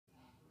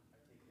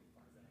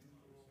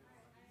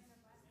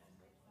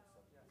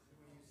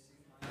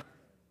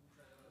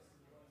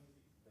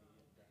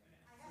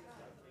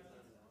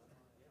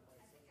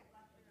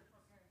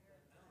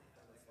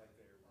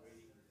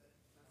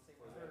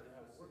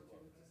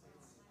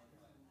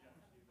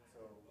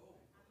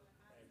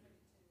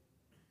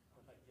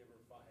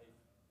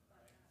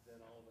5,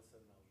 then all of a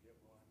sudden I'll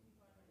get one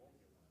and I won't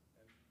get one.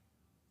 And,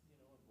 you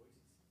know, in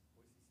Boise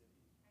City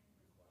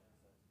requires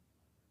that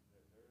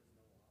there is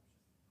no option.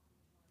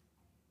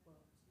 Well,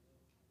 but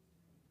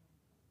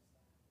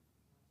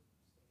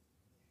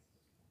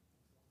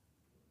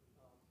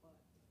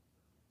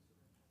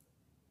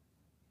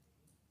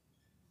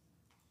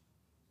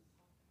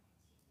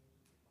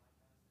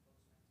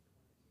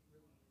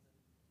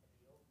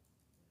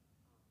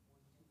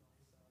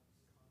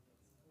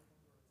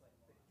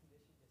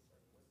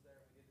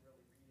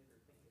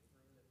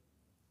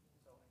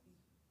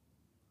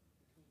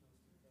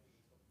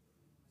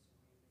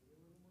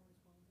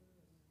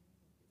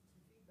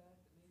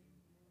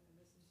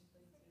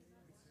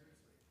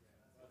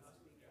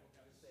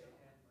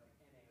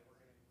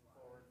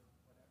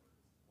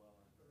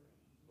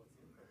What's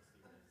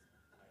interesting is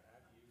I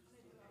have used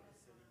city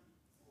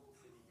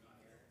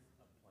planners,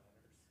 like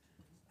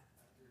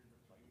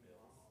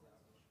bills,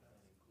 and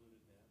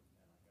included them,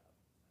 and I got,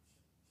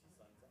 she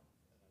signs off,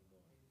 and I'm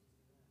going.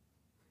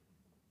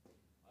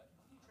 if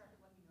you try to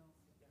let me know,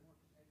 yeah, more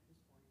at this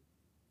point, I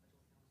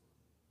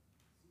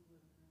told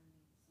council,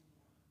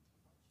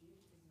 see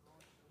what she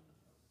acknowledged some of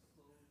the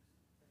slows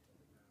that the has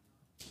been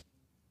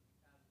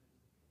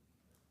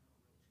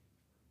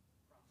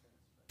process,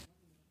 but let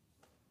me know.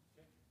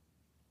 Okay.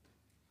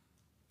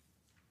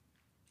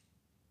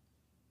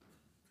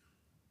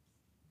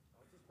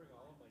 I'll just bring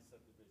all of my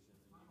subdivisions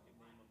and you can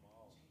name them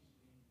all.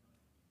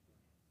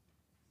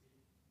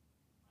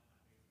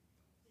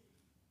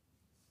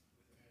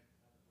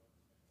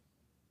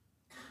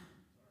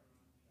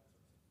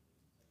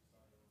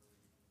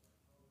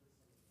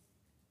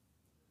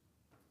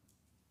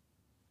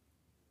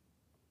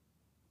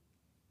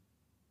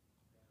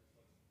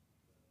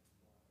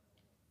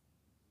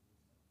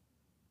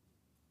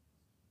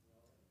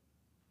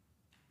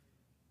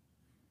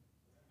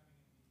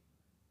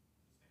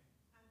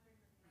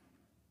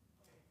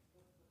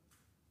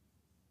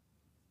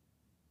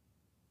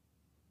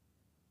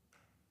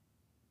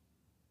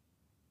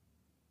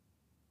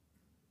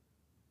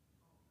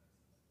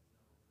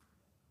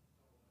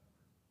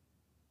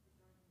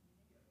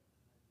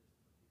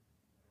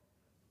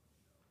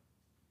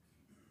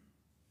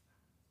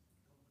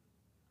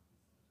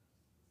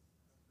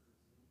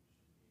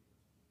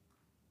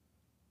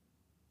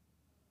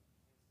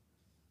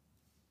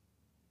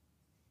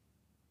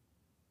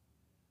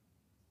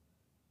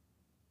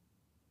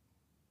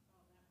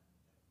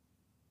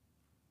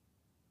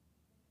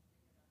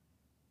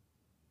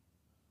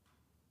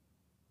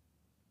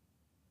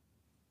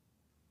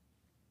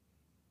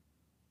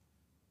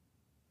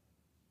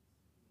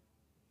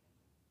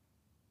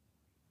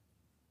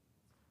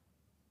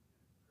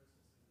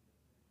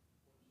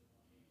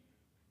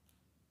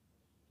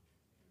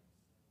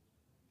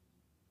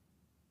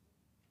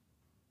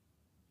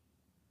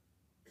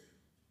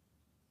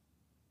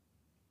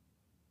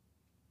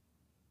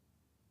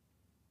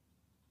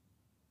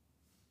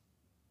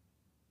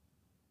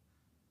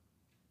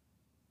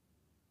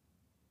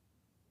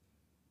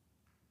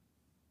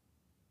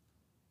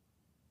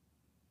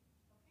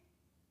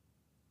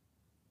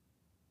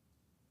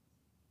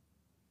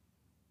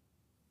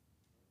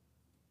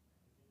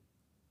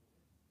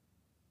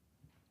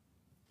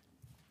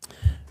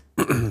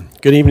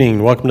 Good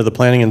evening. Welcome to the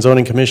Planning and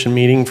Zoning Commission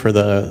meeting for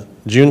the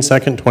June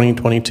 2nd,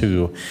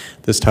 2022.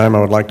 This time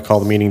I would like to call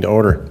the meeting to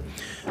order.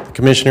 The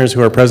commissioners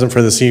who are present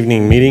for this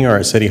evening meeting are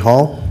at City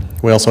Hall.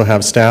 We also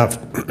have staff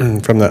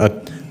from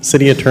the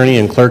City Attorney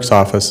and Clerk's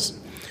Office,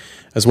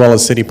 as well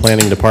as City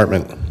Planning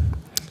Department.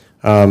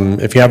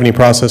 If you have any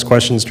process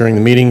questions during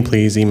the meeting,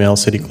 please email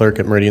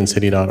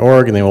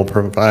cityclerk@meridiancity.org and they will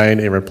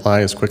provide a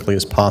reply as quickly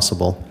as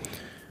possible.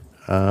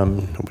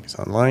 Nobody's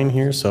online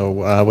here,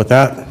 so with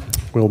that,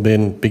 we'll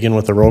begin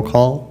with the roll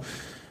call.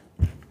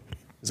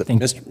 Is it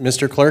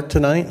Mr. Clerk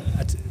tonight?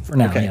 For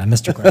now, Okay. yeah,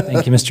 Mr. Clerk.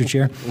 Thank you, Mr.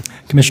 Chair.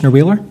 Commissioner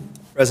Wheeler?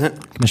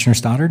 Present. Commissioner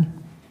Stoddard?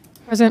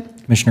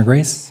 Present. Commissioner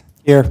Grace?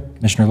 Here.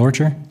 Commissioner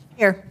Lorcher?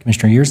 Here.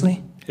 Commissioner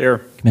Yearsley? Here.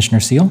 Commissioner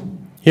Seal?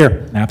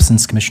 Here.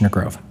 Absence, Commissioner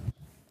Grove.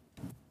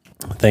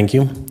 Thank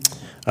you.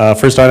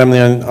 First item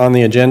on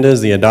the agenda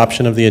is the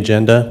adoption of the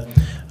agenda.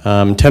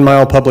 10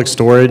 Mile Public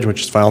Storage,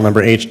 which is file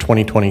number H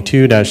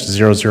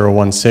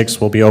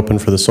 2022-0016, will be open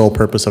for the sole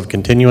purpose of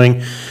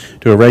continuing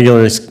to a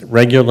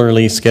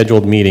regularly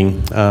scheduled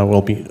meeting.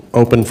 Will be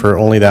open for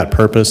only that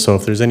purpose, so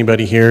if there's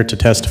anybody here to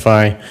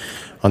testify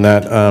on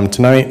that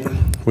tonight,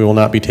 we will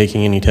not be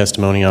taking any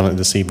testimony on it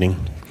this evening.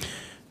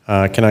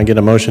 Can I get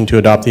a motion to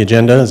adopt the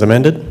agenda as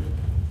amended?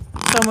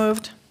 So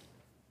moved.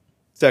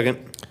 Second.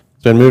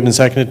 It's been moved and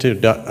seconded to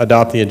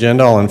adopt the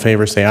agenda. All in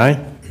favor say aye.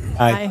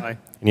 Aye.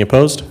 Any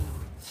opposed?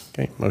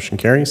 Okay, motion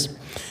carries.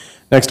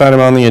 Next item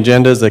on the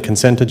agenda is the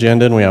consent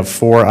agenda, and we have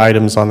 4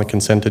 items on the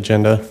consent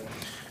agenda.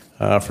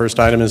 First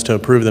item is to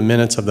approve the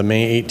minutes of the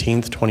May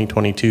 18th,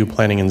 2022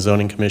 Planning and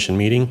Zoning Commission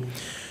meeting.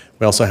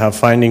 We also have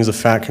findings of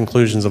fact,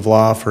 conclusions of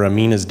law for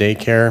Amina's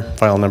Daycare,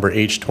 file number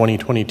H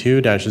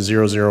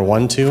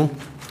 2022-0012.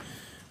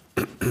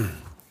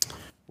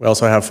 We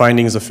also have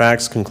findings of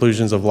facts,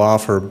 conclusions of law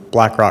for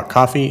Black Rock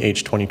Coffee,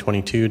 H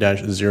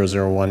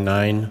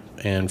 2022-0019,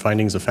 and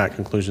findings of fact,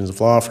 conclusions of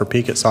law for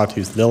Peak at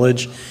Sawtooth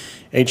Village,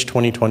 H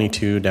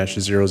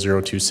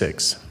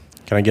 2022-0026.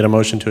 Can I get a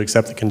motion to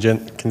accept the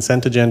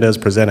consent agenda as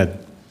presented?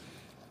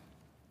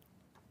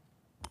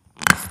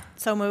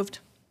 So moved.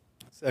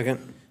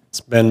 Second.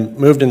 It's been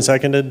moved and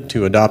seconded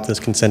to adopt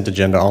this consent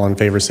agenda. All in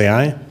favor say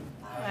aye.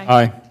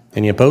 Aye.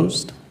 Any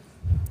opposed?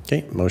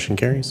 Okay, motion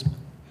carries.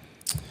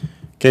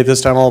 Okay, at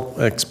this time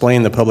I'll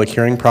explain the public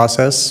hearing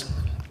process.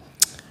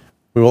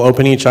 We will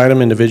open each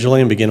item individually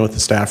and begin with the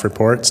staff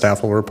report.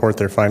 Staff will report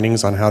their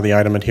findings on how the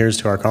item adheres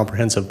to our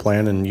comprehensive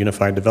plan and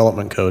unified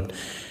development code.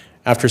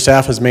 After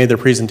staff has made their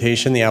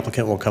presentation, the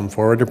applicant will come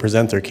forward to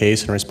present their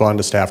case and respond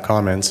to staff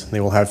comments. They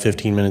will have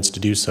 15 minutes to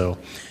do so.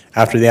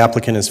 After the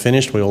applicant is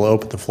finished, we will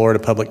open the floor to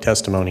public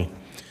testimony.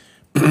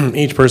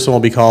 Each person will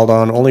be called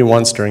on only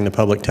once during the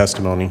public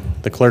testimony.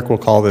 The clerk will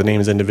call the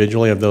names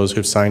individually of those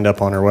who've signed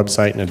up on our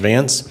website in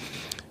advance.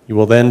 You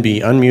will then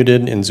be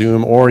unmuted in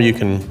Zoom, or you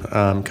can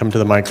come to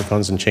the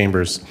microphones in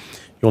chambers.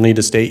 You'll need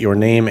to state your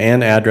name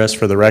and address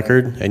for the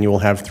record, and you will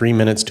have 3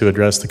 minutes to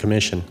address the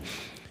commission.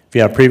 If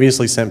you have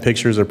previously sent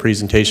pictures or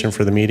presentation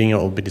for the meeting, it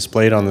will be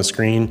displayed on the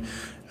screen,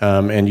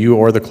 and you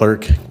or the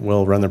clerk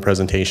will run the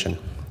presentation.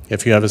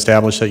 If you have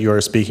established that you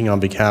are speaking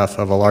on behalf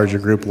of a larger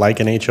group like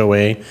an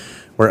HOA,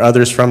 where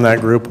others from that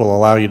group will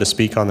allow you to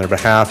speak on their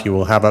behalf, you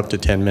will have up to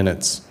 10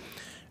 minutes.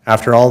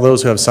 After all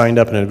those who have signed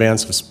up in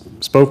advance have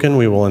spoken,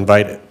 we will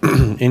invite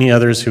any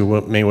others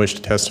who may wish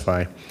to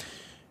testify.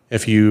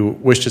 If you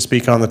wish to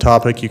speak on the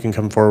topic, you can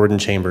come forward in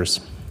chambers.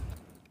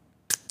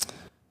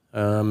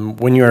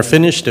 When you are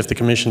finished, if the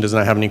commission does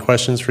not have any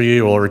questions for you,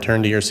 you will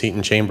return to your seat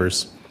in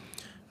chambers.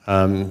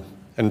 And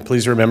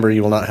please remember,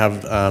 you will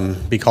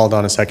not be called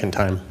on a second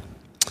time.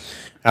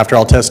 After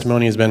all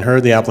testimony has been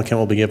heard, the applicant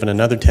will be given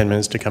another 10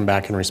 minutes to come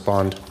back and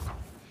respond.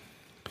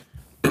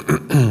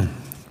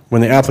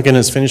 When the applicant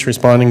has finished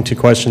responding to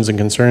questions and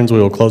concerns, we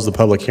will close the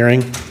public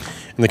hearing,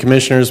 and the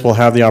commissioners will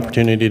have the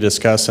opportunity to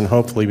discuss and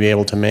hopefully be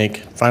able to make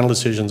final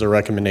decisions or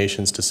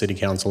recommendations to City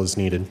Council as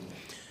needed.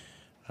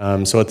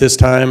 So at this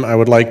time, I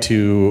would like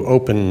to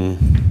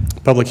open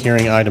public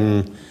hearing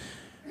item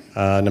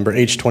number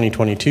H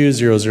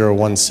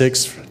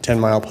 2022-0016, 10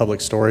 Mile Public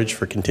Storage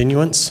for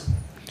continuance.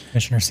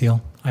 Commissioner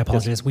Seal, I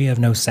apologize. We have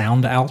no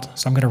sound out,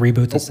 so I'm going to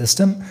reboot the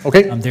system.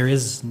 Okay. There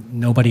is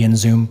nobody in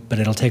Zoom, but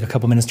it'll take a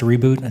couple minutes to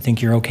reboot. I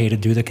think you're okay to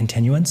do the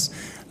continuance,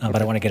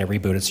 but I want to get it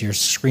rebooted. So your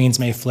screens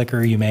may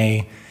flicker, you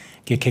may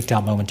get kicked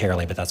out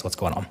momentarily, but that's what's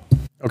going on.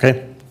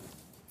 Okay.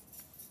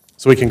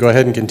 So we can go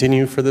ahead and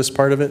continue for this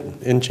part of it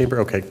in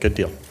chamber? Okay, good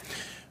deal.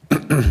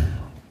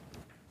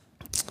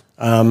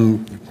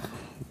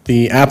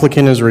 The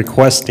applicant is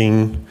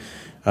requesting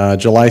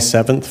July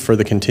 7th for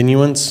the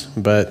continuance,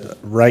 but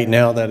right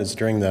now that is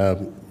during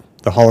the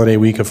holiday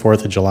week of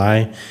 4th of July,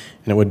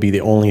 and it would be the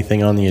only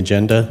thing on the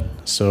agenda,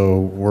 so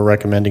we're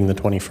recommending the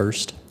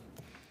 21st.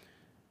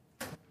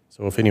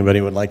 So if anybody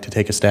would like to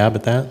take a stab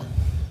at that.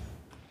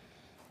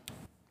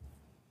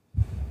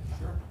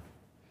 Sure.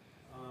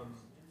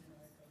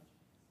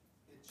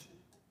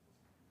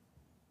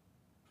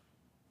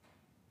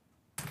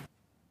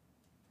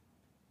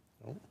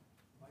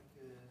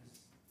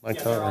 Mike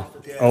Tyler.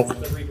 Yeah, Oh, all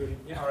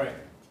right.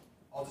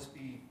 I'll just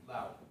be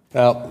loud.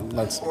 well,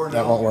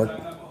 that won't work.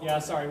 Yeah,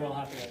 sorry, we'll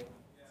have to wait.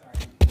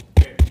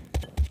 Okay.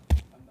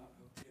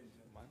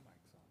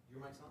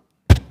 Your mic's on?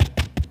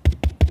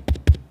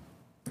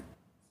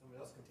 Somebody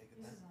else can take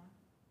it then.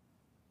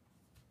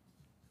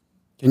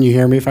 Can you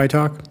hear me if I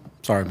talk?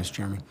 Sorry, Mr.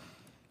 Chairman.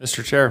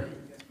 Mr. Chair.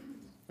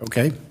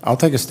 Okay, I'll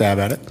take a stab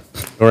at it.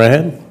 Go right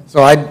ahead. So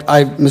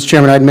Mr.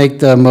 Chairman, I'd make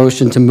the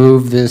motion to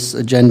move this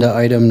agenda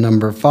item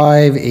number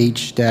 5,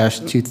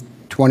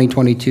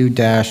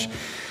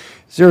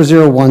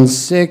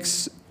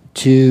 H-2022-0016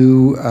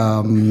 to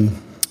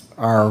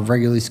our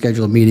regularly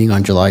scheduled meeting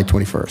on July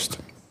 21st.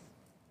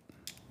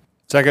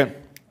 Second.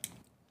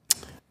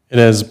 It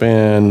has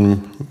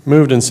been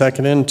moved and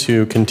seconded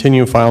to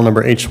continue file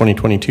number H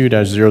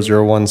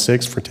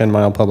 2022-0016 for 10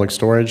 Mile Public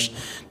Storage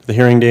to the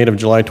hearing date of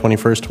July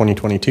 21st,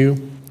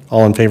 2022.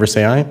 All in favor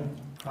say aye.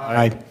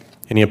 Aye.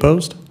 Any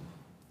opposed?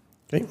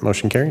 Okay,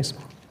 motion carries.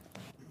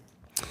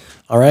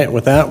 All right,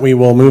 with that, we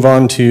will move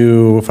on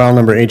to file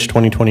number H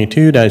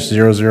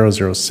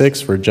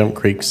 2022-0006 for Jump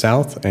Creek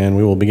South, and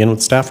we will begin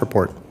with staff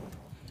report.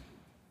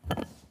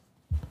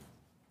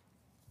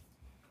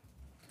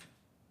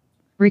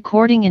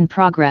 Recording in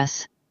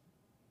progress.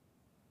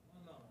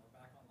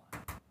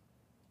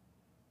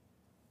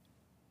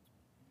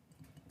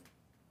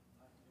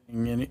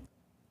 There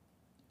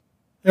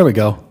we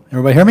go.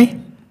 Everybody hear me?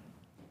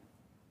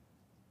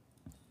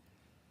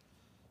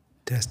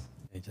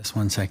 Just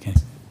 1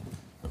 second.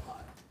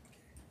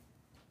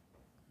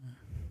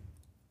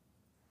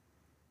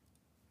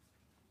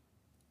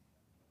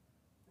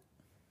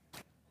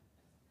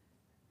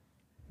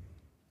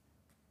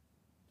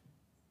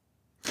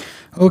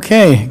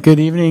 Okay, good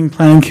evening,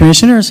 Planning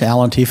Commissioners.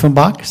 Alan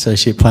Tiefenbach,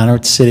 Associate Planner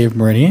with the City of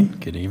Meridian.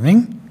 Good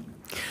evening.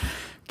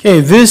 Okay,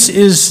 this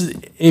is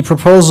a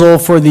proposal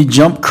for the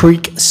Jump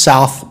Creek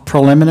South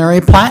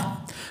preliminary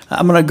plat.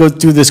 I'm going to go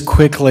through this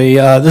quickly.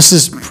 This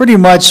is pretty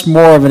much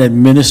more of an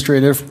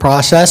administrative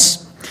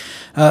process.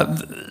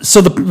 So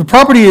the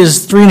property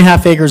is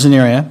 3.5 acres in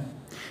area.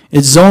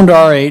 It's zoned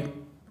R8.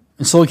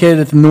 It's located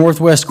at the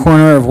northwest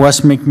corner of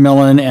West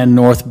McMillan and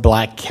North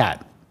Black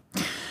Cat.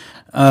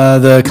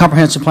 The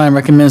comprehensive plan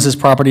recommends this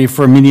property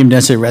for medium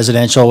density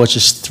residential, which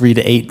is 3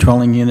 to 8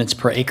 dwelling units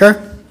per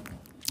acre.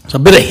 So a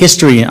bit of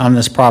history on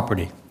this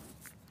property.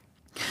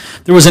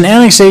 There was an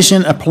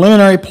annexation, a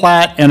preliminary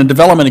plat, and a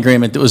development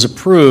agreement that was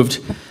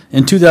approved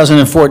in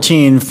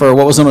 2014 for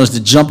what was known as the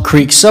Jump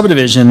Creek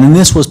subdivision, and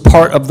this was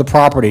part of the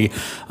property.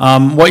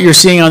 What you're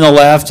seeing on the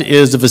left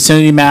is the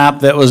vicinity map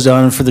that was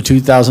done for the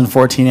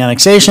 2014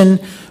 annexation.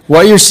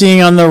 What you're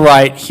seeing on the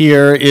right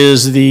here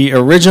is the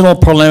original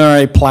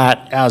preliminary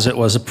plat as it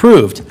was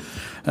approved.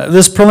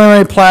 This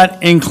preliminary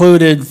plat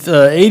included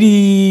about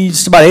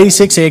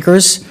 86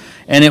 acres,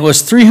 and it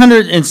was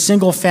 300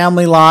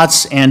 single-family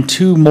lots and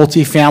 2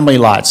 multifamily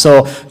lots.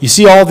 So you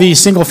see all the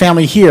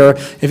single-family here.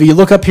 If you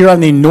look up here on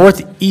the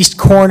northeast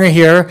corner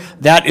here,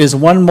 that is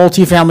 1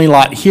 multifamily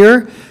lot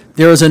here.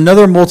 There is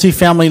another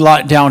multifamily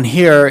lot down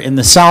here in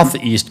the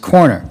southeast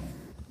corner.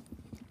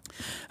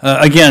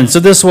 Again,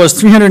 so this was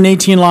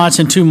 318 lots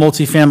and 2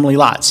 multifamily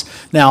lots.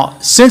 Now,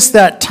 since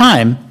that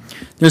time,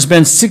 there's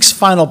been 6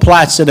 final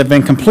plats that have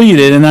been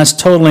completed, and that's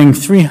totaling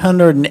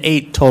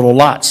 308 total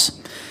lots.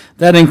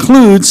 That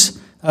includes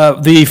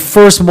the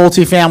first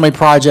multifamily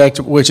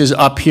project, which is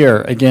up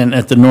here, again,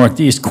 at the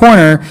northeast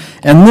corner,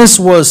 and this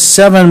was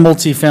 7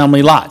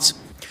 multifamily lots.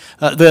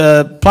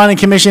 The Planning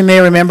Commission may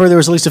remember there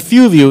was at least a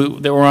few of you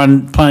that were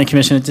on Planning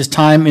Commission at this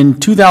time. In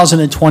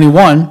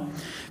 2021,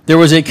 there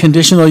was a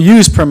conditional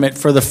use permit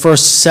for the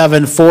first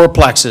 7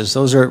 fourplexes.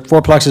 Those are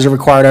fourplexes are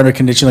required under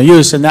conditional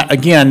use, and that,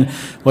 again,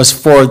 was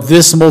for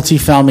this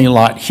multifamily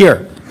lot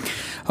here.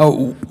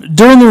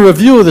 During the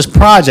review of this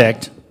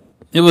project,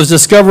 it was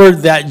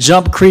discovered that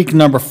Jump Creek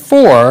number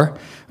 4,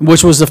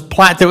 which was the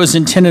plat that was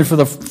intended for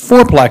the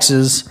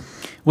fourplexes,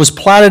 was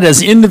platted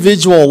as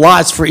individual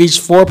lots for each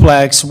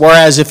fourplex,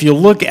 whereas if you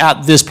look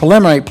at this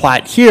preliminary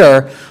plat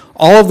here,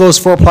 all of those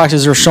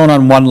fourplexes are shown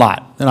on 1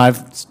 lot. And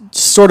I've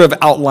sort of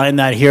outlined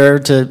that here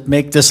to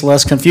make this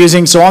less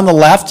confusing. So on the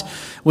left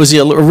was the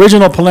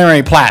original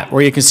preliminary plat,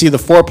 where you can see the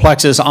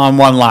fourplexes on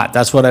 1 lot.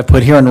 That's what I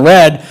put here in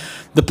red.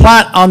 The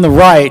plat on the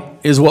right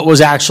is what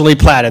was actually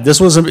platted. This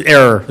was an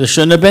error. This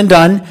shouldn't have been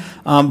done,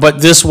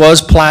 but this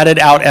was platted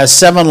out as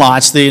 7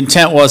 lots. The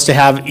intent was to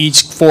have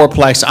each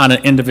fourplex on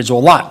an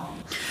individual lot.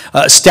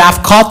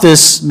 Staff caught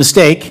this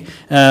mistake,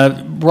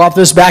 brought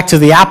this back to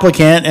the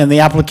applicant, and the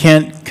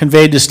applicant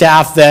conveyed to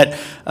staff that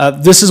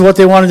this is what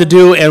they wanted to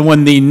do, and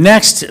when the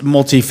next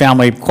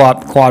multifamily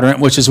quadrant,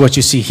 which is what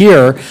you see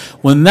here,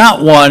 when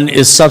that one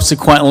is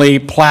subsequently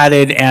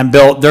platted and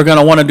built, they're going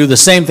to want to do the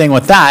same thing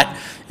with that.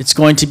 It's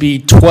going to be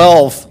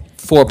 12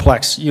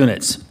 fourplex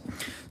units.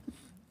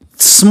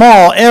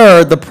 Small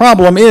error. The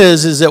problem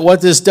is that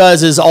what this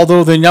does is,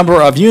 although the number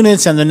of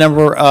units and the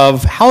number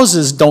of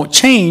houses don't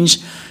change,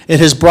 it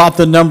has brought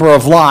the number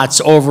of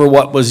lots over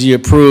what was the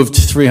approved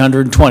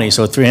 320.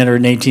 So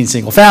 318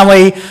 single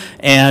family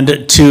and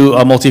 2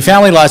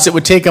 multifamily lots. It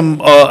would take them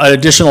an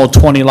additional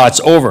 20 lots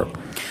over.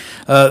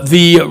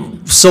 The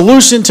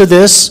solution to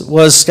this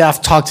was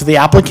staff talked to the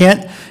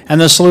applicant,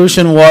 and the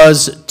solution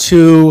was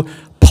to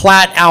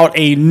plat out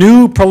a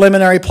new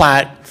preliminary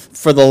plat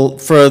for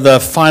the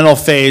final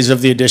phase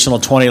of the additional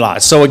 20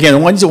 lots. So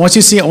again, when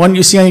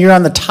you see here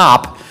on the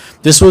top,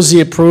 this was the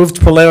approved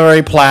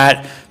preliminary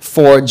plat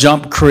for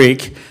Jump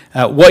Creek.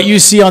 What you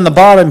see on the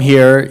bottom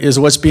here is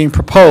what's being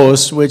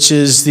proposed, which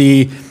is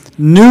the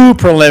new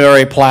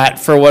preliminary plat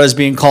for what is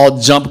being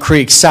called Jump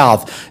Creek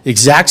South.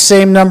 Exact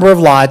same number of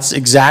lots,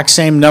 exact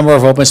same number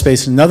of open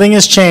space. Nothing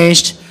has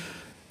changed.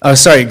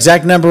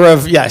 Exact number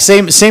of,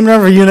 same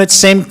number of units,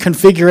 same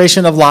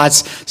configuration of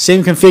lots,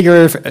 same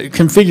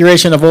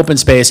configuration of open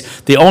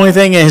space. The only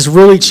thing that has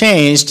really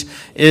changed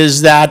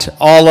is that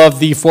all of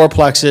the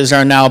fourplexes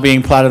are now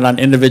being platted on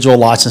individual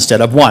lots instead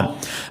of 1.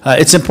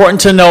 It's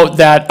important to note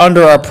that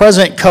under our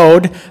present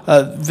code,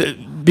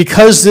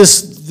 because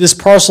this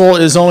parcel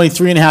is only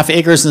 3.5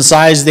 acres in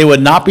size, they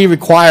would not be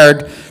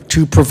required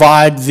to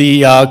provide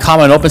the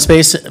common open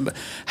space.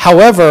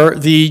 However,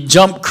 the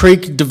Jump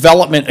Creek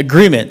Development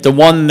Agreement, the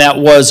one that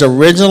was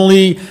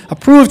originally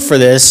approved for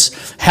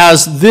this,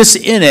 has this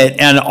in it,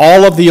 and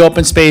all of the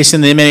open space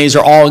and the amenities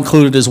are all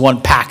included as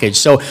one package.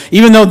 So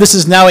even though this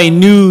is now a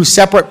new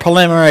separate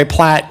preliminary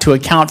plat to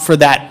account for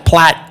that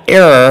plat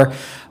error,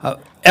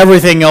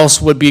 everything else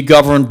would be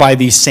governed by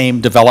the same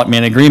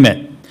development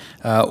agreement.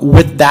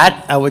 With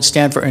that, I would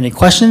stand for any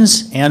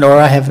questions, and/or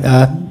I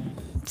have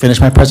finished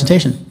my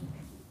presentation.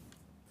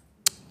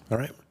 All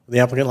right. Would the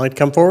applicant like to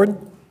come forward?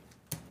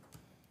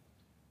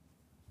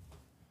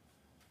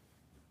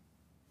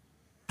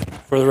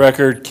 For the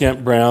record,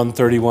 Kent Brown,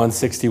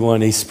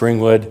 3161 East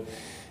Springwood.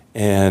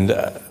 And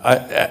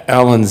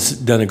Alan's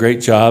done a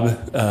great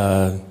job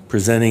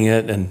presenting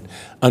it and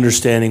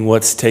understanding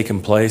what's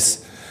taken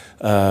place.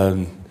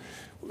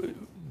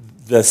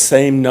 the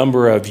same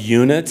number of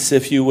units,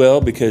 if you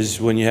will, because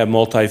when you have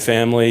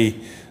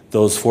multifamily,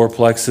 those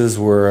fourplexes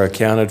were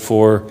accounted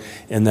for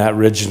in that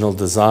original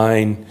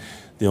design.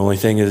 The only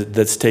thing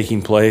that's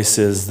taking place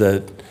is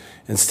that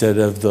instead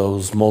of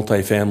those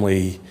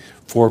multifamily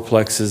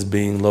fourplexes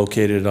being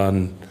located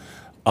on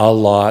a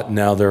lot,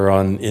 now they're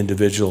on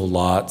individual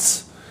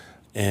lots.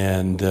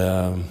 And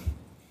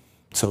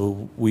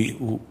so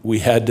we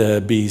had to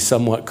be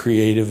somewhat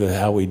creative in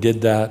how we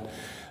did that.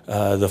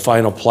 The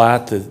final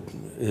plat that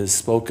is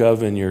spoke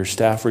of in your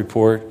staff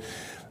report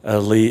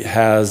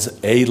has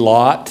a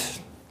lot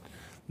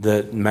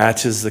that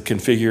matches the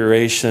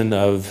configuration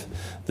of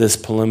this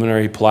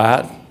preliminary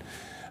plat.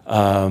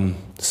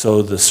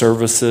 So the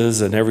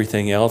services and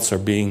everything else are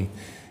being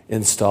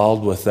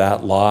installed with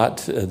that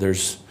lot.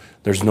 There's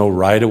no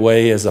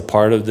right-of-way as a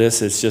part of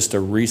this. It's just a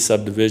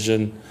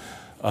re-subdivision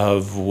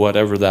of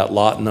whatever that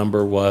lot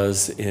number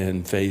was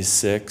in phase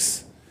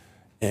 6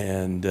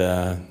 and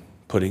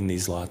putting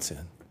these lots in.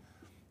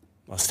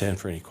 I'll stand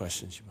for any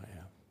questions you might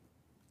have.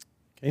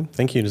 Okay,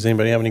 thank you. Does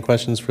anybody have any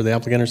questions for the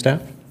applicant or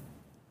staff?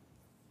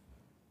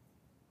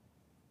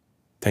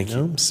 Thank you.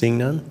 No, seeing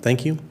none,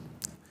 thank you.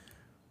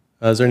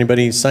 Is there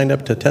anybody signed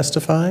up to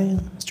testify?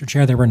 Mr.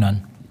 Chair, there were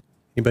none.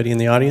 Anybody in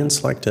the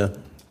audience like to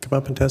come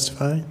up and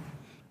testify? I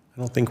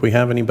don't think we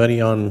have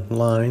anybody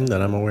online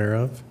that I'm aware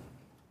of.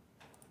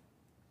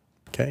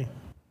 Okay.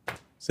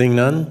 Seeing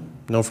none,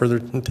 no further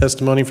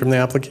testimony from the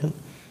applicant?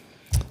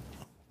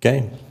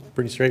 Okay,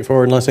 pretty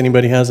straightforward. Unless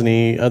anybody has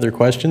any other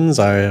questions,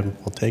 I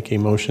will take a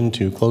motion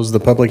to close the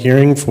public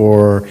hearing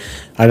for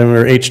item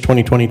number H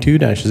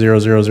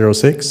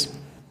 2022-0006.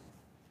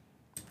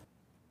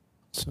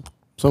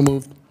 So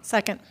moved.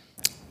 Second.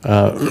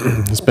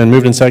 It's been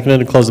moved and seconded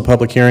to close the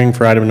public hearing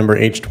for item number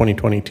H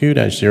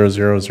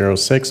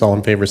 2022-0006. All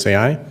in favor say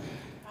aye.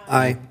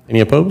 Aye.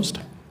 Any opposed?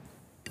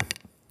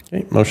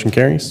 Okay, motion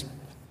carries.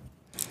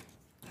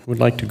 Who would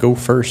like to go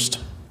first?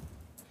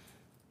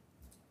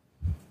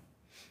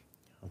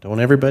 Don't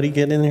everybody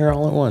get in here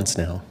all at once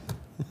now.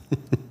 I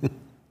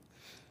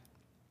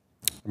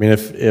mean,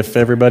 if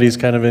everybody's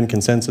kind of in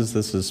consensus,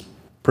 this is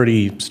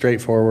pretty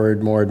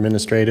straightforward, more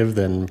administrative,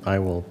 then I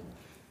will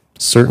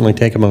certainly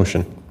take a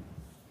motion.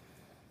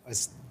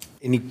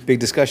 Any big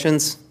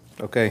discussions?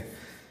 Okay.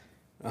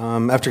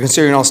 After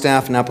considering all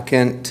staff and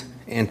applicant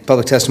and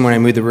public testimony, I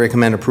move to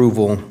recommend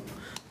approval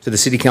to the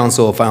City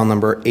Council of file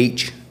number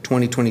H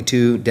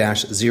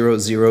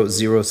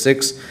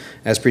 2022-0006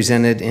 as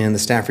presented in the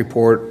staff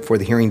report for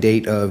the hearing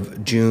date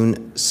of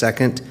June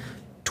 2nd,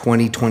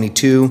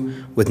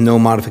 2022, with no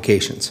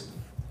modifications.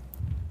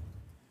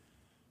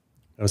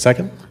 Have a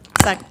second?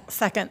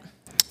 Second.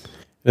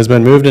 It has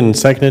been moved and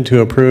seconded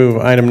to approve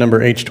item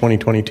number H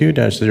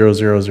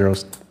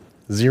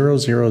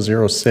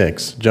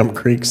 2022-0006, Jump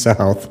Creek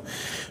South,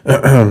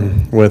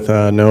 with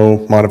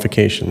no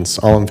modifications.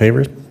 All in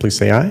favor, please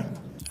say aye.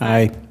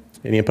 Aye.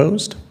 Any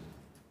opposed?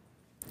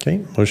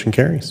 Okay, motion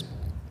carries.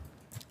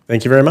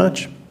 Thank you very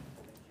much.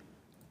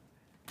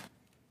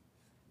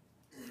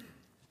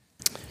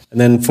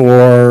 And then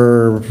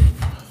for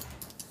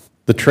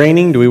the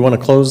training, do we want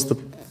to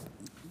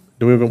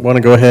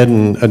go ahead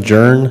and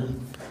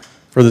adjourn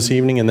for this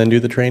evening and then do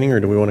the training, or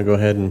do we want to go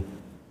ahead and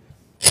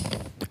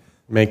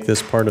make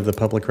this part of the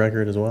public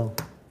record as well?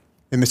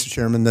 And Mr.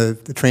 Chairman, the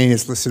training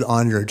is listed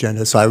on your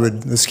agenda, so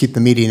let's keep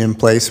the meeting in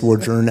place. We'll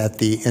adjourn at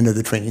the end of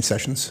the training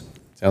sessions.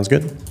 Sounds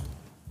good.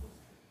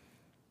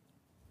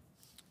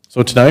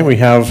 So tonight we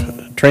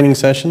have training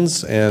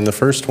sessions, and the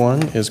first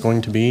one is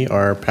going to be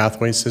our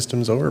Pathway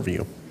Systems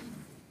Overview.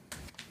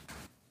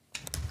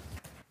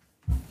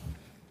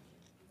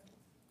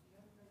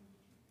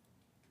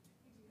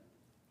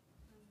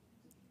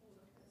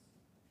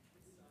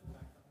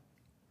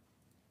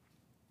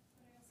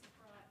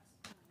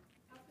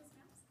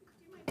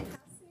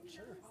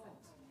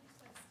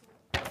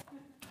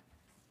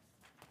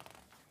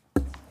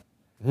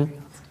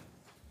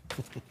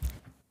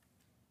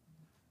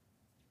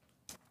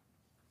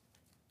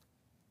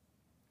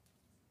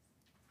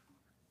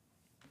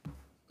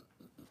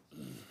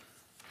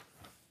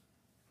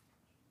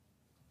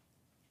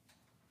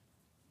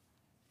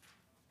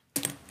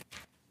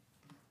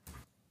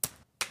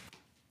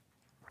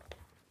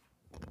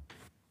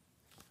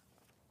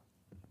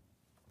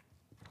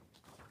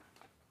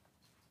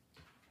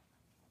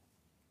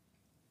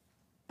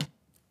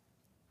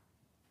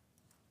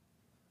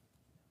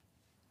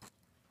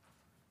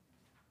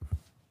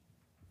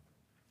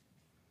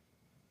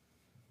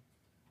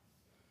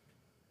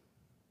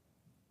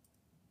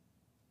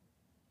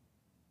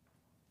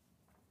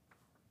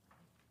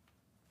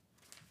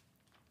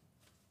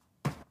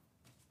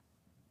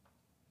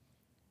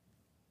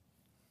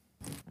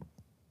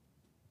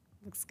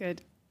 Looks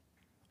good.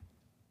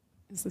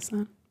 Is this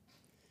on?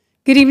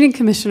 Good evening,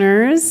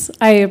 Commissioners.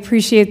 I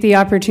appreciate the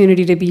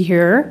opportunity to be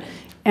here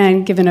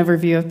and give an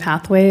overview of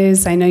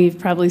pathways. I know you've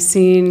probably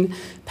seen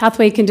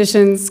pathway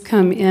conditions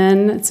come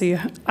in, so you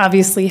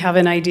obviously have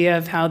an idea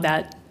of how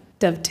that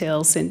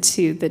dovetails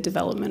into the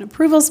development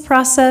approvals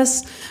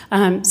process.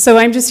 So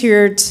I'm just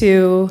here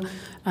to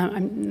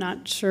I'm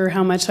not sure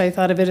how much I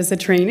thought of it as a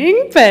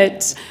training,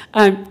 but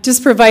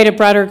just provide a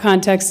broader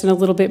context and a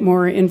little bit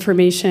more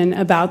information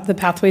about the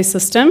pathway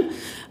system.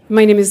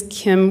 My name is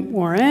Kim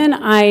Warren.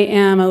 I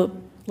am a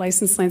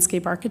licensed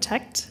landscape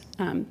architect.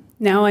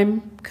 Now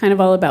I'm kind of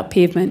all about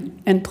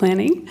pavement and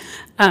planning.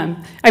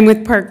 I'm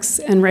with Parks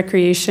and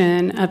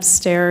Recreation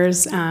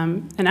upstairs,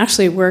 and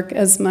actually work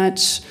as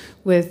much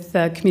with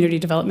the community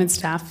development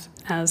staff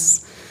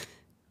as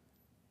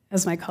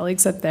my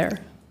colleagues up there.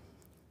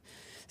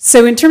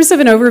 So in terms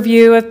of an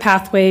overview of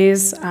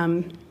pathways,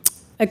 I'll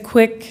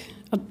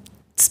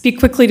speak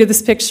quickly to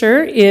this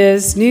picture,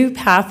 is new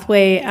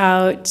pathway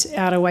out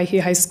at Owyhee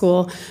High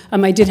School.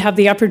 I did have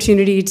the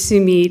opportunity to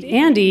meet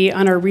Andy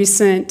on our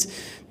recent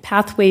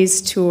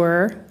Pathways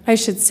tour. I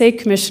should say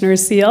Commissioner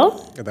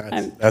Seal.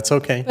 That's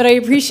okay. But I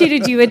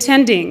appreciated you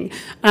attending.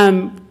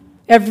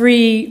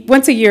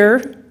 Once a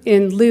year,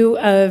 in lieu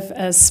of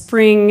a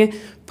spring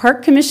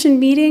park commission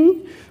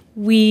meeting,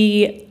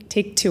 we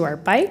take to our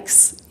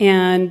bikes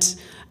and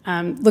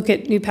look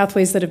at new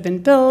pathways that have been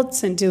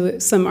built and do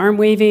some arm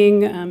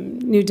waving,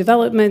 new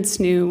developments,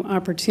 new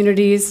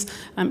opportunities.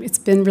 It's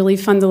been really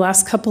fun the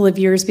last couple of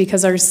years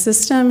because our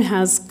system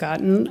has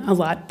gotten a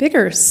lot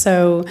bigger.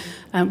 So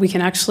we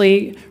can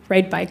actually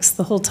ride bikes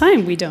the whole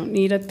time. We don't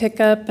need a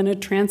pickup and a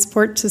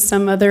transport to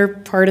some other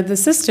part of the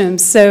system.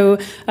 So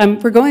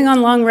we're going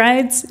on long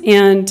rides,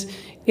 and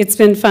it's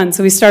been fun.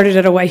 So we started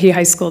at Owyhee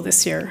High School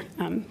this year.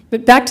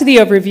 But back to the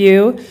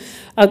overview.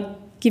 I'll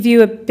give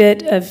you a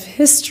bit of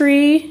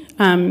history,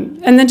 and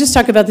then just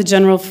talk about the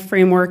general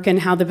framework and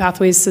how the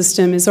pathways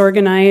system is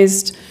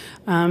organized.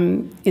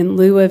 In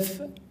lieu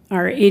of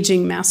our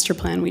aging master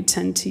plan, we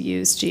tend to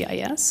use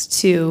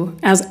GIS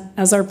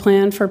as our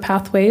plan for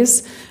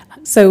pathways.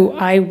 So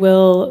I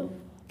will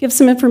give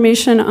some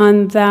information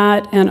on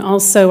that and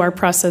also our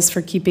process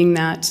for keeping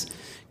that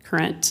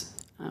current.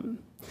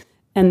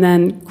 And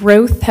then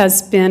growth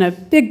has been a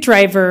big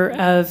driver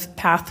of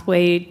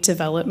pathway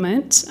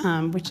development,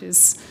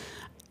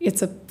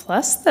 it's a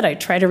plus that I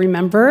try to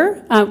remember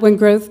when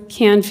growth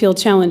can feel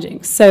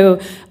challenging.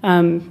 So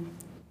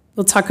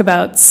we'll talk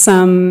about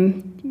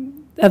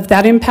some of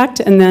that impact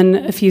and then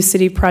a few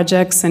city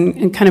projects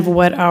and kind of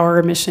what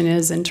our mission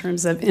is in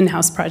terms of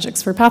in-house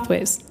projects for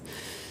pathways.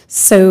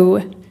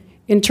 So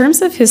in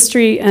terms of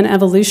history and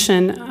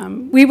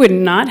evolution, we would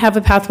not have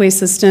a pathway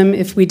system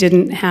if we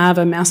didn't have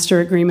a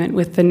master agreement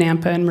with the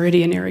Nampa and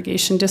Meridian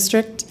Irrigation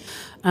District.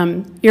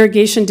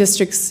 Irrigation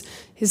districts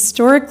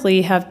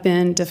historically have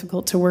been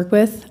difficult to work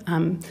with,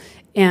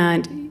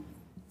 and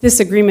this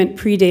agreement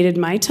predated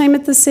my time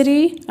at the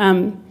city,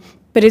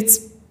 but it's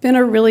been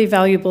a really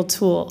valuable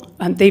tool.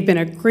 They've been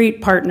a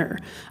great partner.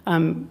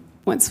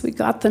 Once we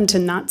got them to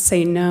not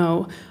say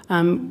no,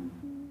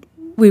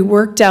 we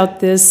worked out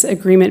this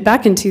agreement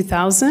back in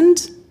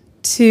 2000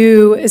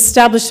 to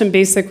establish some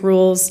basic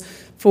rules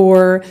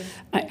for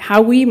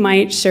how we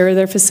might share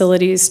their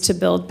facilities to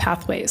build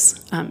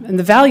pathways. And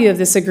the value of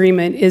this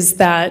agreement is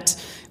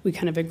that we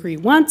kind of agree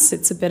once,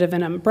 it's a bit of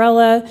an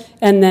umbrella,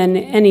 and then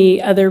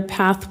any other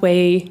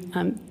pathway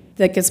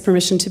that gets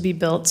permission to be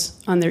built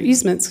on their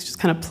easements just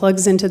kind of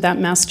plugs into that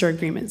master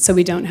agreement, so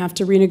we don't have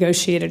to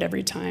renegotiate it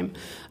every time.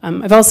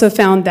 I've also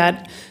found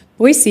that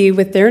Boise,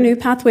 with their new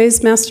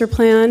pathways master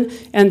plan,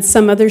 and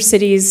some other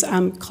cities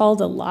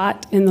called a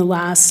lot in the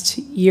last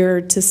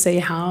year to say,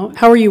 how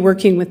are you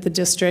working with the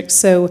district?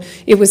 So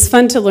it was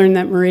fun to learn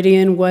that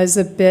Meridian was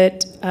a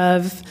bit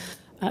of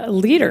a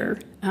leader.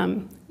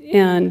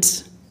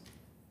 And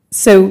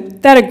so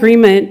that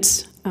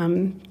agreement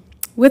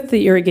with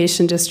the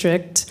irrigation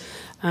district,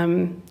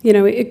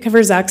 it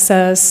covers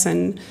access,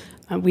 and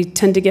we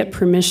tend to get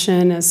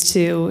permission as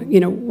to,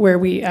 where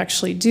we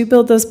actually do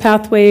build those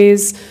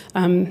pathways.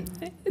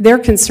 Their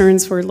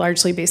concerns were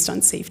largely based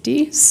on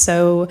safety,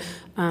 so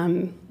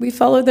we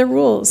follow their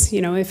rules.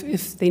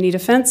 If they need a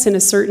fence in a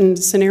certain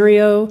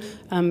scenario,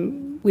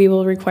 we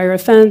will require a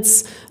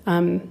fence.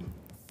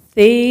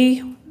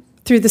 They,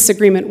 through this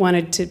agreement,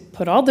 wanted to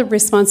put all the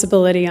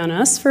responsibility on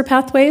us for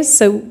pathways,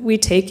 so we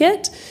take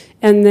it.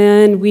 And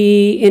then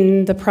we,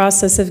 in the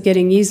process of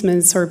getting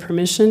easements or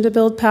permission to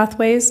build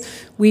pathways,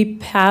 we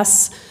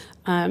pass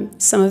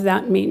some of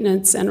that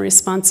maintenance and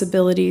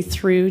responsibility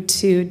through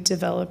to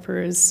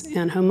developers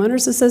and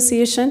homeowners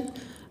association.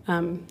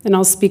 And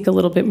I'll speak a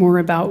little bit more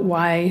about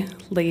why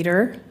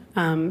later.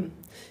 And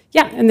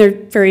there are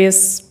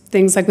various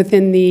things like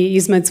within the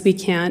easements we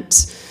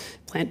can't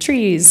plant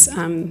trees,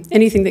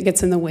 anything that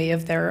gets in the way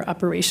of their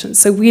operations.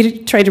 So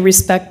we try to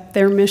respect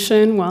their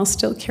mission while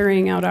still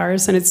carrying out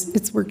ours, and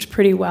it's worked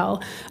pretty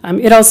well.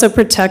 It also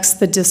protects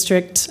the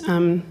district.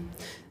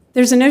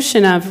 There's a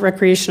notion of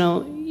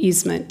recreational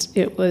easement.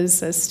 It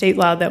was a state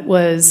law that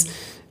was,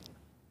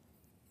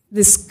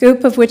 the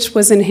scope of which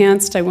was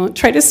enhanced. I won't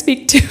try to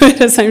speak to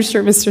it, as I'm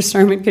sure Mr.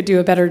 Starman could do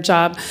a better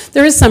job.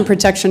 There is some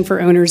protection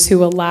for owners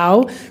who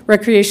allow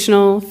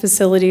recreational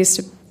facilities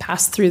to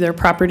pass through their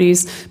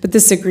properties, but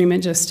this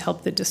agreement just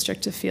helped the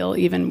district to feel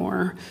even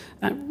more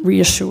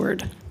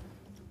reassured.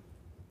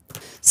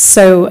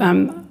 So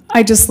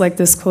I just like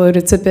this quote.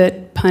 It's a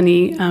bit punny,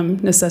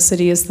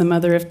 necessity is the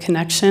mother of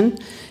connection.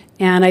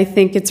 And I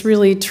think it's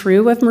really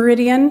true of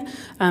Meridian.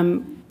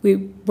 We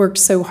worked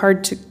so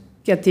hard to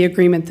get the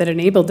agreement that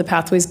enabled the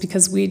pathways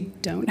because we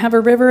don't have a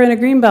river and a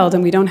greenbelt,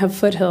 and we don't have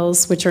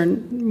foothills, which are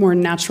more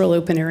natural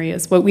open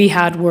areas. What we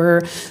had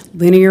were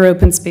linear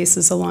open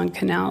spaces along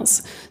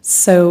canals.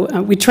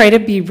 So we try to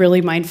be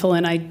really mindful,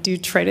 and I do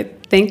try to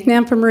thank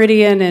Nampa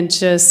Meridian and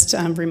just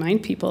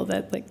remind people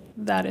that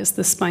that is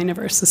the spine of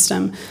our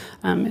system.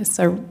 It's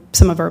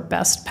some of our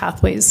best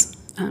pathways,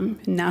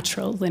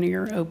 natural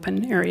linear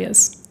open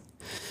areas.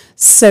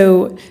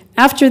 So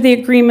after the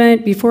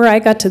agreement, before I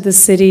got to the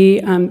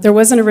city, there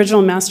was an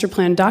original master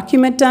plan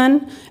document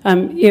done.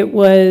 It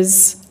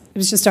was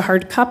just a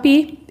hard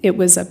copy. It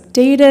was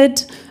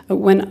updated.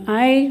 When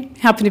I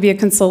happened to be a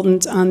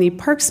consultant on the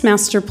Parks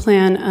Master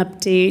Plan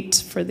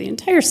update for the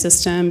entire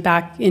system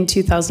back in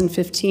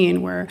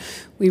 2015, where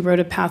we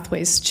wrote a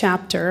Pathways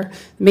chapter.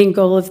 The main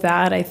goal of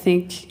that, I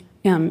think,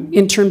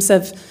 in terms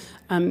of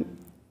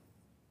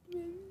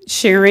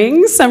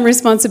sharing some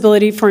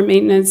responsibility for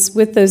maintenance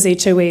with those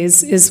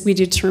HOAs, is we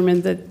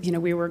determined that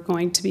we were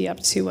going to be up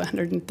to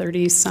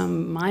 130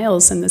 some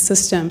miles in the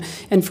system,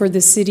 and for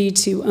the city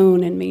to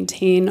own and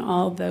maintain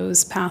all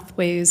those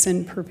pathways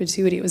in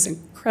perpetuity, it was an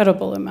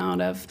incredible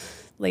amount of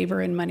labor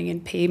and money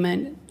and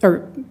pavement,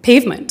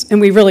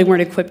 and we really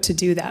weren't equipped to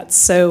do that.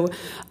 So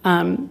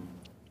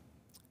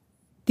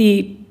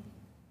the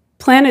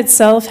plan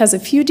itself has a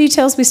few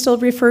details we still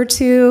refer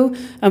to.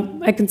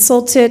 I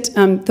consulted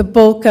the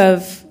bulk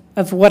of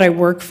what I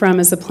work from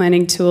as a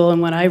planning tool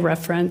and what I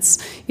reference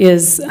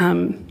is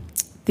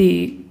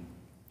the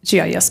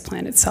GIS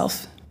plan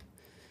itself.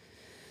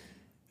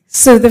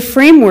 So the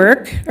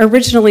framework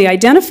originally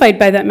identified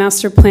by that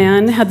master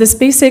plan had this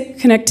basic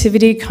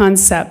connectivity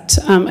concept.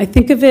 I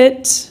think of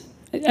it,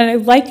 and I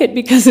like it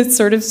because it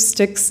sort of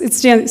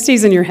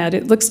stays in your head.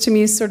 It looks to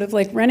me sort of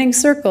like running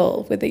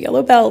circle with a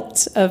yellow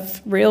belt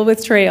of rail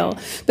with trail.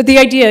 But the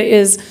idea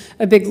is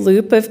a big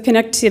loop of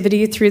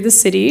connectivity through the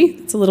city.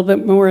 It's a little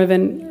bit more of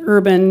an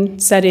urban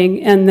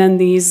setting, and then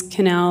these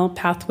canal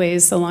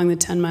pathways along the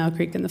 10-mile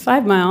creek and the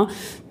 5-mile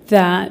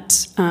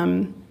that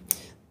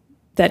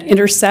that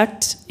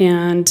intersect.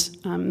 And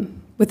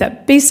with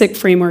that basic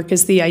framework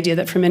is the idea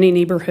that from any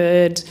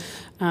neighborhood,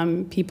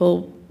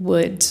 people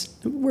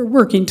we're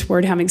working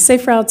toward having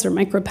safe routes or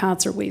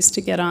micropaths or ways to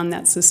get on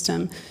that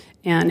system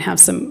and have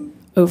some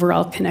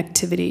overall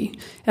connectivity.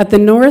 At the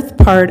north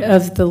part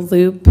of the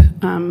loop,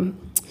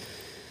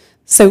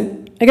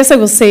 so I guess I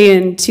will say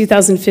in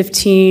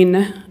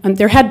 2015,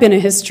 there had been a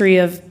history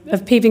of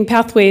paving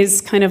pathways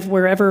kind of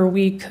wherever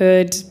we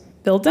could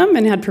build them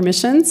and had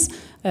permissions.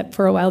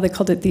 For a while, they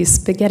called it the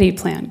spaghetti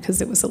plan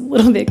because it was a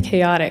little bit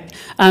chaotic.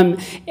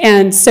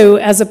 And so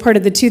as a part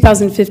of the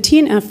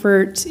 2015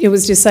 effort, it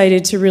was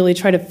decided to really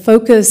try to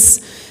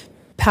focus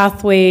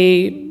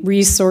pathway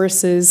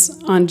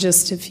resources on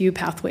just a few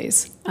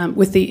pathways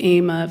with the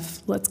aim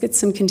of let's get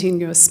some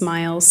continuous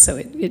miles so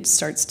it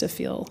starts to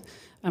feel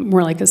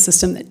more like a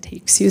system that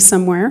takes you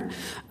somewhere.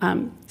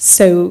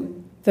 So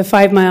the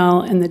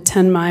 5-mile and the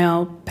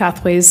 10-mile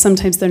pathways,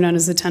 sometimes they're known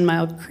as the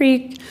 10-mile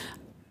creek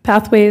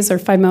pathways or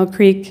 5-mile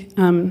creek,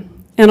 and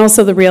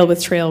also the rail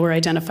with trail were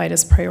identified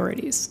as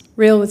priorities.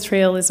 Rail with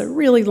trail is a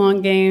really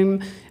long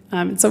game.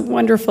 It's a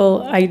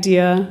wonderful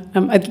idea.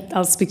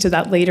 I'll speak to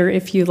that later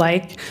if you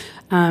like,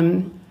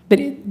 but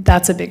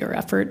that's a bigger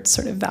effort,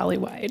 sort of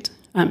valley-wide.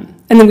 And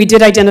then we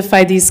did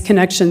identify these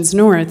connections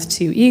north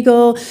to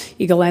Eagle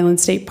Island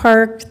State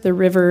Park, the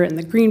river, and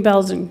the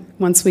Greenbelt, and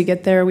once we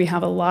get there, we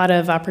have a lot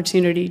of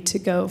opportunity to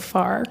go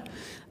far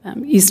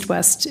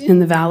east-west in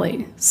the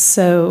valley.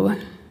 So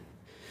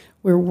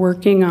we're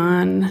working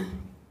on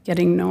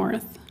getting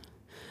north.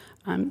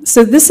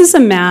 So this is a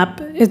map.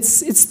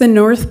 It's the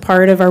north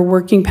part of our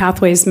working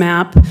pathways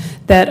map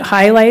that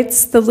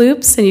highlights the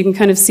loops, and you can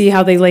kind of see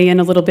how they lay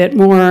in a little bit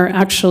more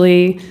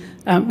actually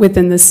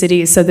within the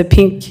city. So the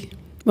pink,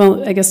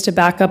 well, I guess to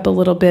back up a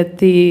little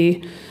bit,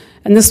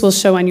 and this will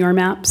show on your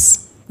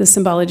maps. The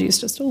symbology is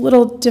just a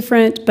little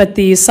different, but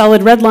the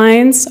solid red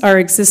lines are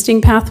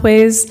existing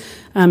pathways.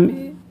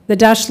 The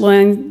dashed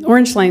line,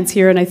 orange lines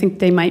here, and I think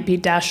they might be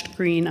dashed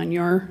green on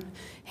your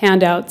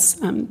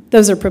handouts.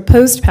 Those are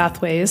proposed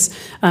pathways,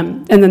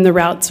 and then the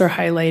routes are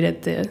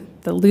highlighted.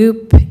 The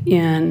loop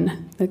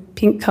in the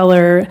pink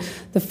color,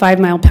 the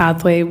 5-mile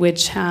pathway,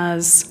 which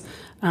has,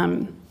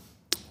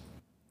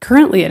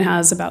 currently it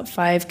has about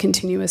 5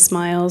 continuous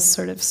miles,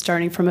 sort of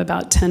starting from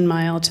about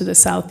 10-mile to the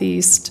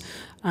southeast.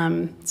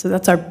 So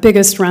that's our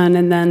biggest run,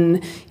 and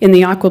then in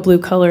the aqua blue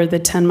color, the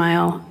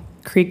 10-mile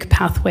creek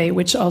pathway,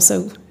 which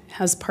also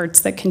has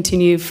parts that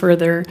continue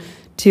further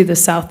to the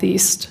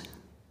southeast.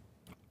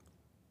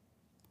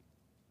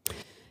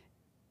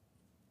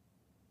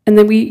 And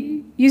then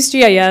we use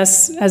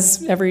GIS,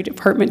 as every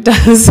department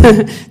does.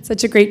 It's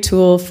such a great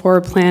tool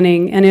for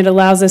planning, and it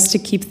allows us to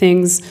keep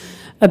things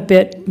a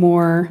bit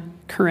more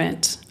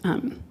current.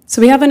 So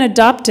we have an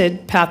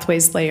adopted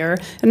pathways layer,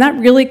 and that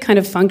really kind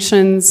of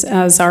functions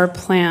as our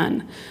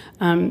plan.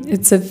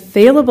 It's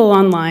available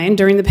online.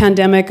 During the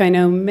pandemic, I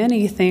know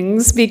many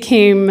things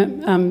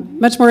became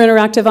much more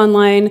interactive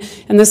online,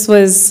 and this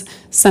was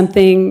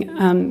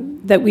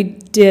something that we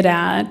did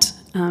add.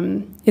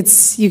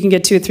 You can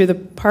get to it through the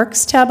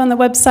Parks tab on the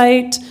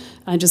website,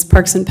 just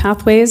Parks and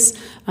Pathways.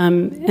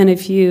 And I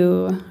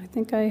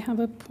think I have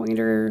a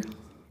pointer.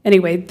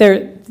 Anyway,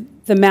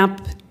 the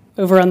map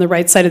over on the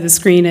right side of the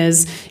screen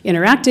is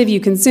interactive. You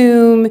can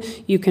zoom,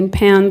 you can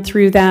pan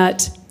through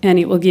that, and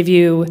it will give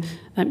you,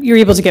 you're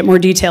able to get more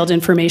detailed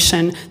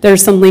information. There are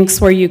some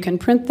links where you can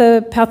print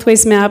the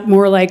Pathways map,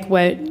 more like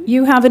what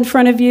you have in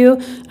front of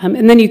you.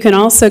 And then you can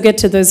also get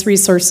to those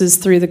resources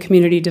through the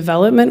Community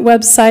Development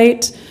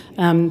website,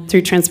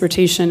 through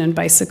transportation and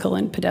bicycle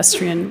and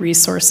pedestrian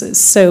resources.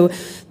 So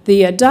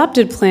the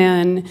adopted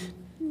plan,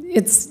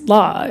 it's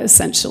law,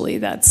 essentially,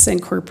 that's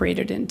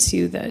incorporated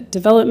into the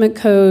development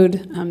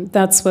code.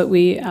 That's what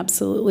we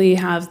absolutely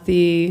have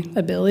the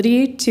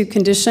ability to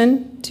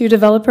condition to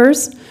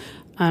developers.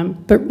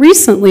 But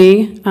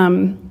recently,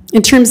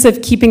 in terms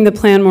of keeping the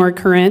plan more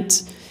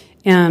current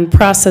and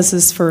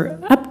processes for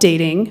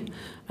updating,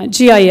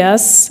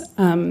 GIS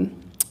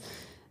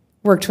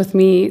worked with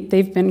me.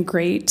 They've been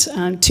great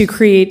to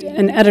create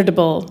an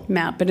editable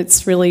map, but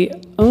it's really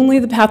only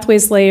the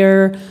pathways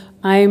layer.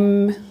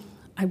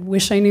 I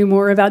wish I knew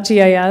more about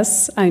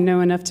GIS. I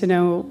know enough to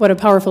know what a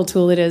powerful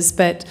tool it is,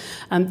 but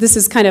this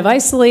is kind of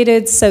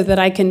isolated so that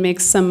I can make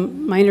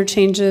some minor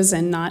changes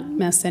and not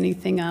mess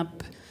anything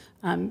up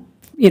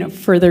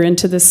further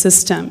into the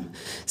system.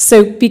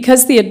 So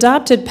because the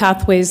adopted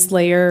pathways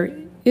layer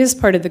is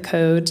part of the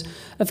code,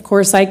 of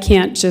course I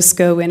can't just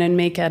go in and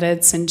make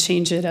edits and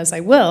change it as I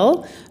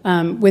will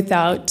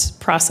without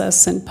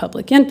process and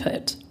public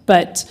input.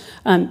 But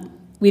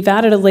we've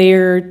added a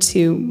layer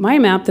to my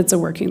map that's a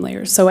working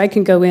layer. So I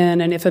can go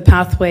in, and if a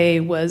pathway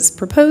was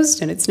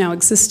proposed and it's now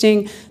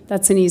existing,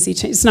 that's an easy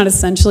change. It's not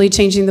essentially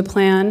changing the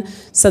plan,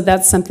 so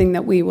that's something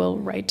that we will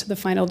write to the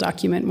final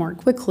document more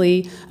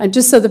quickly,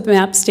 just so the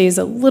map stays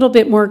a little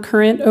bit more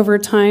current over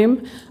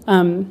time.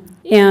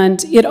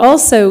 And it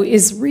also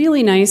is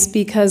really nice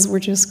because we're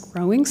just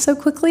growing so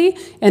quickly,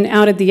 and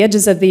out at the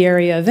edges of the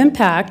area of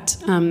impact,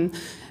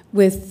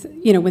 with,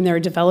 when there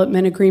are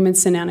development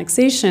agreements and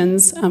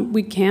annexations,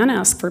 we can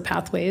ask for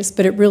pathways,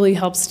 but it really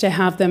helps to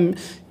have them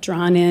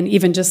drawn in,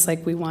 even just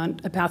like we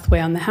want a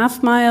pathway on the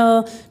half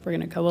mile, we're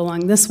gonna go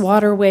along this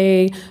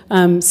waterway.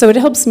 So it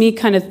helps me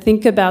kind of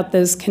think about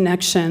those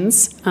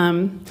connections.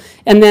 And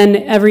then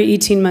every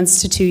 18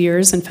 months to 2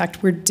 years, in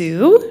fact, we're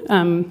due.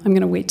 I'm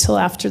gonna wait till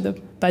after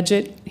the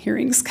budget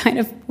hearings kind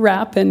of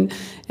wrap and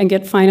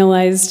get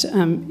finalized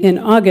in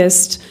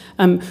August.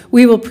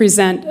 We will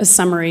present a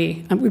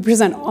summary. We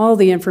present all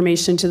the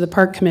information to the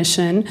Park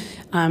Commission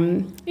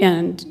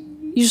and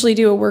usually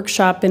do a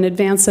workshop in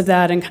advance of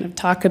that and kind of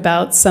talk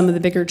about some of the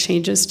bigger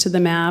changes to the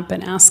map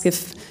and ask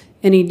if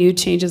any new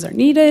changes are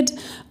needed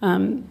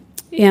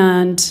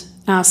and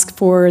ask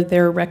for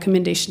their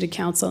recommendation to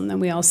council. And then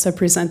we also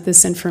present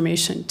this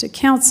information to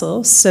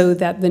council so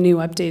that the new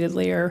updated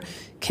layer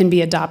can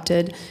be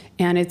adopted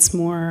and it's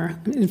more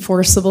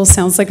enforceable.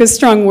 Sounds like a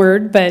strong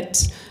word,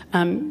 but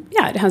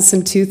yeah, it has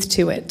some tooth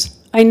to it.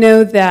 I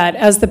know that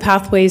as the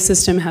pathway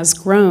system has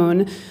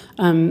grown,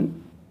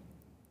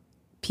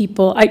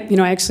 people, I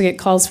actually get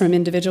calls from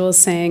individuals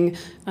saying,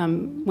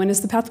 when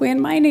is the pathway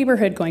in my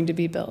neighborhood going to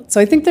be built? So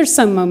I think there's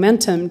some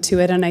momentum to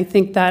it, and I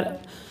think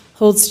that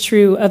holds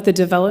true of the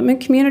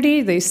development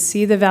community. They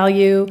see the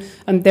value.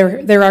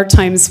 There are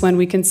times when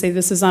we can say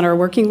this is on our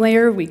working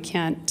layer. We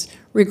can't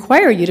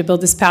require you to build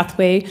this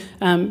pathway,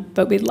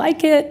 but we'd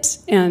like it.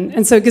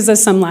 And so it gives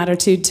us some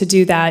latitude to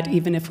do that,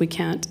 even if we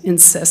can't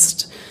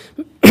insist.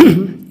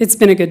 It's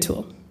been a good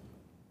tool.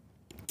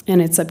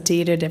 And it's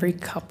updated every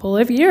couple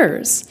of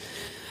years.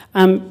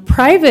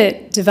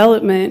 Private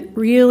development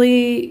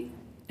really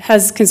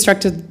has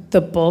constructed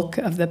the bulk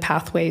of the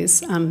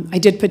pathways. I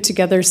did put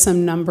together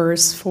some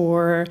numbers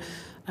for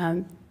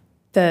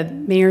the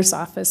mayor's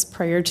office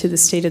prior to the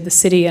state of the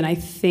city, and I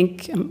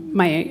think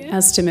my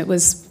estimate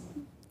was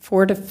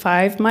 4 to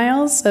 5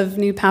 miles of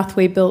new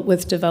pathway built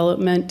with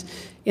development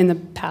in the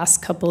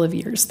past couple of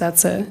years.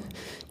 That's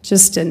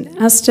just an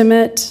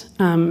estimate.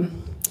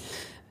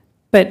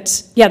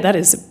 But yeah, that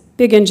is a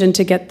big engine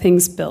to get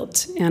things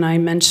built. And I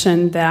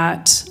mentioned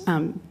that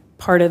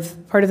part of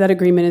that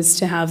agreement is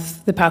to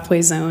have the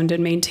pathways owned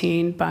and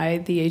maintained by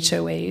the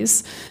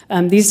HOAs.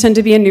 These tend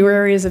to be in newer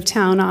areas of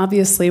town,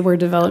 obviously, where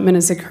development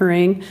is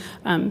occurring.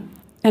 And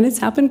it's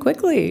happened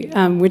quickly,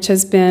 which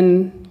has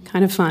been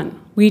kind of fun.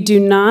 We do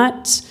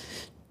not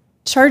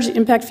charge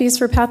impact fees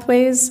for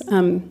pathways.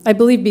 I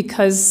believe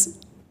because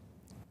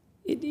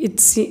it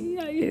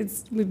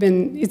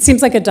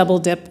seems like a double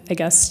dip, I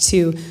guess,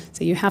 to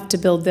say you have to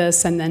build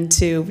this and then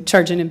to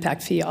charge an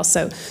impact fee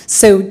also.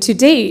 So to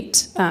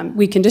date,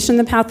 we condition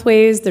the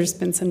pathways. There's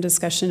been some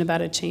discussion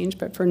about a change,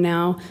 but for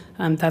now,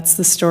 that's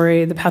the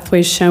story. The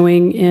pathway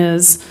showing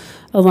is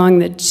along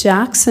the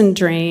Jackson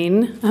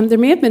Drain. There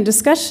may have been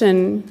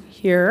discussion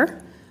here.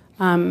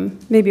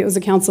 Maybe it was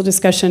a council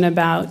discussion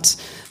about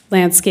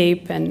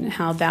landscape and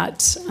how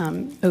that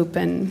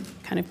open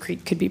kind of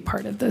creek could be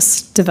part of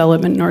this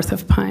development north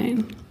of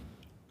Pine.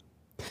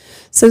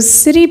 So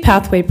city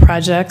pathway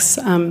projects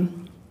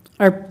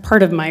are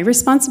part of my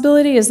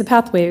responsibility as the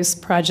Pathways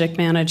Project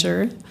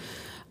Manager.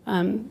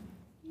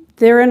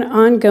 They're an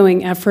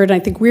ongoing effort. I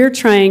think we're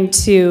trying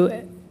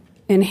to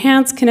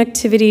enhance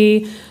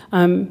connectivity,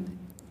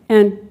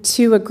 and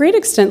to a great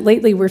extent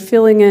lately we're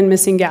filling in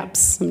missing gaps.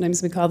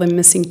 Sometimes we call them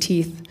missing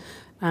teeth.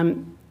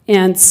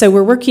 And so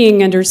we're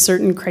working under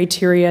certain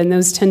criteria, and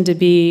those tend to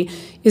be,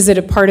 is it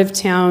a part of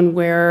town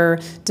where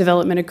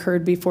development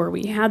occurred before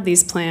we had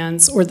these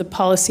plans, or the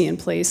policy in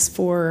place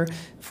for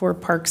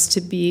parks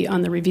to be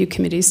on the review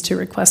committees to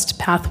request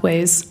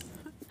pathways?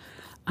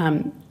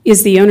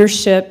 Is the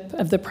ownership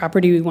of the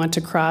property we want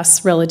to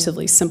cross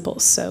relatively simple?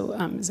 So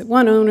is it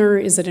one owner?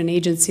 Is it an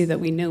agency that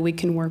we know we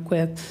can work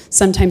with?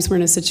 Sometimes we're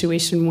in a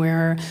situation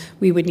where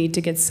we would need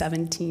to get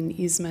 17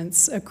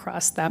 easements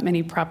across that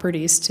many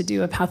properties to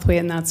do a pathway,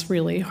 and that's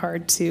really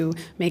hard to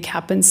make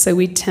happen. So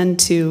we tend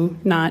to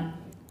not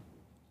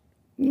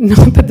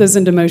put those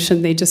into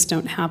motion. They just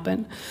don't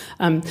happen.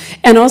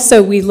 And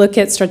also we look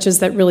at stretches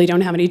that really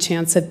don't have any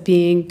chance of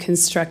being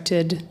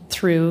constructed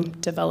through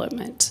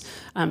development.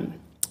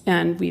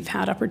 And we've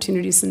had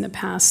opportunities in the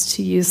past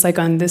to use, like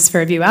on this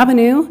Fairview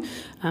Avenue.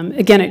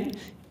 Again,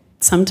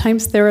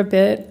 sometimes they're a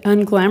bit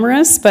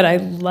unglamorous, but I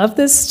love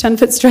this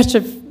 10-foot stretch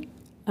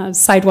of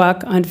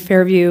sidewalk on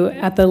Fairview.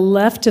 At the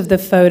left of the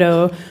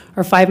photo,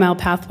 our 5-mile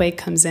pathway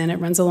comes in. It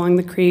runs along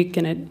the creek,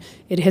 and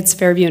it hits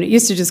Fairview. And it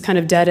used to just kind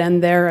of dead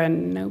end there,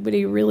 and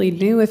nobody really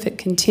knew if it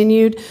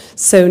continued.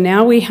 So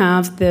now we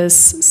have this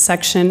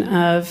section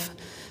of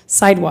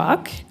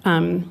sidewalk.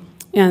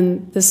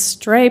 And the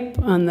stripe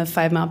on the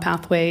 5-mile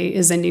pathway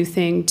is a new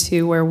thing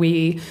too, where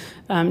we,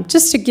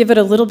 just to give it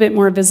a little bit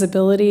more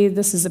visibility,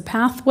 this is a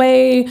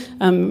pathway,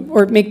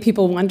 or make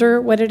people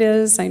wonder what it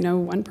is. I know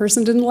one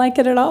person didn't like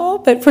it at all,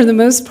 but for the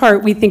most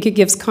part, we think it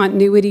gives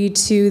continuity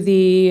to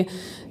the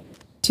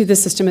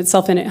system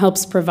itself, and it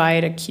helps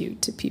provide a cue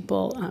to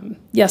people.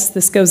 Yes,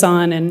 this goes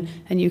on,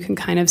 and you can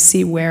kind of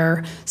see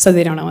where, so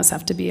they don't always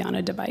have to be on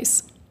a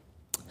device.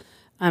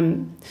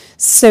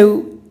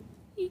 So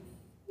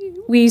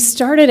we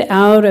started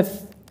out,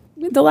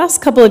 the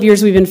last couple of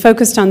years we've been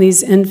focused on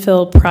these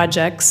infill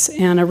projects,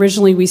 and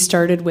originally we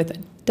started with a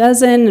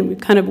dozen, and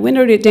we've kind of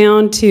winnowed it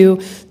down to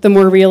the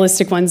more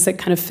realistic ones that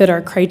kind of fit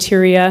our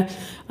criteria.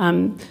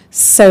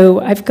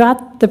 So I've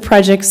got the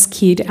projects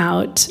keyed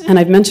out, and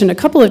I've mentioned a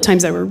couple of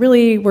times that we're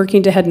really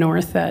working to head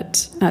north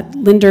at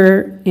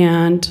Linder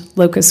and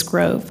Locust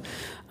Grove.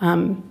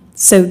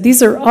 So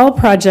these are all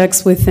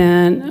projects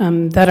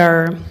within that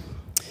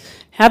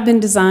have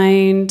been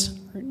designed,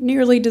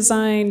 nearly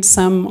designed.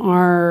 Some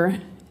are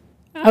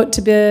out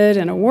to bid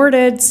and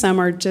awarded. Some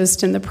are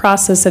just in the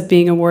process of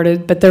being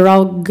awarded, but they're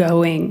all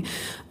going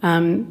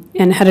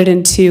and headed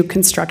into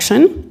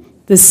construction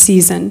this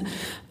season.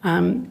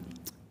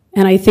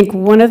 And I think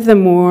one of the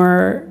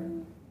more,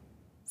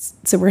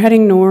 so we're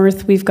heading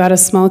north. We've got a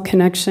small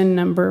connection,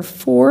 number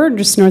 4,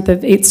 just north of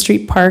 8th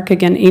Street Park,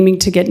 again, aiming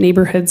to get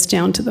neighborhoods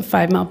down to the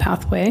 5-mile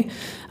pathway.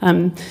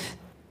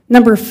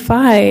 Number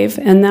 5,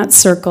 and that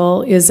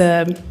circle is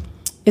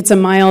it's a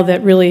mile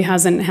that really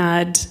hasn't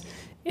had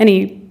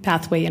any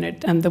pathway in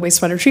it. The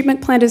wastewater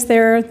treatment plant is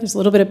there. There's a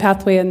little bit of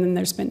pathway, and then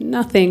there's been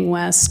nothing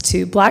west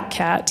to Black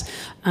Cat.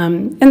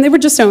 And they were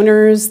just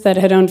owners that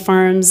had owned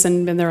farms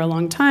and been there a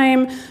long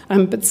time,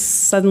 but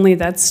suddenly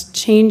that's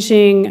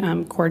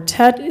changing.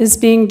 Quartet is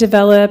being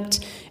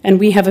developed, and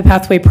we have a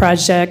pathway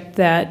project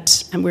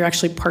that we're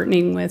actually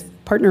partnering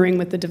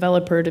with the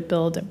developer to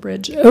build a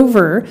bridge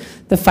over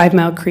the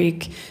 5-mile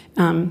creek,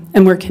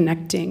 and we're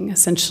connecting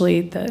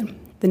essentially the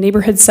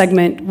neighborhood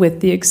segment with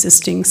the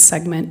existing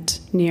segment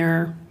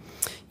near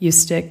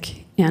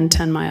Eustic and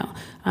 10 Mile.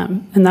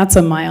 And that's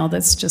a mile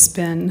that's just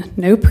been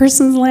no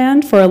person's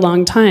land for a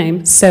long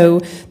time. So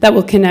that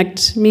will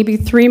connect maybe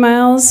 3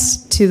 miles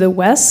to the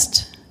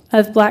west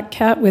of Black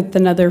Cat with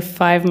another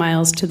 5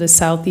 miles to the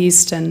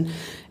southeast, and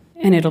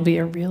it'll be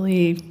a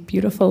really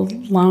beautiful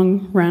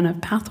long run of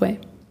pathway.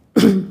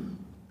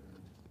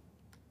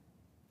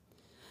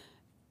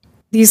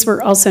 These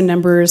were also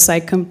numbers I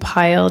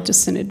compiled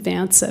just in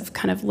advance of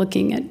kind of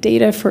looking at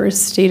data for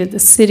state of the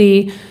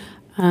city.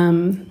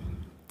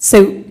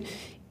 So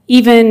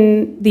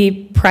even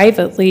the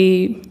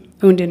privately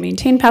owned and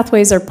maintained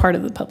pathways are part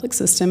of the public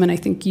system, and I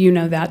think you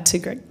know that to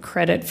get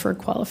credit for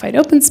qualified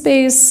open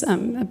space.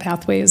 A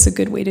pathway is a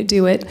good way to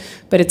do it,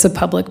 but it's a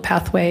public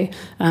pathway.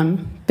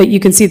 But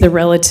you can see the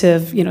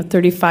relative,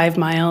 35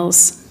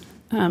 miles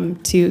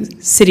to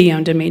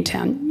city-owned and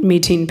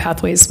maintained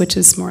pathways, which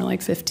is more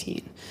like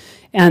 15.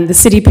 And the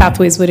city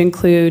pathways would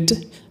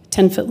include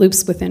 10-foot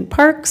loops within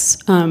parks,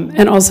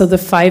 and also the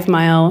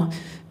 5-mile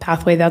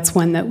pathway. That's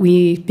one that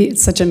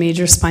it's such a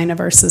major spine of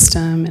our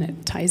system, and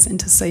it ties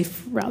into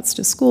safe routes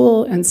to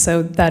school, and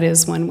so that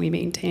is one we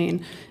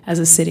maintain as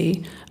a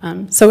city.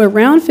 So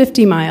around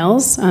 50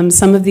 miles.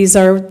 Some of these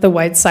are the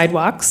wide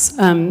sidewalks.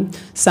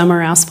 Some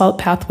are asphalt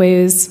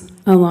pathways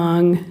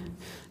along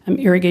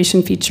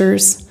irrigation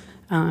features.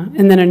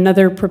 and then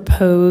another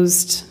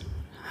proposed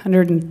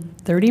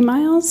 130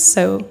 miles.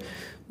 So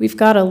we've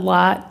got a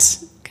lot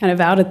kind of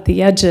out at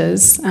the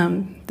edges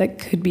that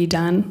could be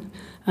done.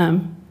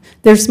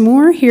 There's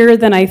more here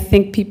than I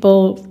think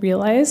people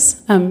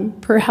realize.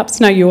 Perhaps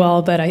not you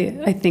all, but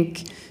I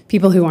think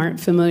people who aren't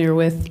familiar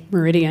with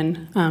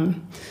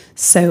Meridian.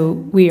 So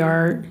we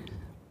are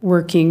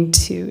working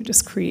to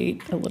just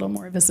create a little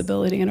more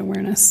visibility and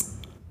awareness.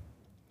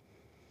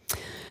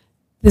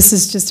 This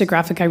is just a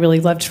graphic I really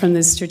loved from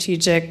the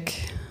strategic,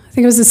 I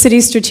think it was the city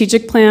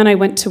strategic plan. I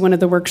went to one of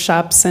the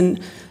workshops, and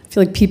I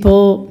feel like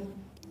people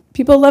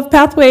love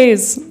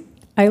pathways.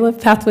 I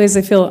love pathways.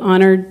 I feel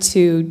honored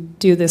to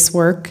do this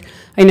work.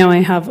 I know I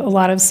have a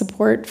lot of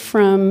support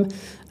from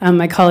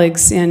my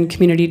colleagues in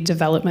community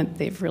development.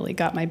 They've really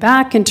got my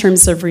back in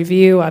terms of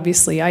review.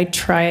 Obviously, I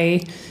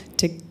try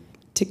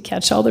to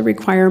catch all the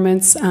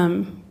requirements,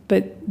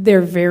 but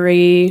they're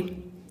very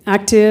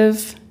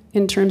active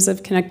in terms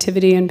of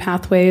connectivity and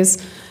pathways,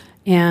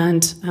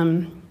 and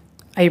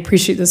I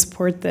appreciate the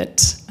support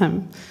that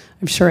I'm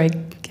sure I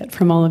get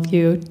from all of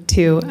you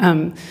too.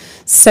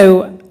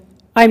 So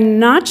I'm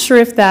not sure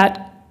if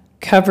that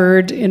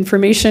covered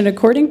information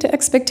according to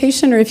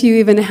expectation or if you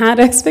even had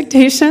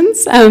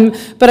expectations,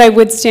 but I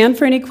would stand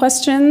for any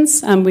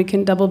questions. We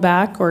can double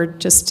back, or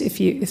just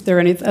if there are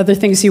any other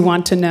things you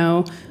want to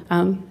know,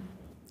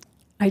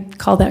 I'd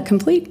call that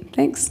complete.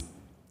 Thanks.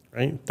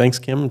 Right. Thanks,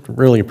 Kim.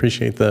 Really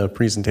appreciate the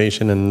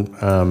presentation, and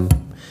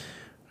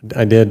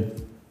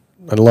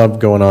I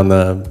loved going on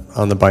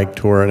the bike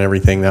tour and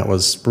everything. That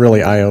was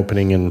really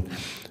eye-opening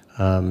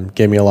and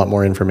gave me a lot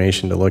more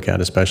information to look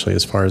at, especially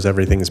as far as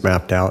everything's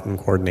mapped out and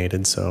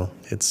coordinated. So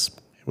it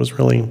was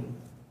really,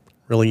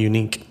 really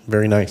unique.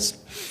 Very nice.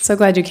 So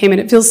glad you came in.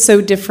 It feels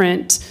so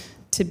different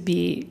to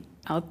be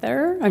out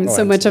there. I mean,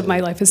 so much of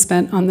my life is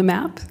spent on the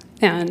map,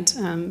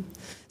 and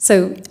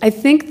so I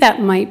think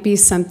that might be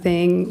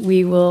something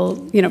we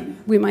will,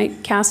 we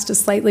might cast a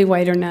slightly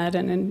wider net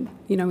and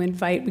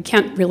invite, we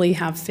can't really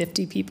have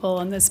 50 people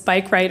on this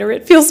bike ride, or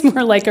it feels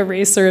more like a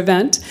racer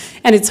event,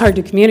 and it's hard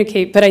to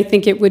communicate, but I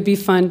think it would be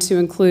fun to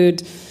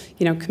include,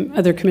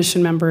 other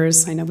commission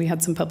members. I know we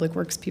had some public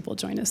works people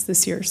join us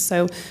this year,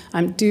 so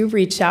do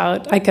reach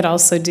out. I could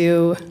also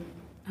do,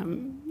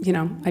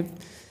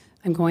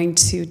 I'm going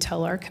to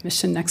tell our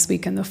commission next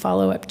week in the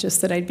follow-up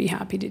just that I'd be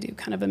happy to do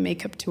kind of a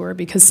makeup tour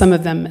because some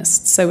of them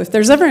missed. So if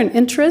there's ever an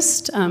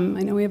interest, I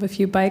know we have a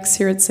few bikes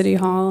here at City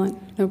Hall,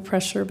 no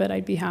pressure, but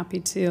I'd be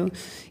happy to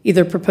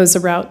either propose a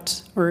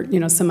route or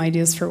some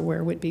ideas for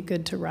where would be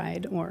good to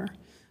ride or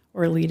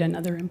lead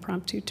another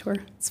impromptu tour.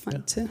 It's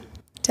fun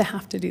to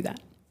have to do that.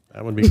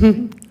 That would be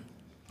great.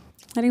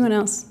 Anyone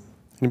else?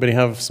 Anybody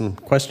have some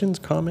questions,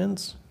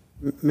 comments?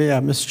 Yeah,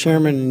 Mr.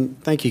 Chairman,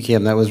 thank you,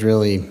 Kim. That was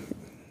really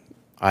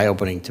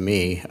eye-opening to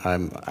me.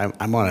 I'm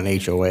on an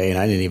HOA, and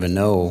I didn't even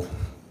know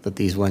that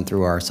these went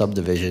through our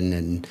subdivision,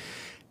 and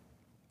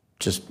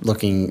just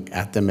looking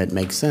at them, it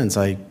makes sense.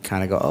 I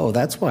kind of go, oh,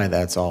 that's why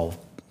that's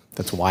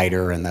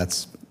wider and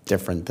that's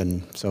different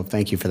than, so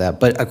thank you for that.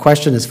 But a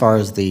question as far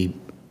as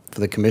for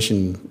the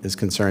commission is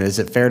concerned, is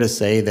it fair to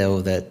say, though,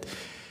 that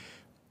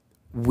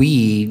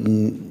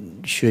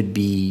we should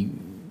be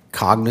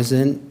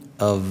cognizant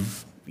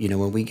of,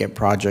 when we get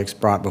projects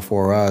brought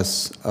before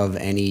us, of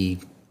any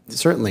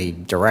certainly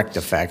direct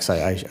effects?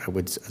 I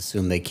would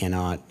assume they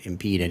cannot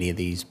impede any of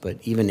these, but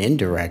even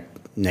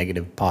indirect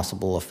negative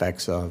possible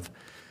effects of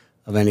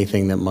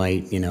anything that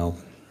might,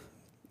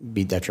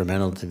 be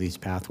detrimental to these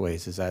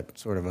pathways. Is that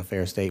sort of a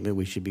fair statement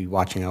we should be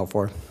watching out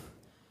for?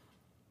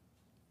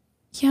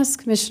 Yes,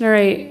 Commissioner.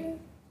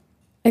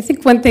 I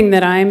think one thing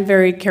that I'm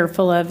very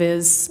careful of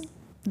is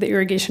the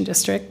irrigation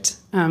district,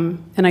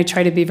 and I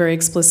try to be very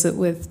explicit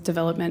with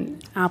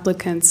development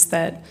applicants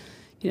that,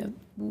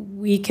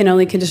 we can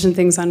only condition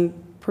things on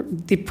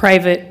the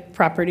private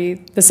property,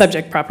 the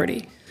subject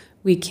property.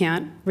 We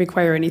can't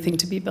require anything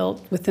to be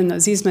built within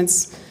those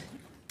easements.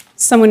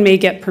 Someone may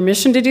get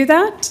permission to do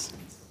that,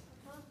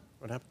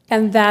 What happened?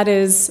 and that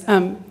is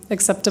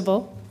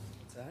acceptable.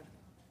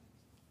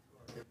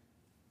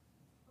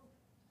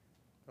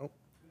 Oh,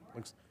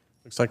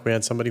 looks like we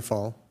had somebody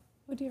fall.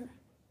 Oh dear.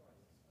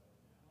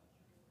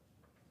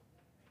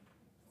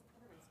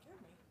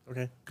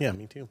 Okay, yeah,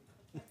 me too.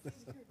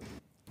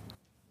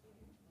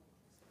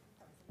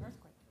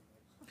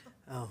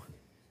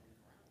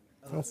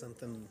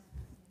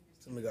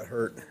 Somebody got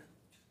hurt.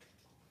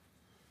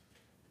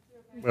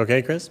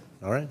 Okay, Chris?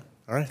 All right,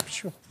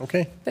 sure,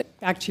 okay. But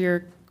back to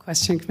your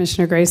question,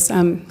 Commissioner Grace.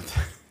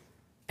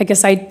 I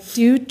guess I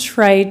do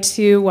try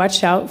to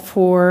watch out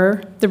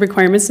for the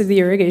requirements of the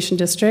irrigation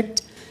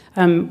district.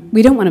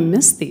 We don't want to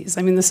miss these.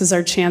 I mean, this is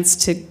our chance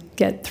to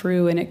get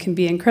through, and it can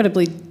be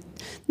incredibly,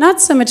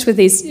 not so much with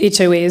these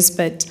HOAs,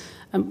 but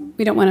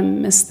we don't want to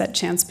miss that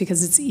chance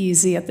because it's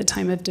easy at the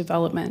time of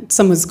development.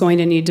 Someone's going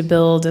to need to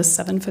build a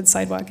 7-foot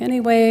sidewalk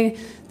anyway.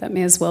 That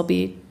may as well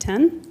be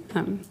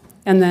 10.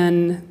 And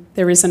then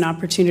there is an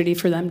opportunity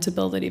for them to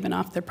build it even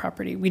off their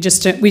property. We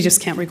just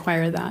can't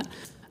require that.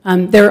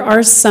 There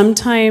are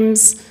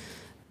sometimes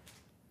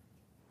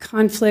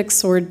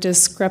conflicts or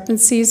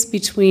discrepancies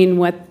between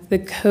what the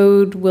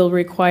code will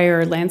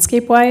require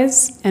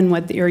landscape-wise and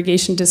what the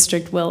irrigation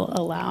district will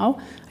allow.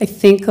 I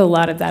think a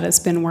lot of that has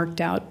been worked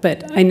out,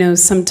 but I know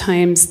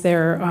sometimes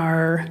there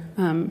are,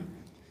 and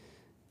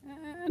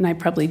I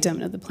probably don't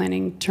know the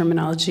planning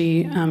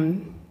terminology,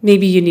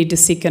 maybe you need to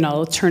seek an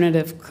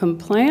alternative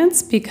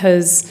compliance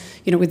because,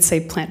 it would say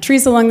plant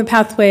trees along the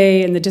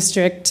pathway, and the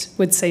district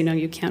would say, no,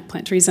 you can't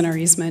plant trees in our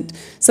easement.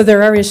 So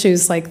there are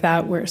issues like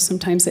that where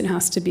sometimes it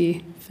has to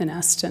be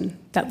finessed, and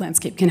that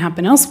landscape can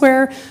happen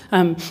elsewhere.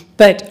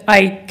 But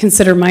I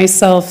consider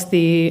myself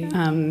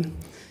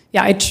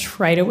I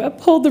try to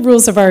uphold the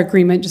rules of our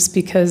agreement just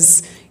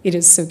because it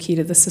is so key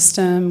to the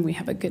system. We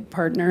have a good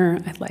partner.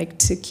 I'd like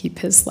to keep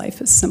his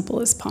life as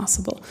simple as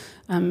possible.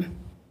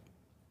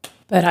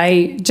 But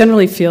I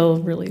generally feel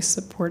really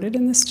supported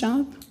in this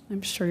job.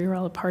 I'm sure you're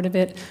all a part of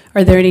it.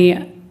 Are there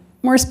any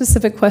more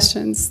specific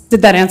questions?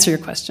 Did that answer your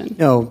question?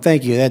 No,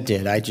 thank you, that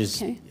did. I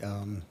Okay.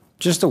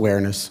 just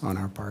awareness on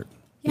our part.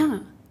 Yeah.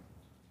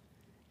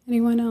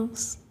 Anyone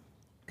else?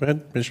 Go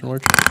ahead, Commissioner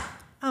Lord.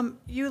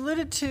 You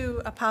alluded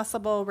to a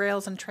possible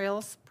Rails and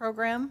Trails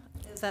program.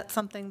 Is that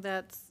something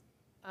that's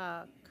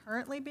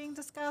currently being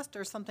discussed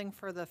or something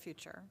for the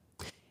future?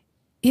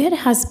 It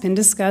has been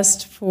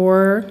discussed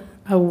for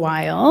a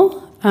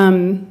while.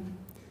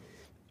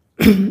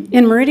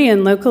 In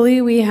Meridian,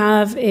 locally, we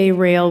have a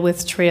rail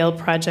with trail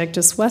project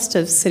just west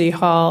of City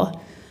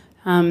Hall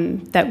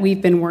that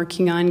we've been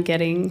working on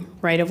getting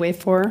right-of-way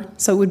for.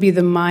 So it would be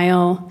the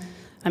mile,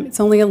 it's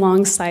only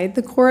alongside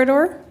the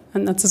corridor,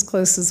 and that's as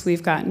close as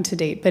we've gotten to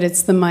date, but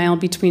it's the mile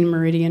between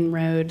Meridian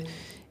Road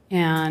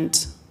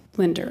and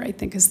Linder, I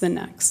think, is the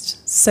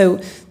next.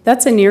 So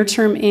that's a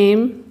near-term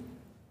aim.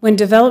 When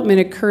development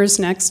occurs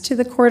next to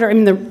the corridor,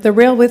 the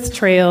rail with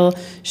trail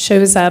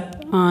shows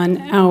up on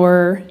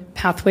our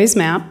pathways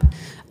map,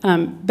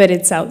 but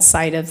it's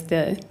outside of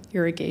the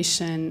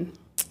irrigation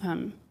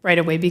right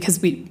away because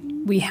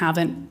we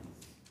haven't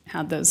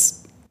had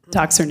those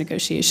talks or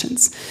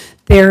negotiations.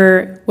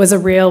 There was a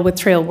rail with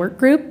trail work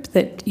group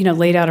that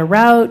laid out a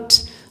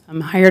route,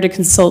 hired a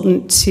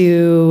consultant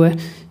to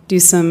do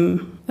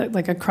some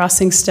like a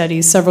crossing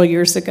study several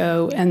years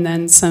ago, and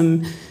then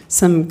some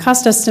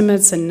cost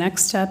estimates and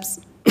next steps.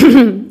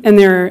 And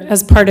they're,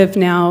 as part of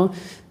now,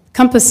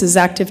 Compass's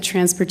active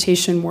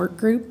transportation work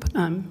group,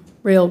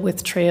 Rail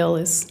with Trail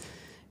is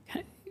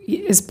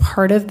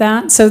part of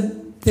that. So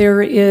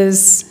there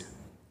is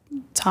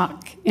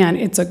talk, and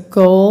it's a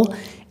goal,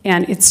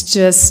 and it's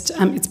just,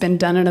 it's been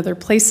done in other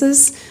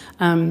places.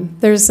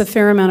 There's a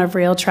fair amount of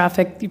rail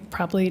traffic. You've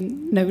probably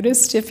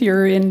noticed if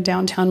you're in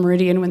downtown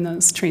Meridian when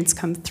those trains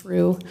come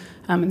through.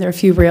 There are a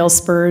few rail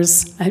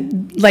spurs.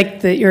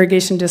 Like the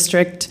irrigation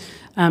district,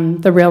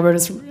 the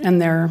railroad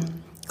and their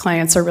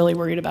clients are really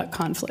worried about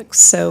conflicts.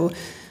 So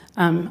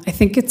I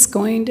think it's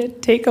going to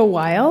take a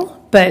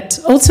while, but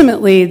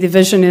ultimately the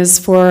vision is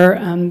for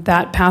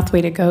that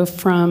pathway to go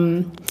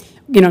from,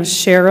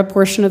 share a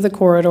portion of the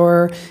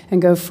corridor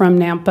and go from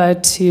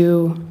Nampa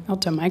to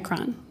Alto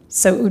Micron.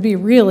 So it would be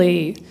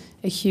really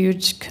a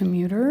huge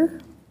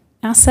commuter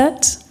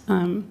asset,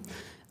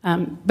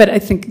 but I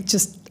think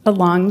just a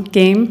long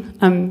game.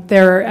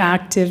 There are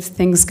active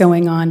things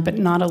going on, but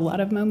not a lot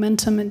of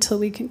momentum until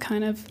we can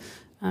kind of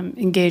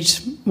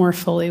engage more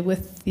fully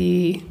with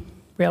the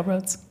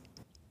railroads.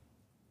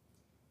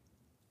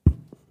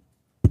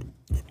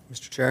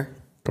 Mr. Chair?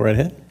 Go right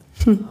ahead.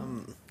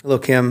 Hello,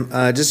 Kim.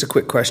 Just a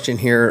quick question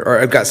here, or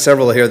I've got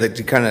several here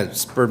that kind of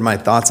spurred my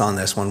thoughts on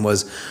this. One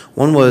was,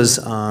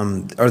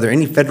 are there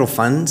any federal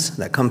funds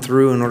that come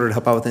through in order to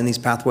help out within these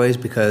pathways?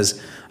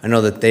 Because I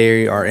know that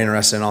they are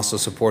interested in also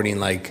supporting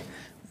like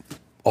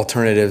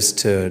alternatives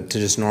to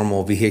just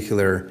normal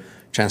vehicular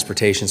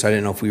transportation. So I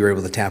didn't know if we were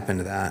able to tap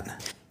into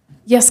that.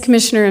 Yes,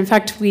 Commissioner. In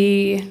fact,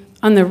 we,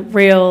 on the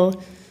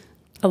rail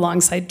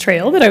alongside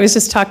trail that I was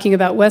just talking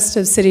about west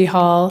of City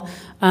Hall,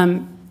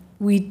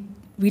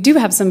 we do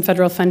have some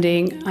federal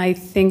funding. I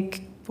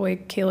think, boy,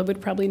 Caleb would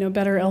probably know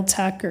better,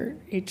 LTEC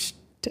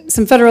or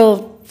some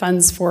federal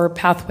funds for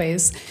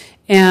pathways.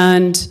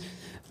 And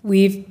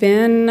we've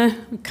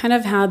kind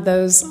of had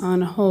those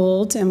on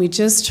hold, and we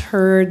just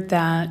heard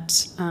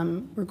that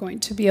we're going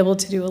to be able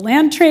to do a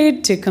land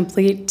trade to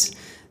complete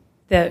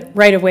the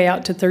right-of-way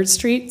out to 3rd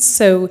Street.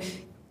 So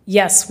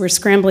yes, we're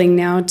scrambling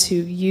now to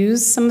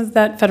use some of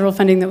that federal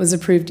funding that was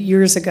approved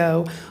years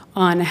ago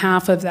on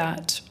half of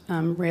that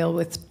rail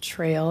with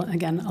trail,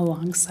 again,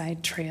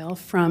 alongside trail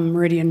from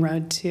Meridian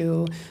Road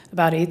to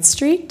about 8th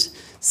Street.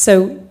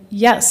 So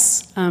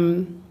yes,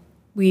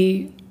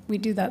 we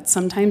do that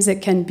sometimes.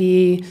 It can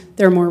be,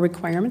 there are more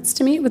requirements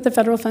to meet with the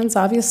federal funds,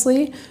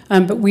 obviously,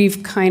 but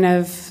we've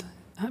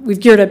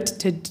geared up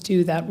to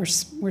do that.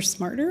 We're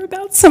smarter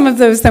about some of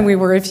those than we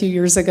were a few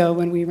years ago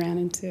when we ran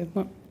into,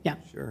 well, yeah.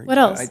 Sure. What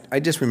else? I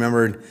just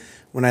remembered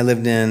when I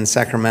lived in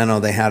Sacramento,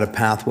 they had a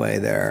pathway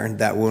there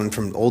that went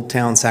from Old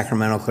Town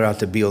Sacramento clear out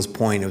to Beals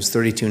Point. It was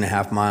 32 and a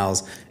half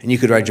miles, and you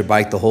could ride your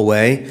bike the whole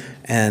way,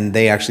 and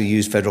they actually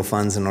used federal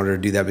funds in order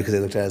to do that because they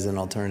looked at it as an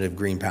alternative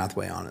green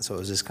pathway on it. So it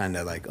was just kind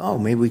of like, oh,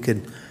 maybe we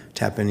could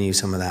tap into use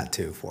some of that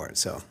too for it.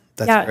 So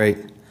that's Yeah. great.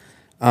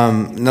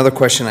 Another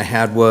question I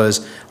had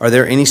was, are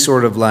there any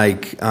sort of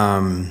like,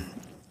 I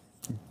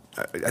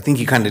think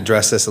you kind of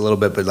addressed this a little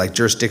bit, but like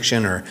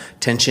jurisdiction or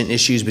tension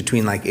issues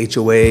between like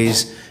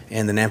HOAs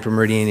and the Nampa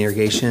Meridian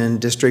Irrigation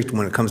District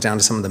when it comes down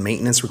to some of the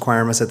maintenance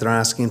requirements that they're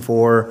asking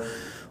for?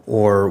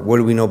 Or what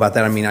do we know about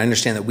that? I mean, I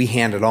understand that we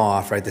hand it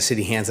off, right? The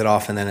city hands it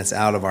off and then it's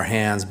out of our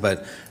hands,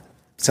 but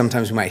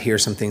sometimes we might hear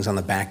some things on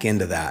the back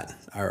end of that.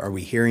 Are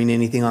we hearing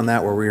anything on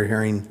that where we're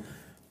hearing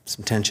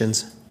some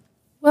tensions?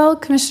 Well,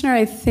 Commissioner,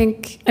 I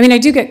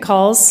do get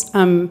calls,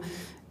 and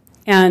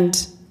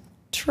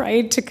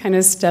try to kind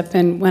of step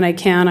in when I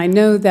can. I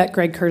know that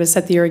Greg Curtis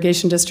at the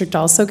Irrigation District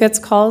also gets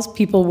calls.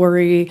 People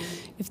worry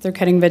if they're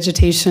cutting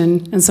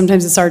vegetation, and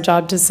sometimes it's our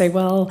job to say,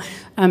 well,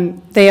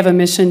 they have a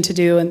mission to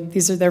do, and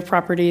these are their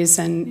properties,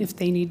 and if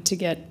they need to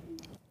get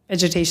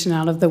vegetation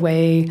out of the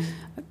way,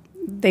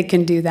 they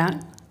can do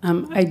that.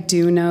 I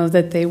do know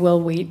that they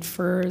will wait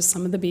for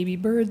some of the baby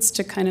birds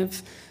to kind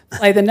of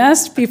fly the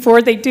nest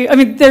before they do. I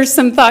mean, there's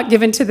some thought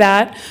given to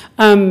that.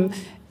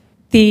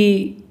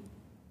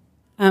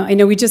 I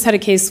know we just had a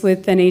case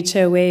with an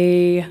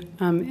HOA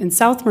in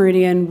South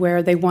Meridian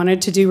where they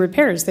wanted to do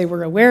repairs. They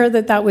were aware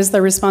that that was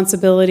their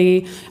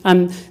responsibility.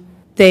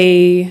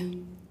 They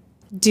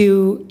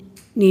do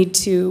need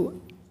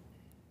to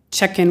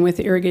check in with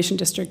the irrigation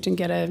district and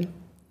get a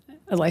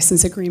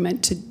license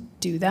agreement to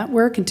do that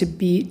work and to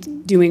be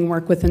doing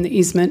work within the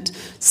easement.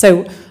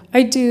 So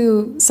I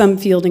do some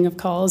fielding of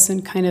calls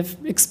and kind of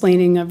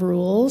explaining of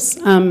rules.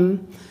 I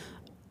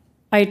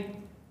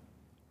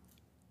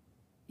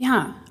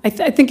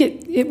think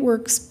it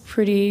works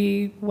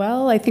pretty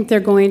well. I think there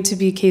are going to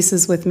be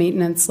cases with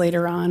maintenance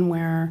later on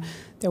where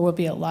there will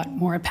be a lot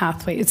more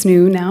pathway. It's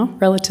new now,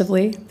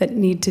 relatively, that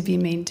need to be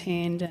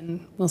maintained,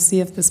 and we'll see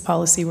if this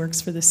policy works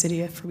for the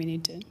city if we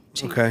need to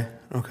change. Okay.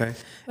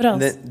 What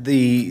else?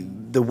 The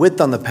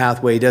width on the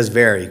pathway does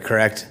vary,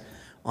 correct?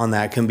 On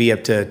that, it can be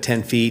up to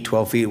 10 feet,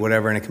 12 feet,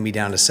 whatever, and it can be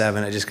down to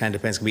 7. It just kind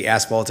of depends. It can be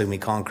asphalt, it can be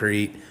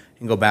concrete. You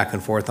can go back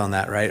and forth on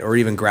that, right? Or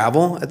even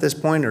gravel at this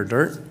point, or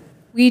dirt?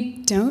 We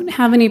don't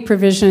have any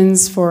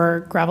provisions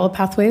for gravel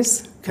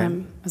pathways.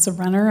 Okay. As a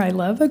runner, I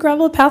love a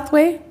gravel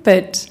pathway,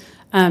 but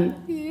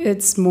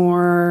it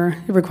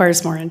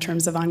requires more in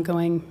terms of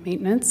ongoing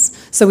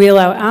maintenance. So we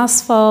allow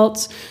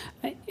asphalt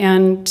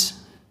and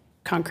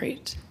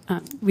concrete.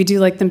 We do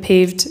like them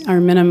paved, our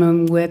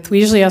minimum width. We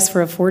usually ask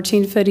for a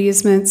 14-foot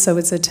easement, so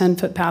it's a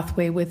 10-foot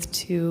pathway with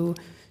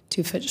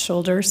two-foot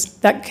shoulders.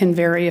 That can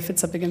vary if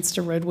it's up against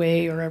a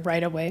roadway or a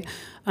right-of-way.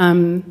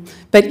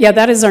 But yeah,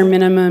 that is our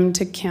minimum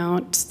to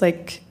count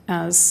like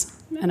as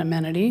an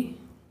amenity,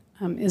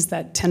 is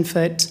that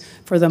 10-foot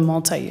for the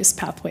multi-use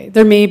pathway.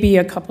 There may be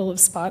a couple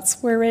of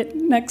spots where it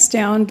necks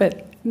down,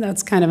 but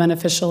that's kind of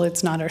unofficial.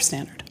 It's not our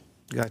standard.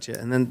 Gotcha.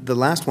 And then the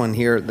last one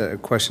here, the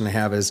question I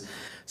have is,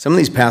 some of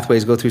these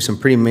pathways go through some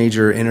pretty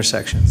major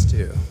intersections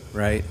too,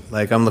 right?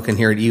 Like I'm looking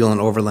here at Eagle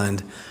and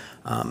Overland.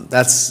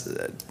 That's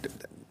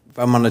if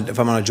I'm on a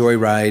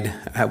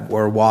joyride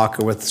or walk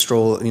or with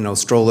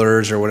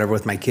strollers or whatever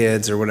with my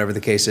kids or whatever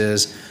the case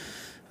is.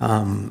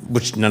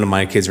 Which none of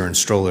my kids are in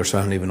strollers, so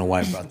I don't even know why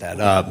I brought that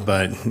up.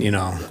 But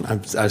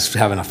I was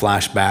having a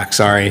flashback.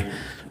 Sorry.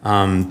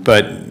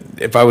 But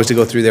if I was to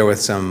go through there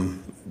with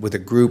a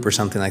group or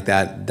something like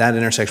that, that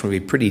intersection would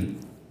be pretty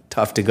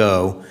tough to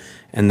go.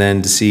 And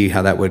then to see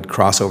how that would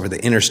cross over the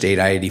interstate,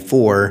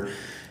 I-84,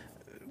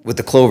 with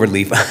the clover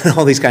leaf, and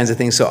all these kinds of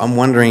things. So I'm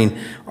wondering,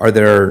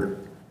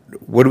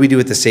 what do we do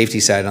with the safety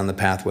side on the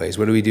pathways?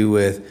 What do we do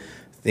with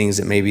things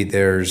that maybe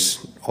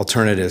there's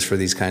alternatives for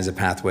these kinds of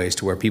pathways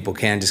to where people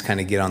can just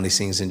kind of get on these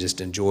things and just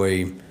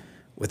enjoy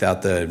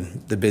without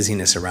the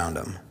busyness around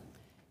them?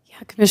 Yeah,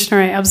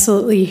 Commissioner, I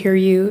absolutely hear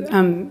you.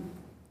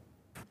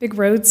 Big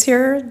roads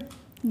here,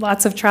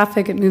 lots of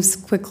traffic, it moves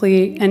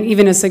quickly, and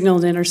even a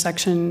signaled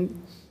intersection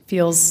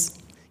you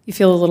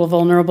feel a little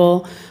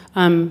vulnerable.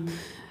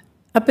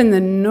 Up in the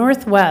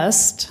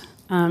northwest,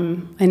 I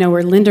know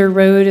where Linder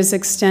Road is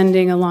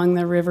extending along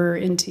the river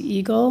into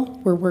Eagle.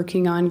 We're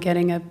working on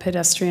getting a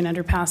pedestrian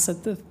underpass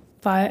at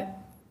I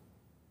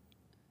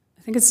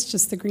think it's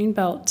just the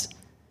Greenbelt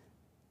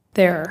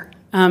there.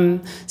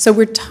 So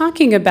we're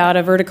talking about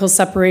a vertical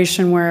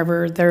separation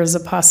wherever there's a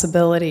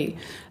possibility.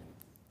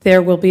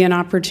 There will be an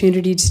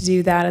opportunity to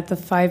do that at the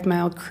 5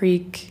 Mile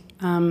Creek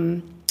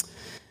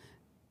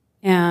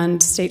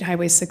and State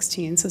Highway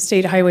 16. So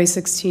State Highway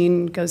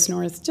 16 goes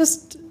north,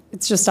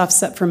 it's just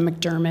offset from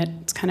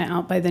McDermott. It's kind of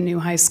out by the new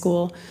high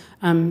school.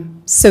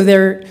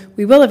 So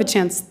we will have a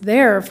chance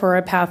there for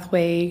a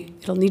pathway.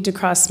 It'll need to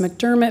cross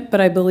McDermott,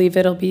 but I believe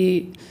it'll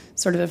be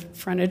sort of a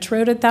frontage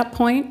road at that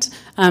point.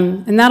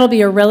 And that'll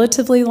be a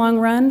relatively long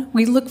run.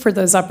 We look for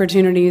those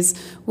opportunities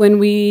when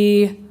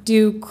we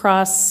do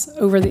cross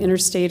over the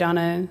interstate on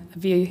a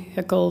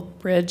vehicle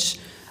bridge.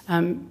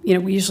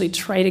 We usually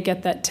try to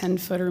get that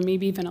 10-foot or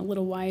maybe even a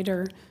little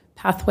wider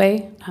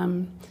pathway.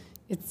 And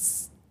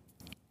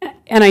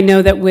I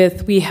know that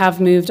we have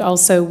moved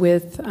also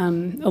with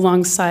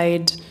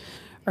alongside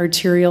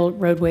arterial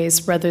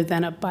roadways rather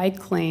than a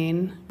bike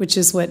lane, which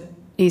is what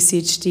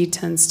ACHD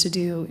tends to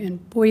do in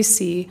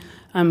Boise.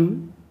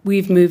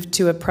 We've moved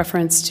to a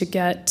preference to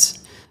get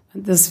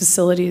those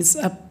facilities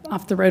up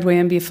off the roadway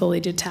and be fully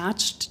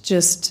detached,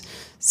 just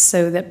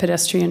so that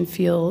pedestrians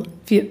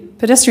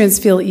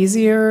feel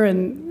easier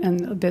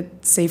and a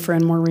bit safer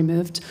and more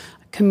removed.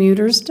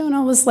 Commuters don't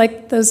always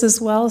like those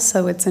as well,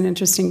 so it's an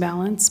interesting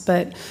balance.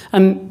 But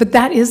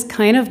that is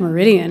kind of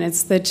Meridian.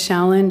 It's the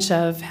challenge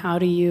of how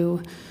do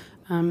you.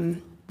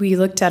 We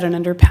looked at an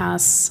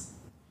underpass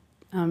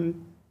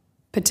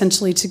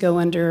potentially to go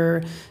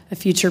under a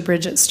future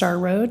bridge at Star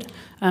Road,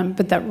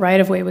 but that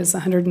right-of-way was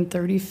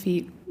 130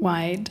 feet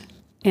wide,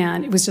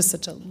 and it was just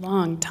such a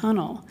long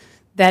tunnel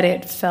that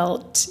it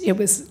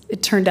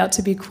turned out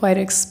to be quite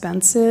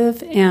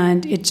expensive,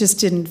 and it just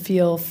didn't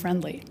feel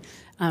friendly,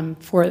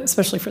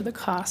 especially for the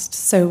cost.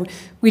 So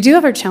we do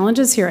have our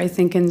challenges here, I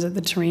think, in that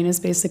the terrain is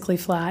basically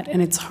flat,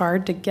 and it's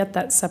hard to get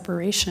that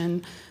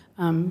separation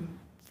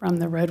from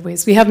the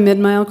roadways. We have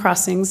mid-mile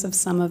crossings of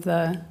some of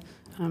the,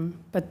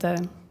 but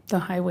the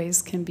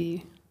highways can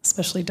be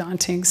especially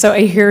daunting. So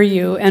I hear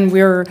you, and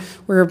we're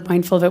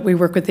mindful of it. We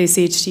work with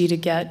ACHD to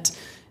get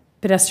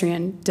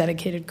pedestrian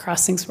dedicated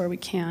crossings where we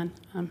can.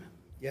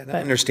 Yeah,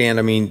 I understand.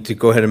 I mean, to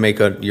go ahead and make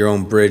your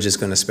own bridge is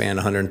going to span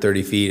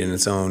 130 feet in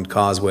its own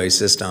causeway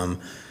system,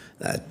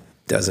 that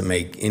doesn't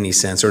make any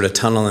sense. Or to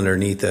tunnel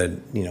underneath a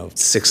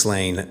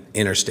 6-lane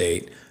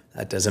interstate,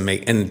 that doesn't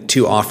make, and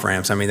 2 off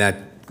ramps. I mean,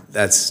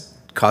 that's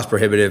cost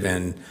prohibitive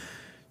and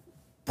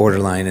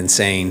borderline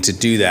insane to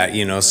do that,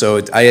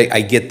 So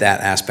I get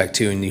that aspect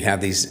too, and you have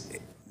these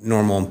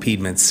normal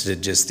impediments to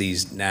just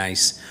these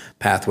nice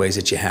pathways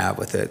that you have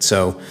with it.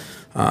 So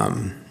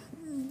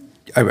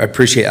I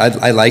appreciate.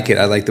 I like it.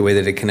 I like the way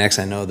that it connects.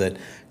 I know that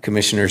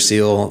Commissioner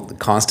Seal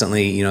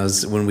constantly,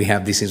 when we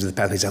have these things with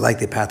the pathways, I like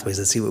the pathways.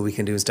 Let's see what we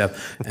can do and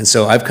stuff. And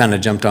so I've kind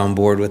of jumped on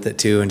board with it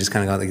too, and just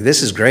kind of gone like,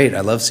 this is great.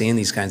 I love seeing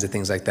these kinds of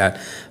things like that.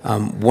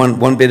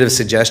 One bit of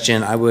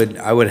suggestion I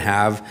would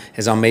have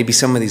is on maybe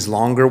some of these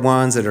longer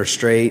ones that are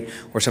straight,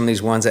 or some of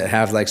these ones that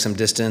have like some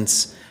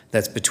distance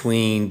that's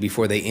between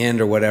before they end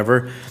or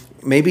whatever.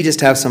 Maybe just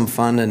have some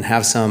fun and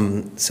have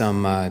some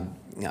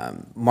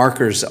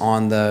markers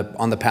on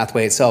the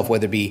pathway itself,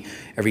 whether it be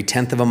every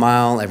 1/10 of a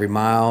mile, every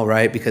mile,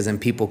 right? Because then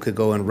people could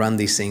go and run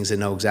these things and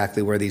know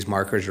exactly where these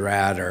markers are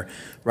at, or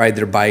ride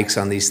their bikes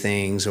on these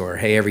things, or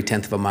hey, every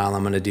 1/10 of a mile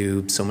I'm going to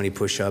do so many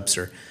push-ups,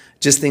 or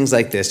just things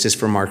like this, just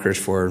for markers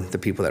for the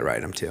people that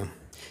ride them too.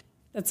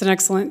 That's an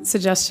excellent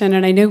suggestion,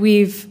 and I know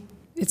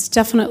it's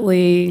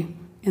definitely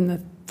in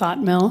the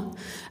thought mill.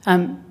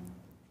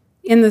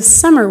 In the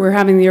summer, we're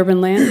having the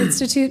Urban Land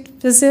Institute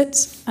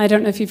visit. I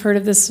don't know if you've heard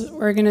of this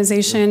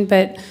organization,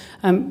 but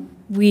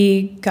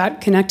we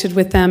got connected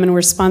with them and we're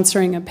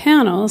sponsoring a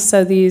panel.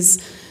 So these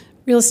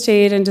real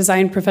estate and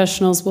design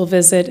professionals will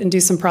visit and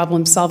do some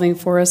problem solving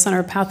for us on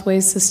our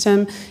pathway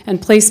system. And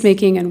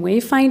placemaking and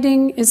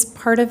wayfinding is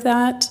part of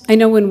that. I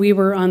know when we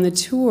were on the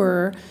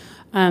tour,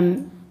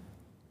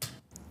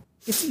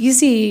 it's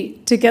easy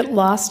to get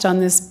lost on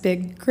this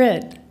big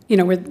grid.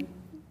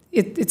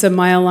 It's a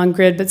mile-long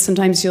grid, but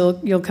sometimes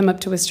you'll come up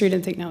to a street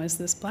and think, now, is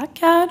this Black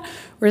Cat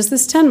or is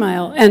this 10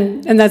 Mile?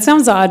 And that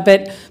sounds odd,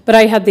 but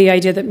I had the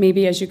idea that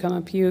maybe as you come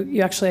up,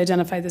 you actually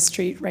identify the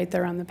street right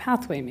there on the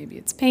pathway. Maybe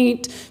it's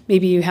paint,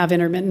 maybe you have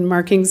intermittent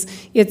markings.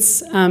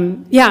 It's,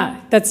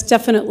 that's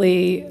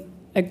definitely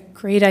a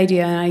great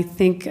idea, and I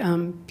think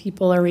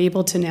people are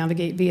able to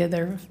navigate via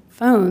their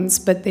phones,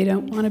 but they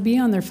don't want to be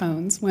on their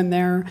phones when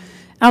they're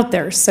out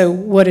there. So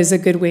what is a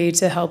good way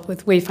to help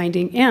with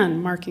wayfinding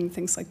and marking,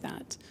 things like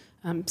that?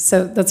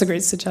 So that's a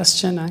great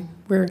suggestion.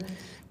 We're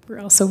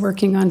also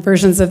working on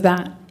versions of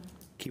that.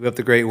 Keep up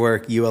the great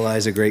work. ULI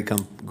is a great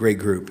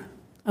group.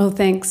 Oh,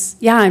 thanks.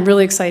 Yeah, I'm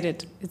really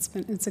excited.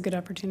 It's a good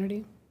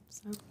opportunity.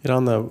 So. And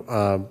on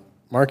the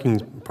marking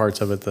parts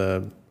of it,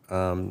 I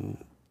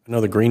know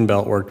the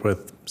Greenbelt worked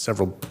with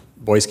several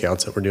Boy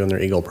Scouts that were doing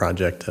their Eagle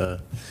project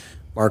to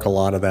mark a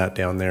lot of that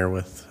down there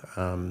with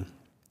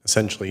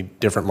essentially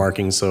different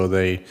markings, so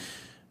they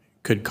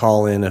could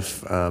call in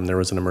if there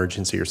was an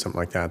emergency or something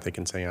like that. They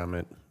can say, I'm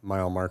at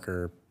mile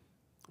marker,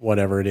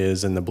 whatever it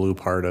is, in the blue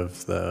part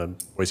of the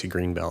Boise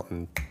Greenbelt,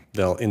 and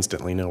they'll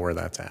instantly know where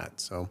that's at.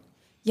 So,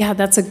 yeah,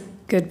 that's a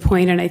good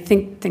point, and I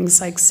think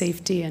things like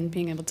safety and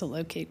being able to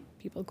locate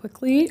people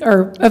quickly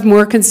are of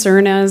more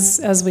concern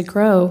as we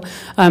grow.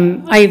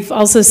 I've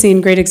also seen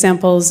great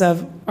examples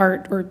of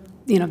art or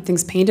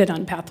things painted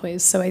on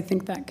pathways, so I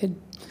think that could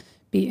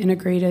be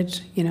integrated,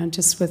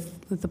 just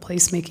with the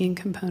placemaking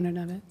component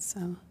of it.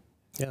 So.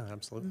 Yeah,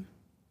 absolutely.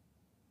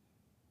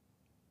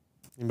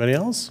 Anybody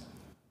else?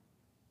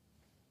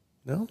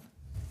 No?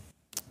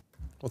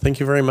 Well, thank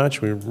you very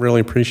much. We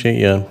really appreciate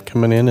you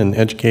coming in and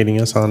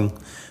educating us on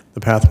the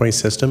pathway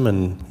system,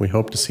 and we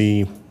hope to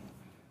see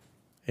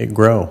it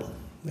grow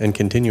and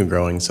continue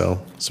growing,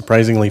 so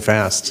surprisingly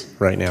fast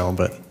right now,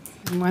 but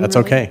that's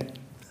okay.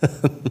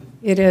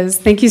 It is.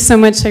 Thank you so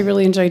much. I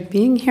really enjoyed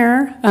being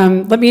here.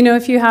 Let me know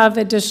if you have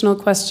additional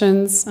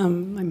questions.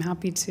 I'm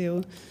happy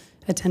to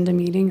attend a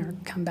meeting or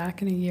come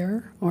back in a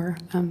year, or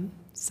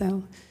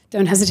so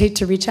don't hesitate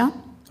to reach out.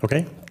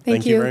 Okay.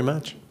 Thank you very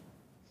much.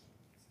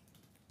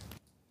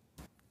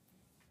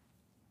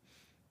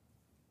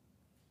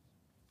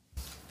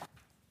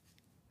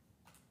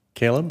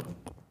 Caleb,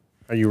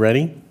 are you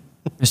ready?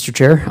 Mr.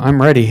 Chair, I'm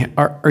ready.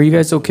 Are you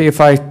guys okay if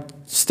I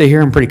stay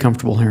here? I'm pretty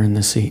comfortable here in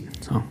this seat.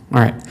 So, all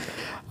right.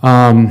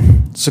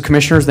 So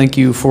commissioners, thank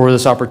you for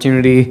this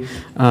opportunity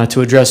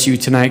to address you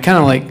tonight. Kind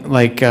of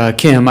like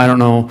Kim, I don't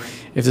know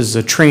if this is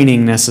a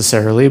training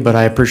necessarily, but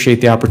I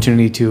appreciate the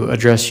opportunity to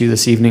address you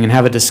this evening and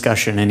have a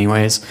discussion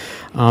anyways.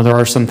 There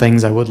are some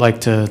things I would like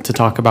to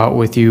talk about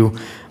with you,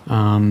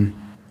 and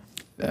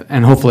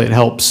hopefully it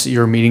helps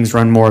your meetings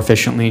run more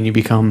efficiently and you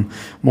become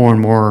more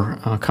and more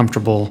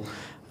comfortable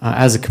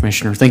as a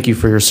commissioner. Thank you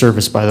for your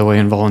service, by the way,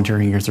 and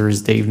volunteering your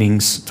Thursday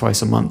evenings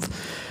twice a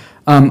month.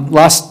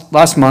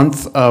 Last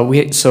month,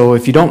 so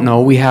if you don't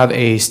know, we have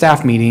a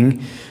staff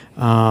meeting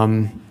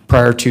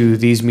prior to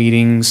these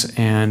meetings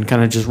and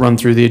kind of just run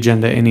through the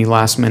agenda, any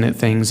last minute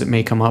things that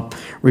may come up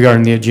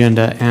regarding the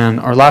agenda. And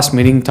our last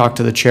meeting talked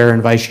to the chair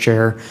and vice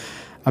chair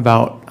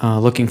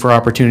about looking for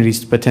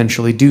opportunities to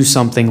potentially do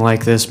something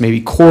like this, maybe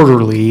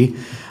quarterly,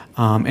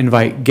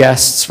 invite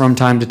guests from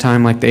time to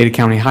time, like the Ada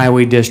County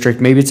Highway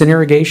District, maybe it's an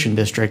irrigation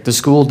district, the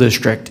school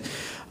district,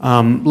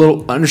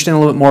 understand a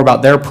little bit more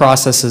about their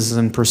processes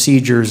and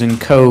procedures and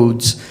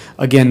codes,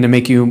 again, to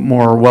make you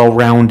more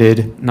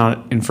well-rounded,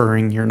 not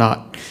inferring you're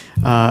not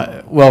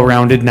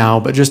well-rounded now,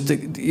 but just to,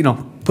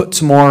 put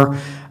some more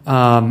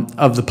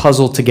of the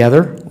puzzle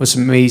together with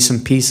maybe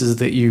some pieces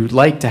that you'd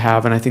like to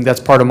have. And I think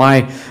that's part of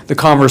the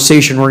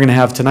conversation we're going to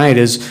have tonight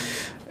is,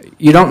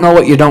 you don't know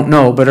what you don't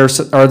know, but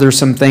are there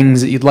some things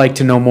that you'd like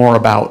to know more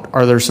about?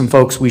 Are there some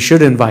folks we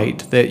should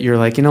invite that you're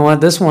like, you know what,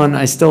 this one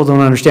I still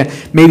don't understand.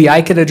 Maybe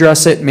I could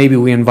address it. Maybe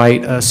we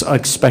invite a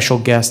special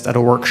guest at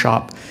a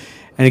workshop.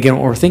 And again,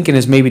 what we're thinking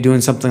is maybe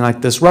doing something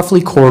like this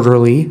roughly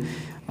quarterly,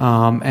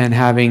 and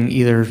having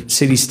either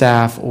city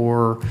staff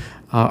or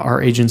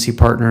our agency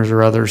partners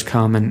or others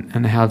come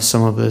and have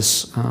some of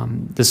this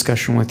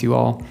discussion with you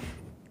all.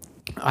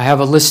 I have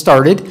a list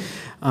started.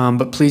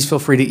 But please feel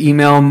free to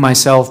email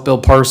myself, Bill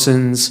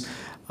Parsons,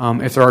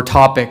 if there are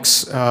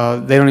topics.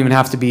 They don't even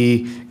have to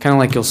be kind of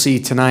like you'll see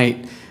tonight.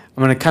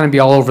 I'm going to kind of be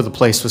all over the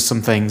place with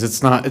some things.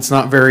 It's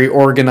not very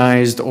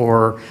organized,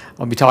 or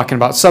I'll be talking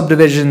about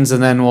subdivisions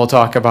and then we'll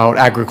talk about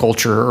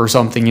agriculture or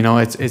something.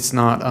 It's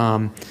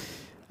not.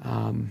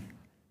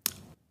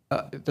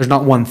 There's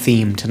not one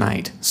theme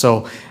tonight.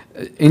 So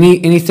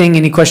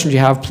any questions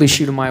you have, please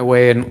shoot them my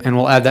way, and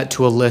we'll add that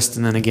to a list.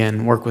 And then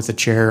again, work with the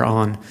chair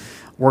on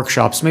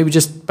workshops, maybe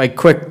just by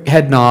quick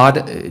head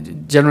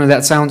nod. Generally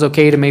that sounds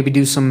okay to maybe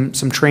do some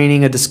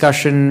training, a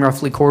discussion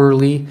roughly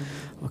quarterly.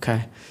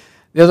 Okay.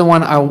 The other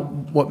one,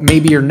 what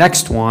maybe your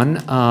next one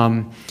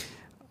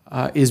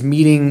is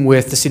meeting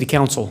with the city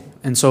council.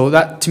 And so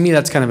that, to me,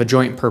 that's kind of a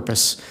joint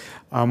purpose.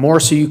 More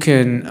so you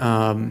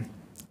can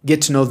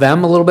get to know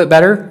them a little bit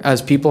better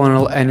as people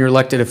and your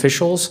elected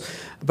officials,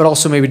 but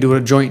also maybe do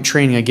a joint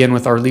training again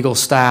with our legal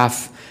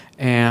staff,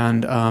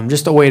 and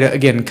just a way to,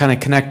 again, kind of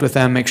connect with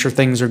them, make sure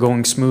things are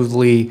going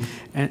smoothly,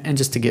 and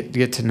just to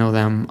get to know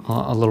them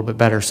a little bit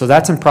better. So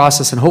that's in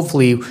process, and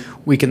hopefully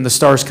the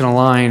stars can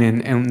align,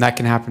 and that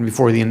can happen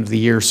before the end of the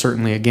year,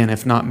 certainly, again,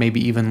 if not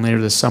maybe even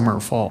later this summer or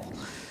fall.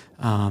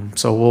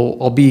 So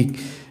I'll be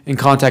in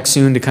contact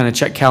soon to kind of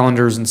check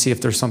calendars and see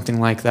if there's something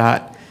like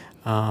that,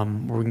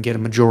 where we can get a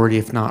majority,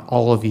 if not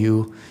all of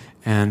you,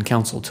 and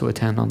council to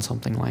attend on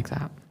something like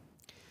that.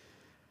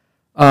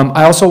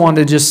 I also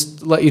wanted to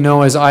just let you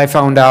know, as I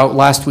found out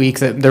last week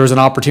that there was an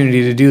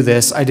opportunity to do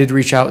this, I did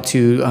reach out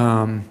to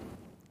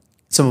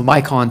some of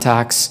my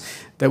contacts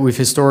that we've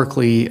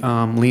historically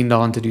leaned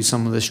on to do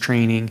some of this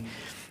training.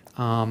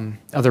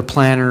 Other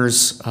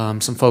planners, some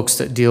folks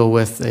that deal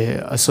with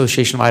the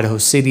Association of Idaho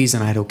Cities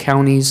and Idaho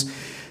Counties,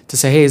 to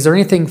say, hey, is there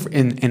anything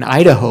in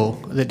Idaho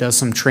that does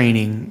some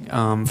training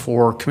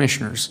for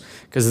commissioners?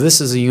 Because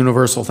this is a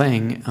universal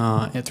thing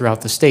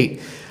throughout the state.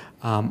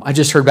 I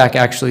just heard back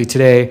actually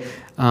today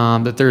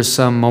that there's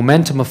some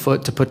momentum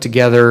afoot to put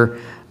together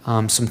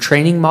some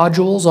training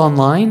modules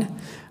online.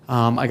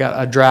 I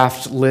got a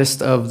draft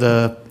list of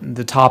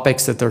the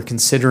topics that they're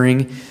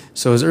considering.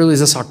 So as early as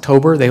this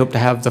October, they hope to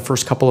have the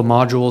first couple of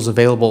modules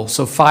available.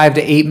 So 5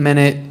 to 8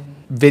 minute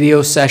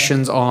video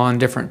sessions on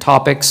different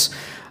topics,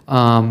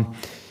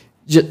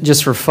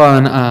 just for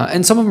fun.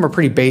 And some of them are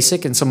pretty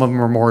basic and some of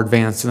them are more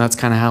advanced, and that's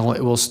kind of how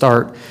it will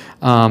start.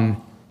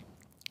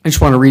 I just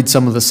want to read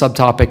some of the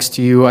subtopics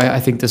to you. I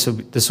think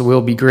this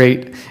will be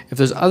great. If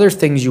there's other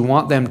things you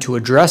want them to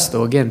address,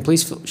 though, again,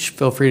 please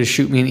feel free to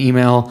shoot me an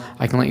email.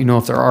 I can let you know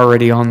if they're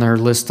already on their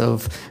list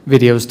of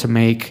videos to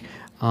make.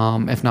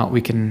 If not,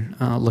 we can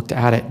look to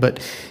add it.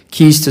 But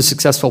keys to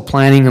successful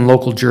planning in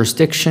local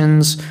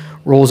jurisdictions,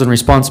 roles and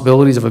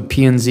responsibilities of a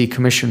P&Z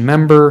commission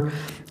member,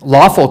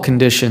 lawful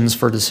conditions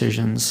for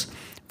decisions,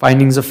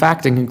 findings of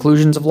fact and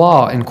conclusions of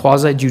law, and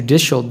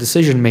quasi-judicial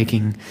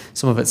decision-making.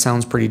 Some of it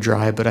sounds pretty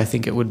dry, but I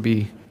think it would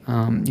be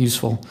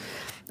useful.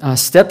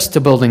 Steps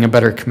to building a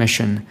better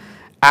commission,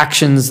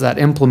 actions that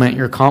implement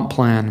your comp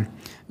plan,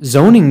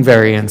 zoning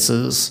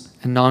variances,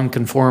 and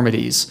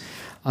nonconformities.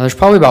 There's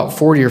probably about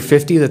 40 or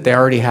 50 that they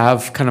already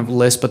have kind of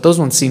list, but those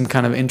ones seem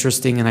kind of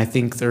interesting, and I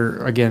think there,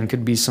 again,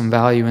 could be some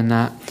value in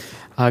that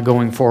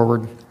going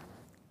forward.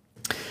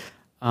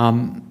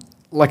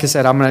 Like I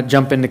said, I'm going to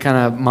jump into kind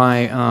of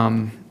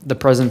my the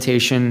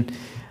presentation.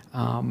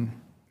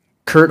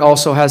 Kurt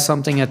also has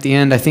something at the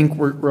end. I think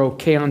we're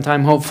okay on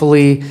time,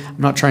 hopefully.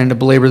 I'm not trying to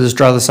belabor this,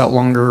 draw this out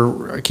longer,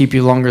 or keep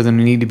you longer than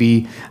we need to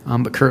be.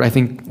 But Kurt, I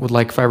think, would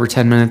like 5 or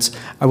 10 minutes.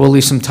 I will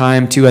leave some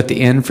time, too, at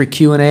the end for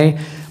Q&A.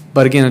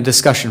 But again, a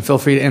discussion. Feel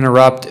free to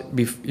interrupt.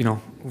 You know,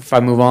 if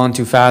I move on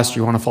too fast,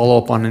 you want to follow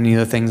up on any of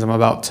the things I'm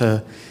about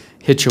to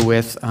hit you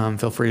with,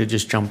 feel free to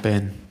just jump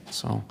in.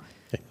 So,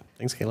 Okay.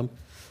 Thanks, Caleb.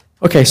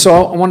 okay,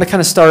 so I want to kind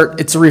of start.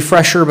 It's a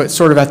refresher, but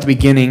sort of at the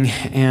beginning.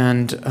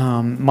 And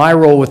my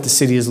role with the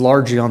city is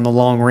largely on the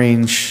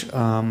long-range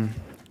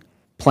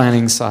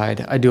planning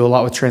side. I do a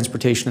lot with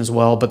transportation as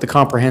well, but the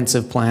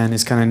comprehensive plan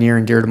is kind of near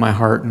and dear to my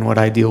heart and what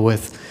I deal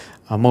with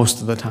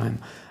most of the time.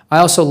 I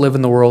also live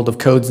in the world of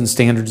codes and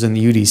standards in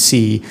the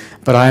UDC,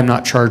 but I am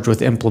not charged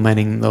with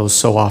implementing those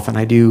so often.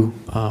 I do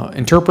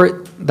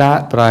interpret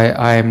that, but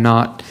I am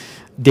not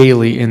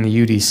daily in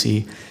the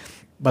UDC.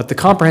 But the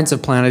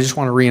comprehensive plan, I just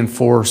want to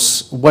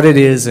reinforce what it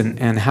is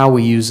and how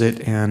we use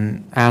it,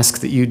 and ask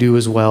that you do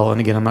as well.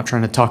 And again, I'm not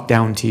trying to talk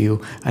down to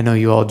you. I know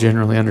you all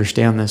generally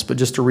understand this, but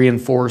just to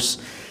reinforce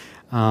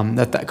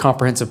that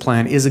comprehensive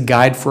plan is a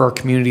guide for our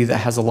community that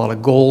has a lot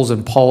of goals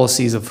and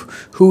policies of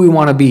who we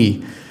want to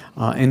be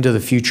into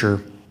the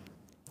future.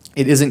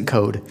 It isn't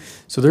code.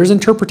 So there's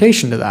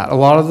interpretation to that. A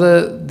lot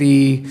of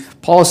the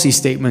policy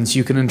statements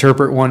you can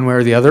interpret one way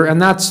or the other, and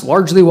that's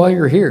largely why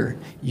you're here.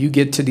 You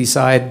get to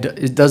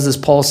decide, does this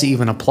policy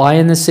even apply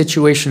in this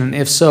situation? And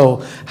if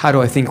so, how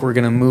do I think we're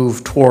going to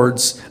move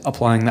towards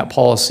applying that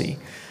policy?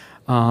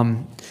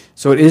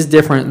 So it is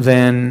different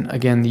than,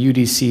 again, the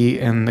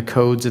UDC and the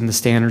codes and the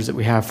standards that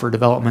we have for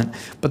development.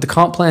 But the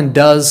comp plan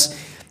does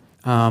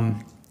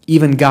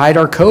even guide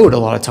our code a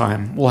lot of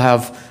time. We'll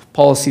have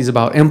policies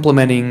about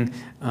implementing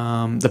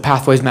the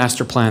Pathways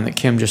Master Plan that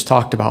Kim just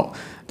talked about.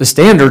 The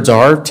standards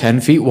are 10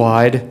 feet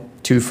wide,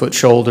 2-foot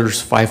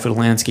shoulders, 5-foot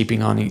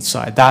landscaping on each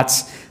side.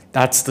 That's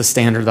the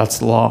standard, that's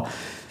the law.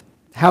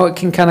 How it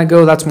can kind of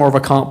go, that's more of a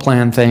comp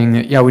plan thing.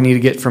 Yeah, we need to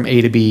get from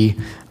A to B,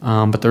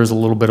 but there's a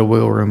little bit of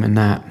wiggle room in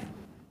that.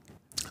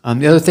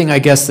 The other thing, I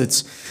guess,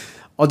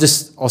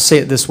 I'll say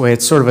it this way,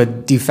 it's sort of a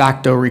de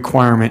facto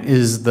requirement,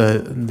 is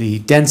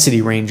the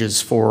density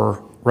ranges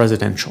for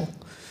residential.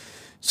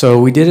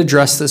 So we did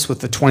address this with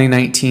the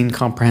 2019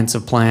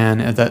 comprehensive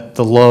plan, that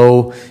the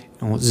low,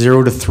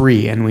 0 to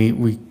 3, and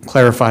we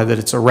clarified that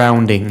it's a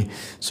rounding.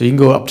 So you can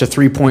go up to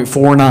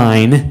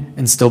 3.49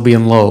 and still be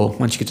in low.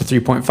 Once you get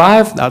to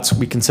 3.5,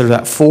 we consider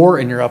that 4,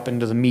 and you're up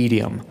into the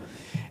medium.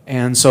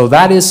 And so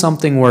that is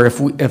something where if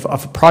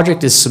a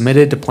project is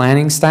submitted to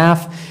planning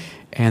staff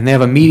and they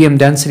have a medium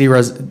density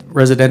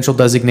residential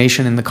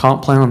designation in the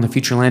comp plan on the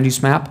future land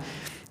use map,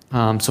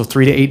 so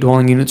 3 to 8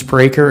 dwelling units per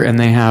acre, and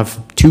they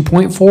have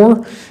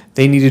 2.4,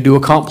 they need to do a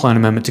comp plan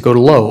amendment to go to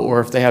low. Or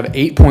if they have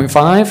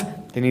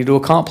 8.5, they need to do a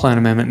comp plan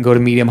amendment and go to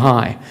medium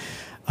high.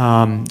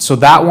 So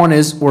that one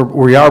is where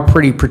we are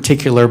pretty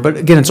particular, but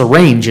again, it's a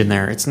range in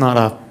there. It's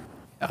not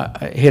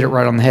a hit it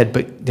right on the head,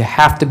 but they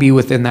have to be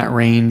within that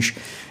range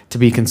to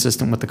be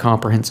consistent with the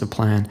comprehensive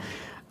plan.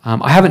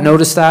 I haven't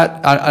noticed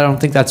that. I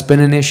don't think that's been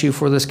an issue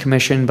for this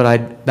commission,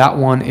 but that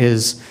one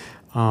is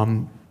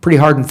pretty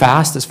hard and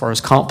fast as far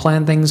as comp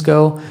plan things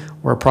go,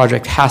 where a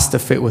project has to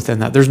fit within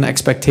that. There's an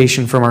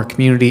expectation from our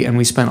community, and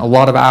we spent a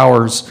lot of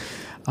hours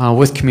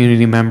with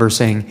community members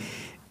saying,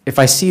 if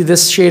I see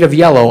this shade of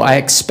yellow, I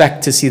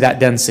expect to see that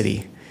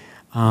density.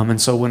 And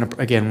so when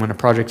a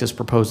project is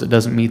proposed that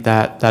doesn't meet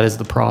that, that is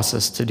the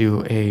process to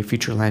do a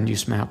future land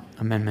use map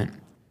amendment.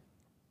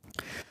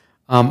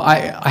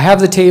 I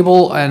have the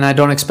table, and I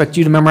don't expect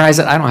you to memorize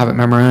it. I don't have it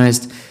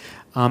memorized.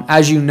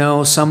 As you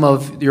know, some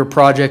of your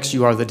projects,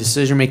 you are the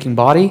decision-making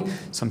body.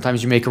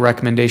 Sometimes you make a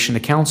recommendation to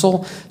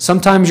council.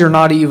 Sometimes you're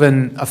not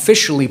even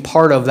officially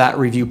part of that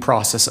review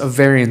process. A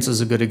variance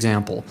is a good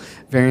example.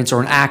 Variance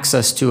or an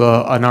access to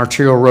an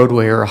arterial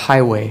roadway or a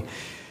highway.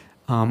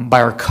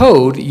 By our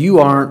code, you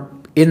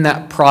aren't in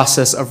that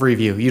process of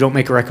review. You don't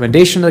make a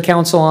recommendation to the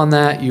council on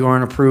that. You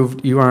aren't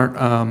approved. You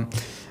aren't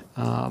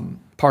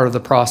part of the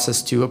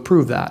process to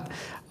approve that.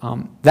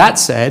 That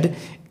said,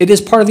 it is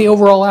part of the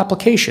overall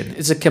application.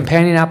 It's a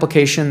companion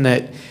application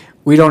that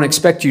we don't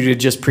expect you to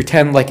just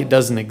pretend like it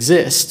doesn't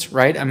exist,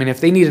 right? I mean,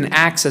 if they need an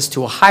access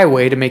to a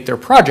highway to make their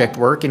project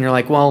work, and you're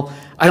like, well,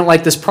 I don't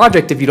like this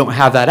project if you don't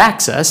have that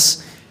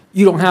access,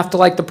 you don't have to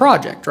like the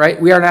project,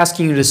 right? We aren't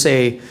asking you to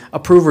say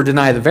approve or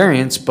deny the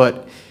variance,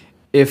 but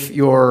if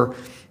your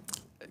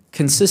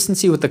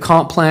consistency with the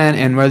comp plan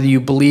and whether you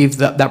believe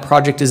that that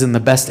project is in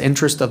the best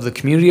interest of the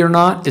community or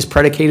not is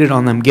predicated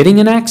on them getting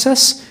an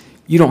access,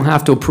 you don't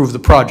have to approve the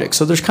project.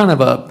 So there's kind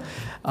of a,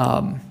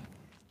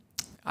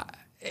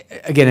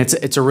 again,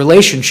 it's a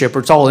relationship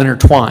where it's all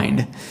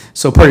intertwined.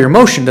 So part of your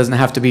motion doesn't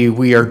have to be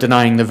we are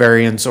denying the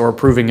variance or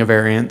approving a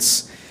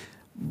variance.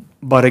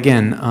 But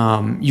again,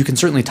 you can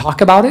certainly talk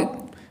about it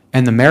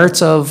and the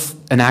merits of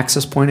an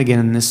access point, again,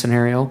 in this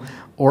scenario,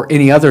 or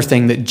any other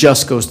thing that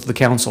just goes to the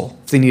council.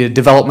 If they need a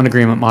development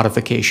agreement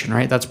modification,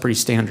 right? That's pretty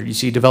standard. You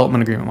see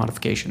development agreement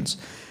modifications.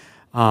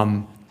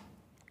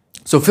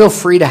 So feel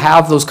free to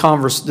have those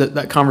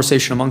that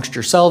conversation amongst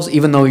yourselves,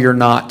 even though you're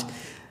not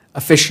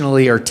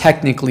officially or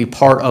technically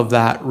part of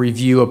that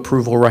review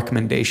approval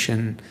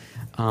recommendation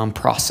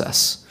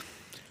process.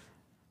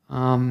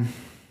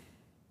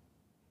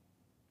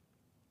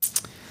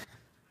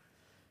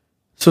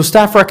 So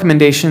staff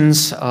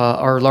recommendations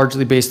are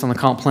largely based on the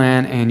comp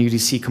plan and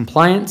UDC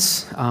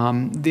compliance.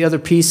 The other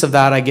piece of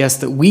that, I guess,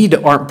 that we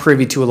aren't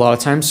privy to a lot of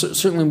times,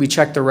 certainly we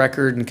check the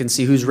record and can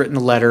see who's written the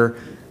letter,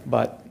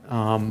 but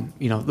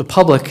you know, the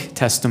public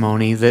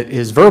testimony that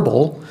is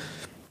verbal,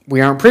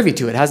 we aren't privy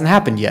to. It hasn't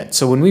happened yet.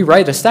 So when we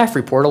write a staff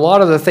report, a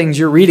lot of the things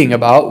you're reading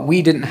about,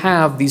 we didn't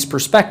have these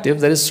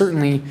perspectives. That is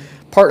certainly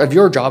part of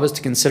your job, is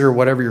to consider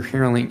whatever you're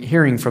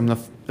hearing from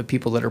the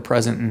people that are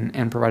present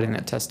and providing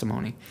that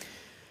testimony.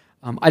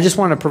 I just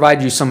want to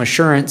provide you some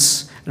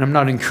assurance, and I'm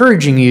not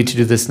encouraging you to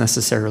do this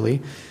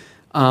necessarily,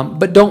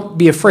 but don't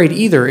be afraid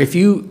either. If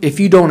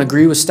you don't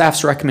agree with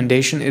staff's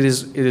recommendation, it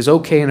is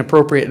okay and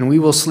appropriate, and we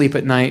will sleep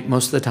at night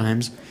most of the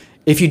times.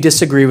 If you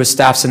disagree with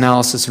staff's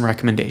analysis and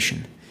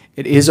recommendation,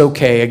 it is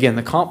okay. Again,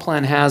 the comp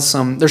plan has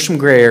there's some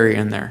gray area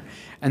in there,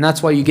 and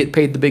that's why you get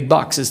paid the big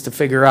bucks, is to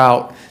figure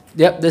out,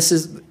 yep, this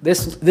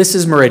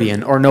is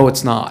Meridian, or no,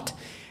 it's not.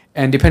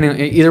 And depending,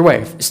 either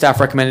way, if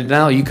staff recommended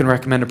denial, you can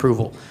recommend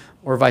approval,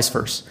 or vice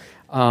versa.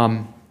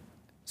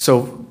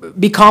 So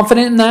be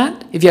confident in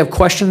that. If you have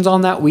questions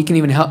on that, we can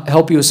even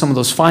help you with some of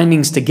those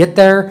findings to get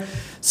there.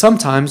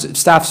 Sometimes if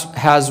staff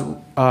has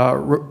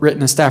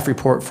written a staff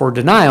report for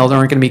denial, there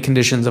aren't going to be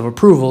conditions of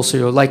approval, so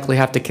you'll likely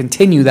have to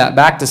continue that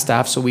back to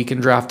staff so we can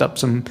draft up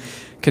some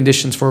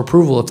conditions for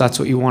approval if that's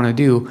what you want to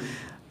do.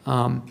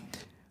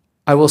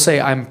 I will say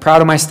I'm proud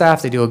of my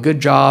staff. They do a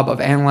good job of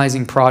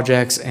analyzing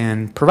projects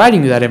and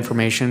providing you that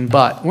information,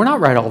 but we're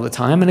not right all the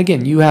time. And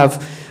again,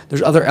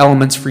 there's other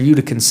elements for you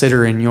to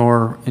consider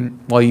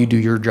while you do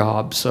your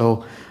job.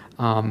 So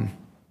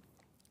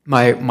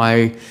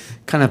my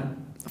kind of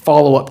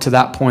follow-up to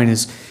that point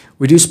is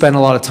we do spend a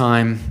lot of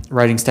time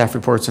writing staff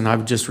reports, and I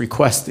would just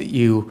request that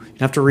you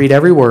have to read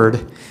every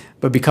word,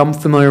 but become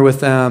familiar with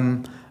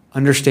them,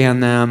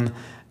 understand them,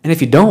 and if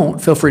you don't,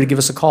 feel free to give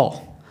us a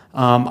call.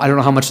 I don't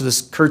know how much of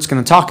this Kurt's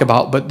going to talk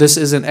about, but this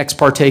isn't ex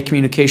parte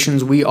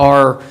communications. We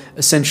are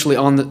essentially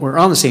we're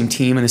on the same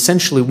team and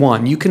essentially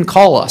one. You can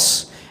call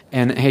us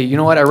and, hey, you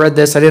know what, I read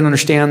this, I didn't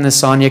understand this,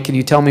 Sonia, can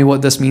you tell me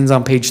what this means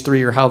on page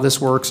 3 or how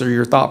this works or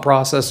your thought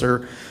process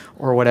or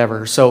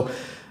whatever. So,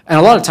 and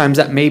a lot of times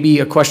that may be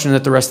a question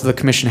that the rest of the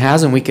commission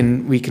has, and we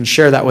can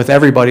share that with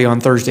everybody on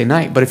Thursday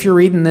night. But if you're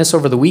reading this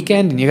over the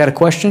weekend and you got a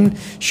question,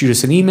 shoot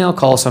us an email,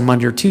 call us on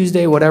Monday or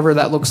Tuesday, whatever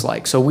that looks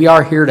like. So we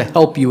are here to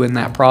help you in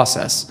that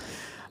process.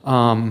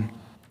 Feel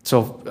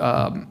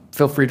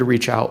free to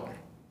reach out.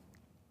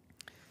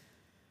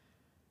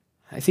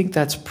 I think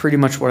that's pretty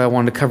much what I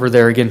wanted to cover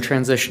there. Again,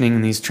 transitioning,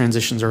 and these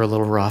transitions are a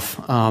little rough.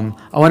 I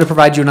want to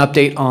provide you an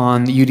update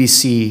on the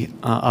UDC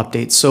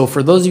updates. So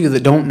for those of you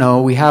that don't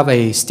know, we have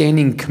a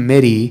standing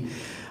committee,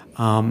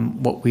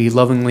 what we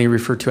lovingly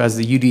refer to as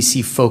the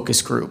UDC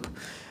focus group.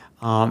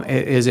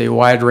 It is a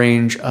wide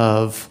range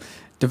of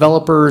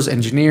developers,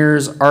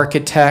 engineers,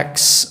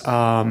 architects,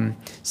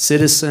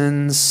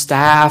 citizens,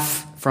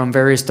 staff from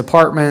various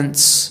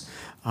departments,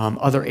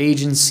 other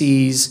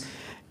agencies,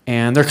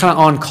 and they're kind of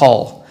on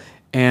call.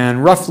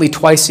 And roughly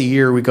twice a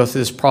year, we go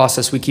through this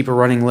process. We keep a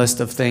running list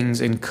of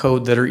things in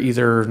code that are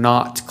either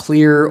not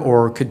clear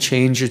or could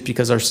change just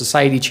because our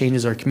society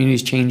changes, our community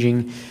is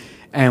changing,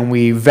 and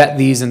we vet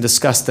these and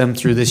discuss them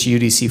through this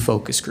UDC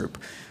focus group.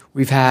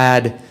 We've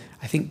had,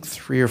 I think,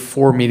 3 or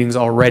 4 meetings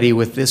already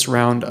with this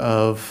round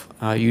of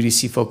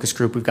UDC focus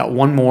group. We've got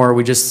one more.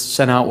 We just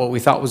sent out what we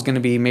thought was going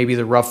to be maybe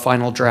the rough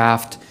final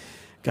draft.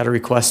 Got a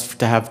request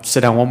to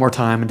sit down one more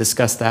time and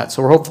discuss that.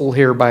 So we're hopeful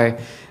here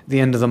by the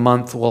end of the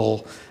month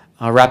we'll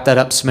wrap that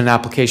up, submit an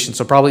application.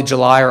 So probably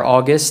July or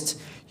August,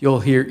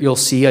 you'll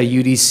see a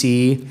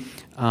UDC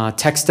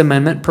text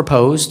amendment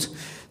proposed.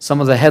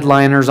 Some of the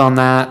headliners on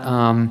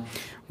that,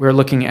 we're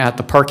looking at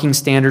the parking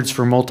standards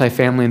for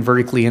multifamily and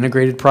vertically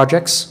integrated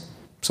projects.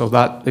 So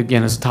that,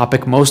 again, is a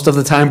topic most of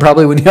the time,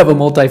 probably when you have a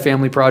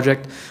multifamily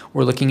project,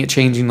 we're looking at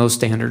changing those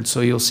standards. So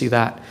you'll see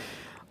that.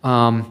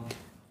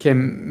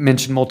 Kim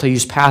mentioned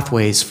multi-use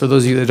pathways. For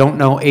those of you that don't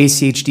know,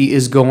 ACHD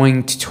is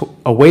going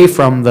away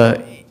from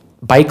the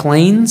bike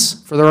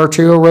lanes for their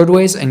arterial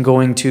roadways and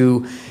going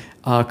to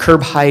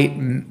curb height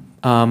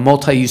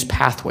multi-use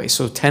pathways.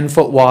 So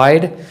 10-foot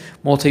wide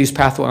multi-use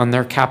pathway on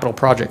their capital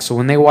project. So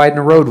when they widen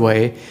a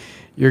roadway,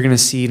 you're going to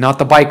see not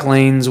the bike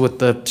lanes with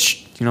the,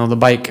 the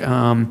bike,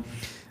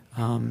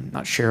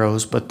 not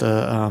sharrows, but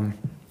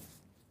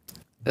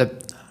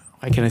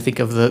I can think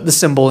of the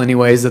symbol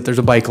anyways, that there's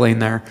a bike lane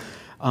there,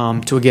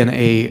 to again,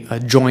 a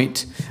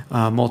joint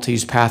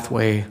multi-use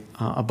pathway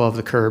above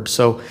the curb.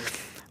 So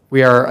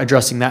we are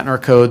addressing that in our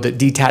code, that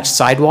detached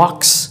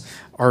sidewalks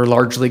are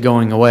largely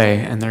going away,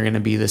 and they're going to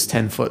be this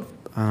 10-foot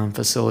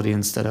facility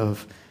instead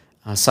of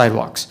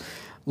sidewalks.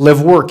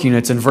 Live-work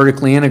units and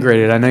vertically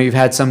integrated. I know you've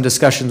had some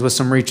discussions with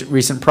some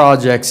recent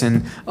projects,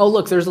 and, oh,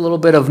 look, there's a little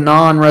bit of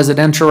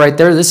non-residential right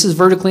there. This is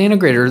vertically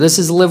integrated, or this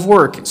is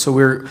live-work. So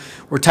we're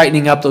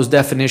tightening up those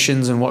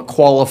definitions and what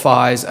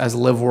qualifies as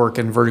live-work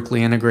and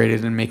vertically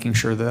integrated, and making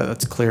sure that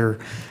that's clear,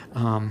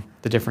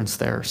 the difference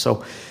there.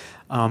 So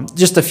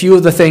just a few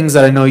of the things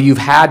that I know you've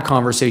had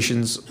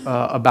conversations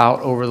about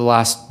over the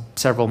last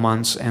several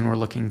months, and we're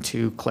looking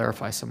to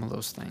clarify some of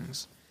those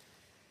things.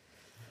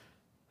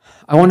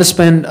 I want to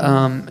spend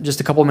just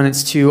a couple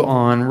minutes too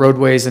on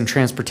roadways and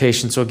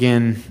transportation. So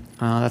again,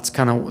 that's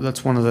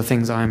one of the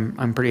things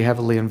I'm pretty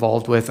heavily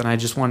involved with, and I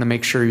just want to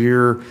make sure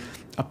you're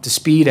up to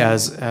speed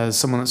as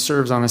someone that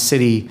serves on a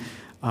city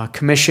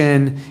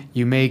commission.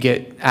 You may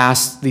get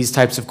asked these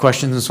types of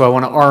questions, and so I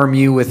want to arm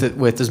you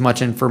with as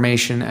much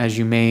information as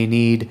you may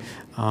need.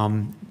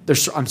 I'm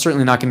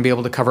certainly not going to be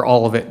able to cover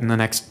all of it in the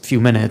next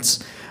few minutes,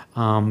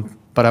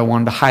 but I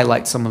wanted to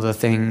highlight some of the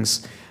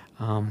things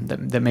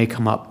that may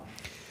come up.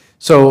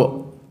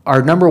 So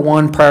our number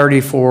one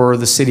priority for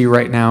the city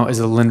right now is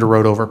the Linda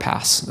Road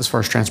overpass as far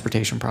as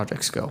transportation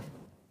projects go.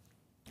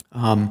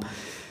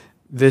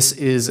 This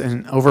is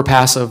an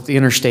overpass of the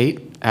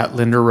interstate at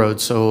Linda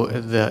Road. So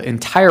the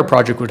entire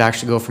project would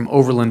actually go from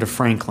Overland to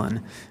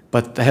Franklin,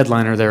 but the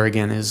headliner there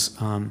again is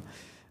an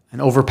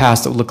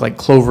overpass that would look like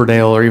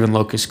Cloverdale or even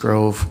Locust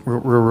Grove,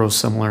 real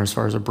similar as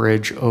far as a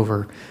bridge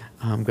over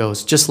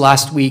goes. Just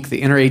last week,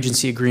 the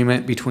interagency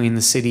agreement between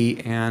the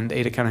city and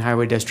Ada County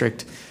Highway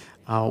District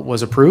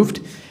was approved,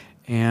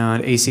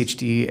 and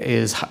ACHD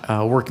is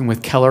working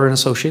with Keller and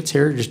Associates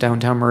here, just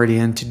downtown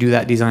Meridian, to do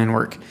that design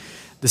work.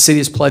 The city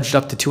has pledged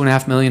up to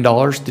 $2.5 million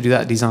to do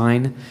that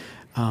design.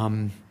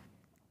 It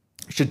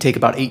should take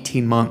about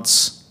 18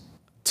 months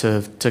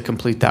to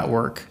complete that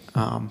work.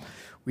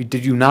 We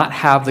do not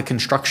have the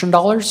construction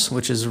dollars,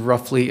 which is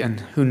roughly, and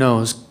who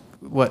knows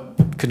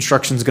what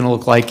construction is going to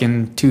look like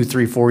in 2,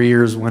 3, 4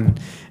 years when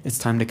it's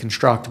time to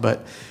construct,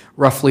 but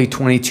roughly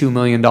 $22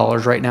 million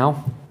right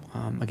now.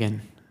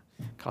 Again,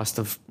 cost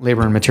of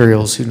labor and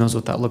materials, who knows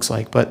what that looks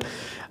like, but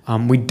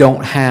we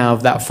don't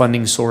have that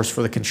funding source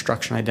for the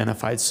construction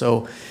identified.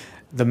 So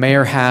the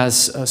mayor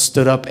has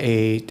stood up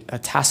a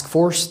task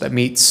force that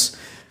meets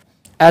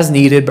as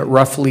needed, but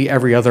roughly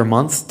every other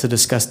month, to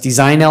discuss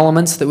design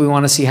elements that we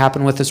want to see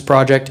happen with this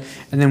project,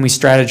 and then we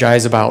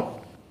strategize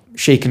about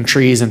shaking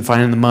trees and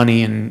finding the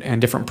money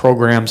and different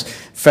programs,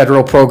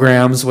 federal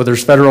programs, whether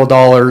it's federal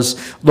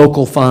dollars,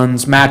 local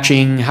funds,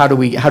 matching, how do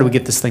we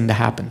get this thing to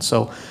happen?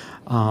 So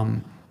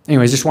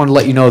anyways, just wanted to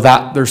let you know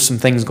that there's some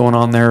things going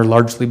on there,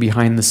 largely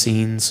behind the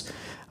scenes,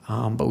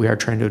 but we are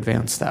trying to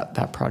advance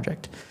that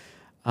project.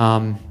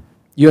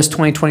 US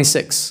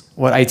 2026,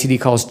 what ITD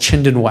calls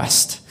Chinden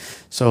West.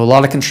 So a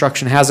lot of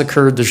construction has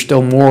occurred. There's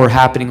still more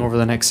happening over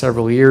the next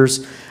several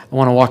years. I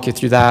want to walk you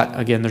through that.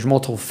 Again, there's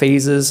multiple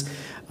phases.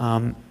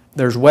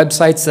 There's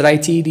websites that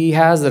ITD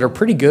has that are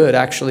pretty good,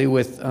 actually,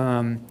 with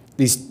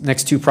these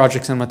next two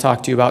projects I'm going to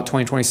talk to you about,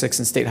 2026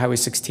 and State Highway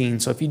 16.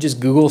 So if you just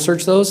Google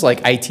search those,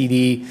 like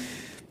ITD,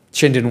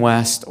 Chinden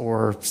West,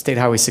 or State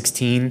Highway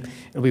 16,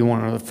 it'll be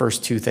one of the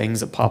first two things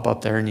that pop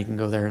up there, and you can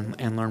go there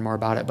and learn more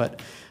about it. But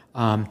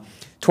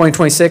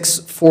 2026,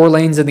 4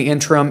 lanes in the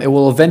interim. It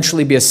will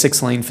eventually be a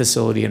 6-lane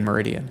facility in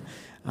Meridian.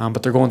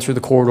 But they're going through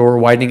the corridor,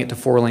 widening it to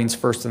 4 lanes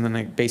first, and then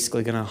they're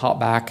basically going to hop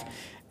back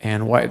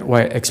and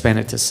expand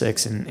it to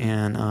 6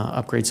 and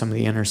upgrade some of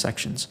the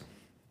intersections.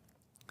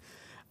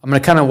 I'm going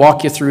to kind of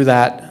walk you through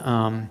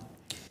that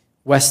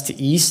west to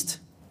east.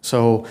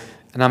 So,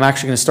 and I'm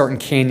actually going to start in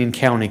Canyon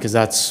County because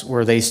that's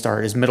where they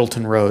start, is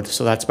Middleton Road.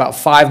 So that's about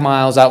 5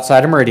 miles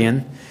outside of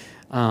Meridian.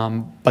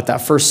 But that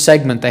first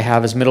segment they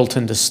have is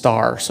Middleton to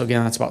Star. So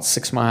again, that's about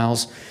 6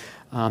 miles.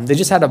 They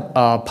just had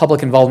a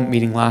public involvement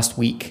meeting last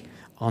week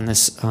on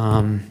this,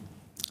 on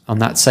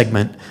that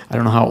segment. I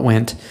don't know how it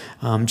went.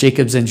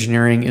 Jacobs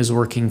Engineering is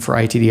working for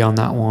ITD on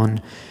that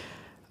one.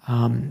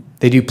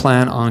 They do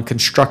plan on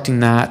constructing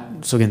that,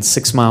 so again,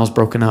 6 miles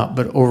broken up,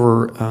 but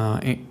over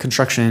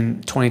construction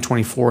in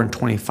 2024 and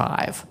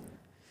 25.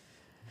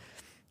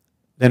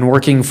 Then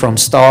working from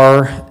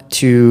Star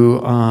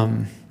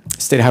to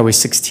State Highway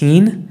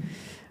 16,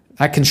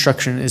 that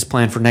construction is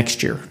planned for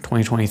next year,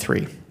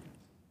 2023.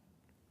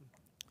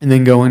 And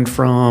then going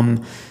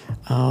from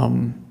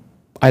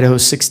Idaho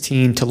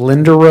 16 to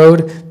Linda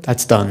Road,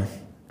 that's done.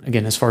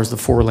 Again, as far as the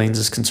 4 lanes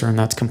is concerned,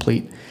 that's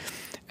complete.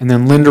 And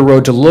then Linda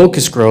Road to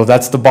Locust Grove,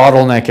 that's the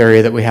bottleneck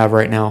area that we have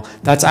right now.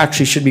 That's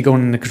actually should be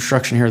going into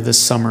construction here this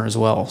summer as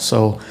well.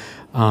 So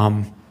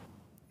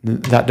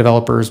that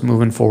developer is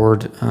moving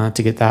forward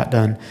to get that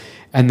done.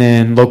 And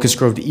then Locust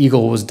Grove to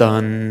Eagle was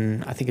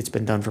done, I think it's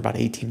been done for about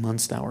 18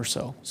 months now or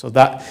so. So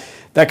that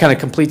kind of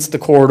completes the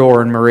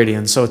corridor in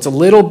Meridian. So it's a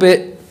little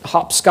bit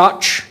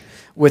hopscotch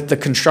with the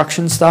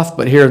construction stuff,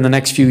 but here in the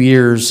next few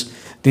years,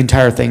 the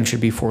entire thing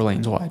should be 4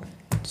 lanes wide.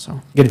 So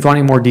again, if you want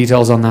any more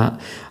details on that,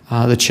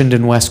 the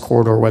Chinden West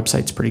Corridor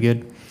website's pretty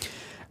good.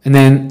 And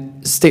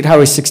then State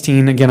Highway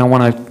 16, again, I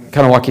want to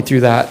kind of walk you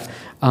through that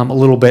a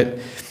little bit.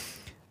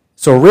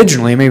 So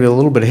originally, maybe a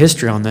little bit of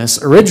history on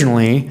this,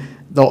 originally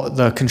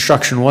the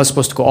construction was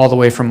supposed to go all the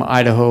way from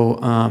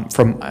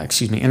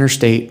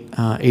Interstate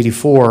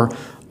 84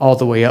 all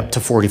the way up to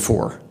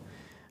 44.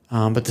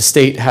 But the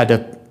state had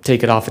to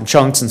take it off in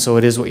chunks, and so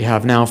it is what you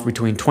have now for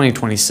between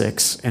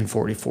 2026 and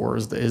 44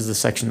 is the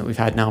section that we've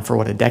had now for,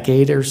 what, a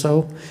decade or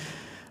so.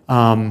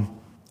 And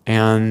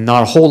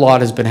not a whole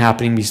lot has been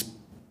happening.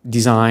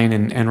 Design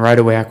and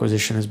right-of-way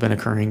acquisition has been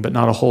occurring, but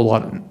not a whole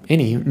lot,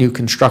 any new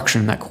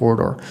construction in that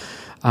corridor.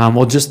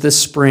 Well, just this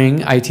spring,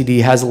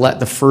 ITD has let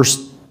the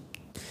first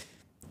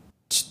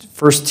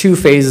 2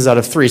 phases out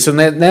of 3. So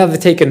now they've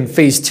taken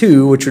phase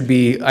 2, which would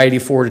be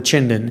I-84 to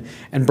Chinden,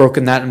 and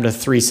broken that into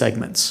 3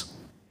 segments.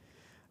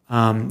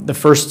 The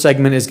first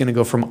segment is going to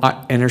go from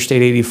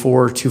Interstate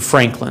 84 to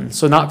Franklin.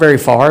 So not very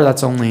far.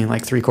 That's only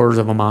like 3/4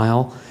 of a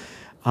mile.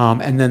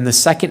 And then the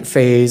second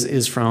phase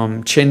is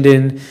from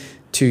Chinden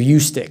to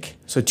Ustick,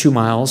 so 2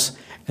 miles.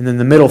 And then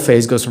the middle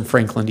phase goes from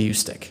Franklin to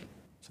Ustick.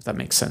 If that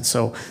makes sense.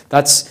 So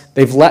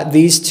they've let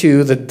these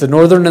 2, the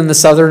northern and the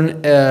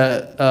southern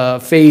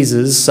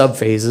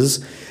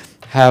sub-phases,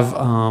 have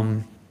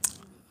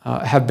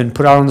been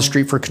put out on the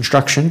street for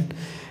construction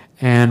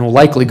and will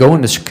likely go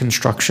into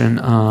construction,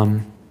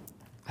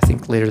 I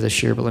think later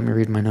this year, but let me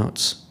read my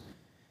notes.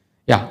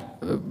 Yeah,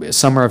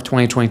 summer of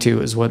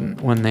 2022 is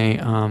when they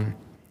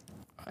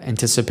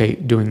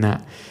anticipate doing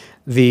that.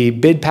 The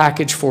bid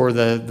package for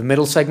the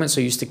middle segment,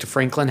 so Ustick to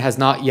Franklin, has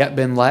not yet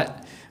been let,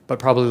 but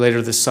probably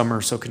later this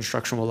summer, so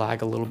construction will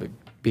lag a little bit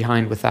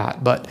behind with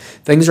that. But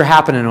things are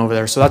happening over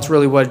there, so that's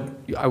really what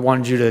I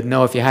wanted you to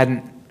know if you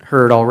hadn't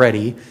heard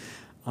already,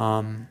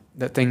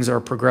 that things are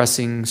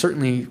progressing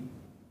certainly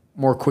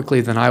more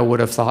quickly than I would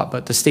have thought,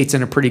 but the state's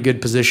in a pretty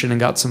good position and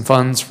got some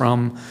funds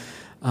from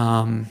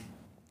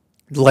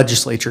the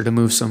legislature to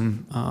move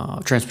some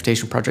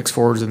transportation projects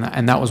forward,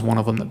 and that was one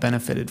of them that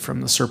benefited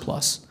from the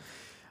surplus.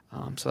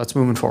 So that's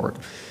moving forward.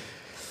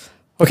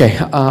 Okay,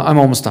 I'm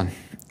almost done.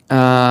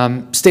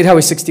 State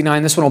Highway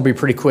 69, this one will be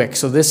pretty quick.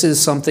 So this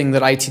is something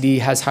that ITD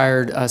has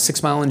hired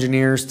 6 Mile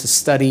engineers to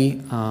study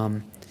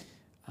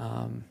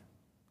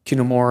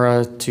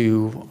Cunamora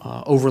to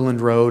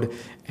Overland Road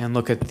and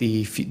look at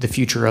the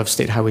future of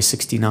State Highway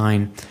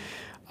 69.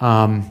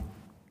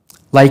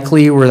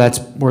 Likely where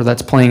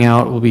that's playing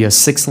out will be a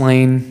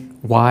 6-lane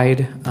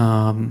wide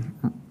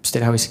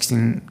State Highway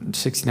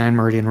 69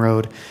 Meridian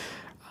Road.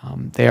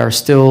 They are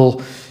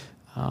still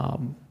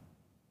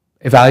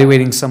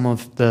evaluating some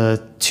of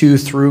the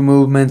 2-through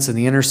movements and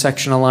the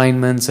intersection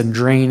alignments and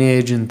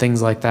drainage and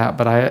things like that.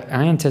 But I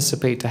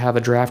anticipate to have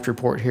a draft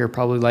report here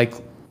probably like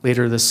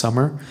later this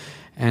summer,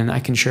 and I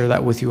can share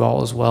that with you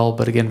all as well.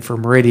 But again, for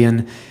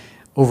Meridian,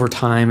 over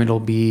time,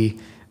 they're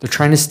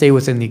trying to stay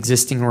within the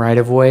existing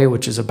right-of-way,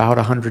 which is about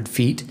 100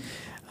 feet,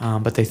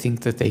 but they think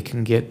that they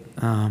can get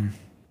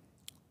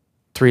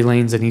 3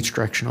 lanes in each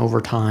direction over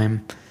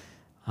time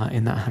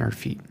in that 100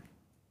 feet.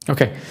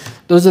 Okay,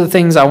 those are the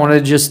things I wanted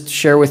to just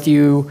share with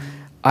you.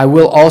 I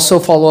will also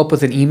follow up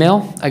with an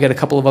email. I got a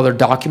couple of other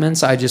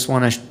documents I just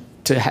want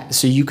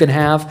so you can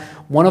have.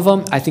 One of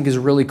them I think is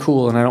really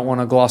cool, and I don't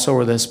want to gloss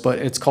over this, but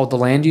it's called the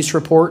Land Use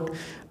Report.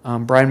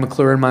 Brian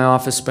McClure in my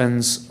office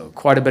spends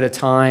quite a bit of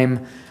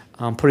time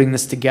putting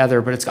this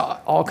together, but it's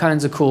got all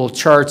kinds of cool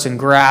charts and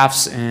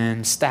graphs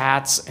and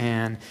stats,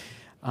 and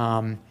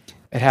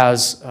it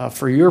has,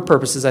 for your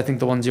purposes, I think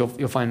the ones you'll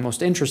find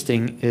most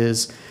interesting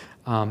is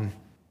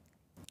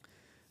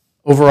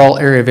overall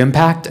area of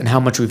impact and how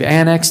much we've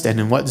annexed and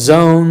in what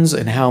zones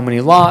and how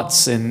many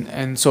lots,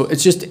 and so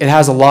it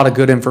has a lot of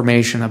good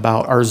information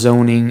about our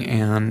zoning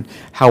and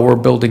how we're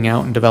building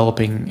out and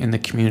developing in the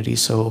community.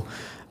 So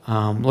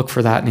look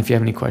for that, and if you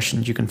have any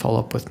questions, you can follow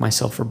up with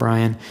myself or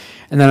Brian.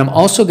 And then I'm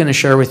also going to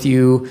share with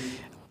you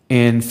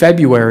in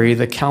February,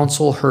 the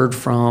council heard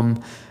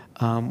from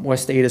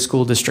West Ada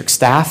School District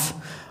staff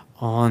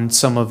on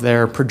some of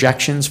their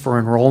projections for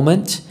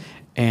enrollment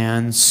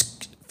and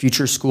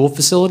future school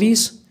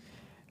facilities.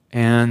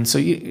 And so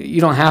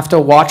you don't have to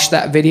watch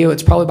that video.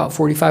 It's probably about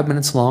 45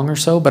 minutes long or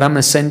so, but I'm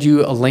going to send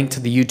you a link to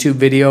the YouTube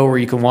video where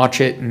you can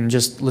watch it and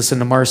just listen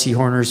to Marcy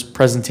Horner's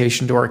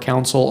presentation to our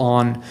council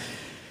on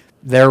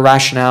their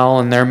rationale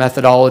and their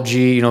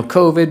methodology,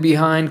 COVID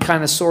behind,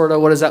 kind of, sort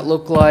of, what does that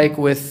look like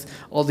with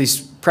all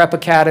these prep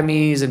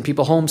academies and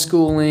people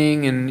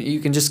homeschooling, and you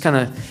can just kind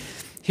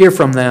of hear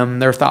from them,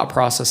 their thought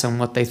process on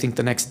what they think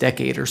the next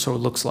decade or so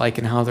looks like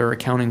and how they're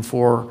accounting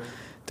for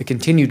the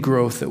continued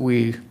growth that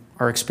we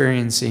are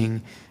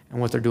experiencing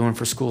and what they're doing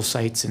for school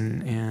sites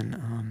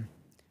and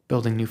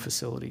building new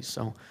facilities.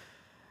 So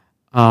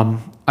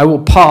I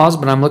will pause,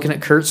 but I'm looking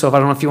at Kurt, so if I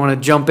don't know if you want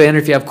to jump in or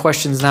if you have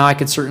questions now, I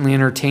could certainly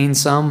entertain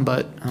some,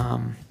 but.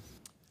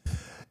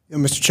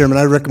 Mr. Chairman,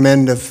 I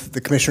recommend if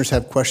the commissioners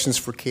have questions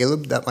for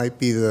Caleb, that might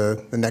be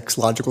the next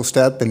logical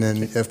step. And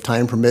then if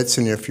time permits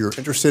and if you're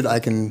interested, I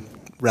can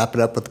wrap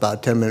it up with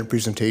about a 10-minute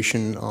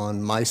presentation on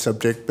my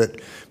subject,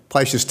 but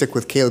probably should stick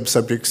with Caleb's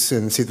subjects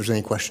and see if there's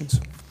any questions.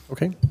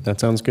 Okay, that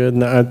sounds good.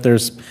 Now,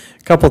 there's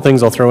a couple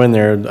things I'll throw in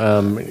there.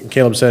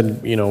 Caleb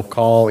said,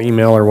 call,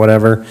 email, or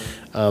whatever.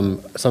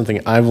 Something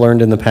I've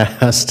learned in the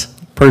past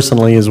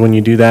personally is when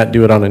you do that,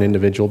 do it on an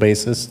individual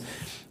basis.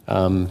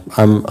 I'm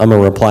a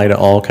reply to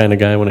all kind of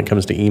guy when it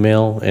comes to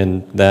email,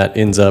 and that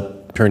ends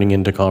up turning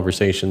into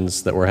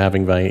conversations that we're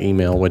having via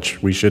email,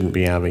 which we shouldn't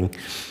be having.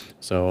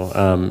 So,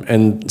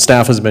 and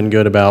staff has been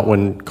good about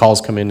when calls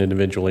come in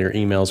individually or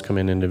emails come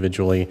in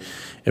individually,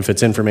 if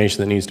it's information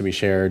that needs to be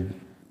shared,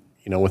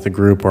 with a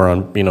group or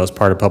on, as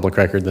part of public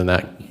record, then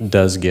that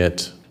does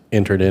get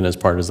entered in as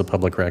part of the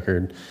public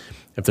record.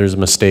 If there's a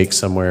mistake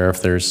somewhere,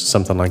 if there's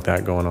something like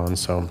that going on.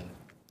 So,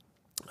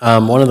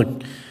 one of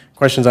the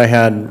questions I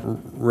had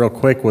real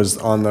quick was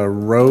on the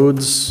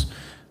roads,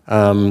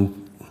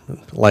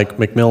 like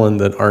McMillan,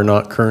 that are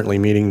not currently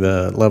meeting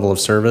the level of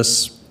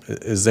service.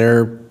 Is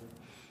there,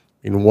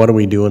 what are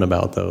we doing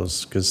about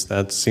those? Because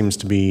that seems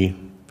to be,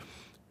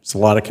 there's a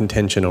lot of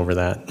contention over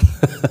that,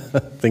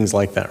 things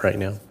like that right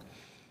now.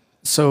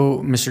 So,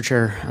 Mr.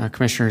 Chair,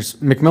 Commissioners,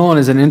 McMillan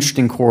is an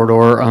interesting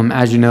corridor.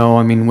 As you know,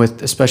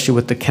 especially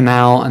with the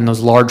canal and those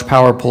large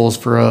power poles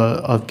for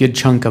a good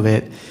chunk of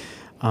it,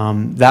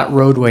 that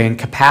roadway and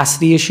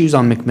capacity issues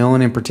on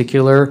McMillan in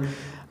particular,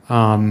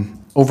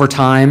 over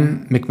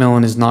time,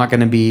 McMillan is not going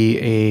to be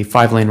a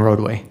 5-lane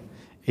roadway.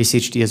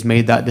 ACHD has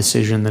made that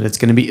decision that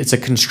it's a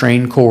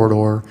constrained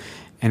corridor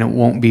and it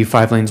won't be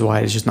 5 lanes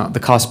wide. It's just not, the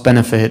cost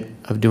benefit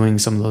of doing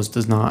some of those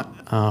does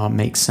not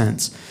make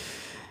sense.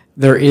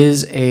 There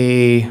is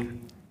a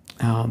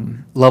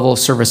level of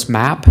service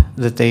map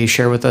that they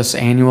share with us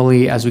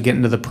annually as we get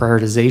into the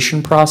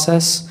prioritization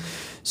process.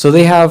 So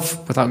they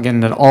have, without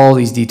getting into all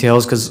these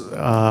details, because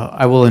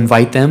I will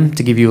invite them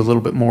to give you a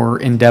little bit more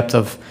in-depth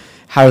of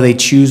how they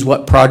choose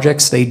what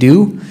projects they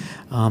do.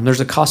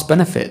 There's a cost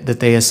benefit that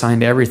they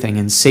assign to everything,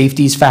 and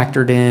safety's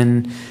factored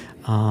in.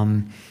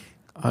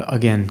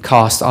 Again,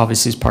 cost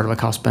obviously is part of a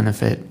cost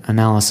benefit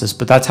analysis,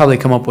 but that's how they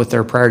come up with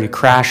their priority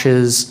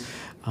crashes,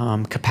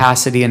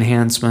 capacity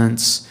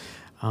enhancements.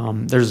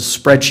 There's a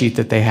spreadsheet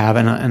that they have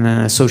and an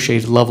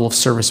associated level of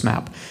service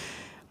map.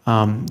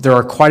 There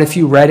are quite a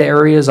few red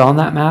areas on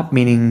that map,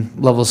 meaning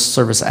level of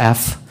service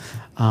F.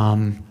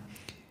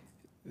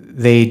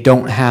 They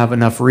don't have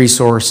enough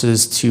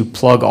resources to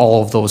plug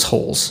all of those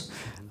holes.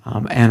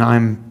 And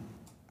I'm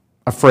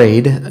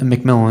afraid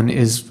McMillan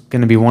is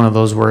going to be one of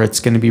those where it's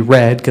going to be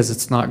red because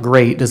it's not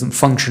great, doesn't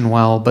function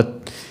well,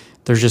 but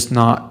there's just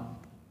not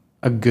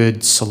a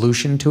good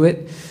solution to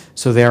it.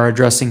 So they are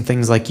addressing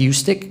things like the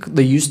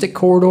USTIC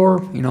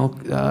corridor,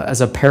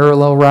 as a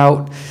parallel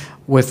route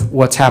with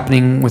what's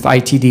happening with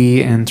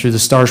ITD and through the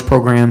STARS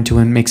program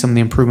to make some of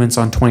the improvements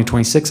on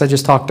 2026 I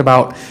just talked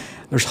about.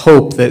 There's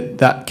hope that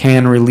that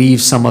can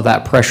relieve some of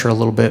that pressure a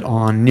little bit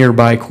on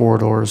nearby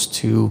corridors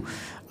to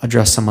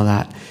address some of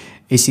that.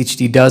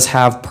 ACHD does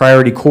have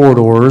priority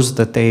corridors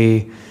that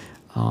they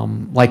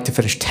like to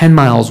finish 10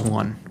 miles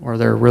one, or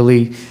they're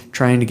really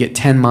trying to get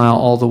 10 mile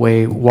all the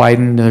way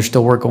widened. There's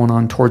still work going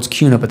on towards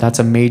CUNA, but that's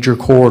a major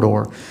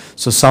corridor.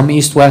 So some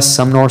east-west,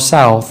 some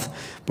north-south,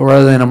 but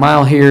rather than a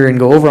mile here and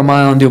go over a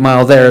mile and do a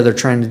mile there, they're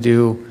trying to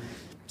do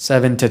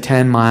 7 to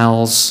 10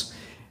 miles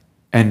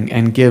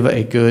and give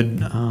a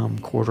good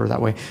corridor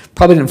that way.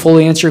 Probably didn't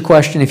fully answer your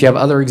question. If you have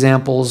other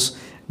examples,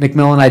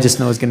 McMillan, I just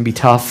know is going to be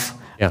tough.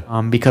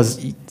 Yeah. Because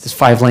there's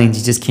 5 lanes,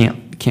 you just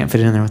can't fit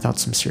it in there without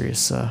some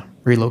serious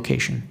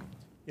relocation.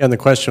 Yeah, and the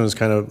question was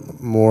kind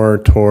of more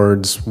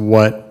towards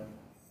what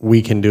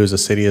we can do as a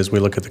city as we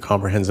look at the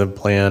comprehensive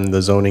plan,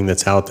 the zoning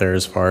that's out there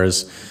as far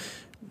as,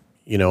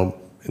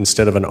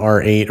 instead of an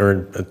R8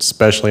 or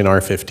especially an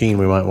R15,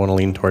 we might want to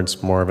lean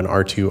towards more of an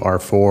R2,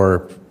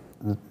 R4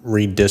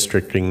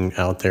 redistricting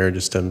out there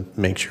just to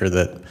make sure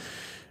that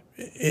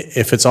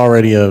if it's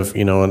already of,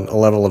 a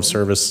level of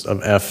service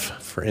of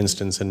F, for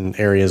instance, in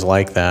areas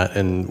like that,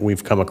 and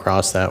we've come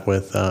across that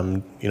with,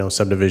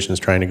 subdivisions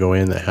trying to go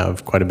in that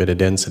have quite a bit of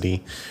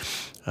density,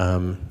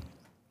 to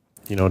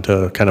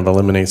kind of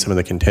eliminate some of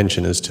the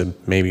contention is to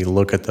maybe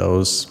look at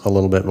those a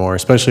little bit more,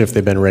 especially if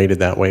they've been rated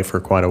that way for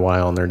quite a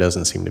while and there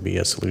doesn't seem to be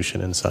a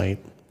solution in sight.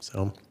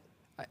 So,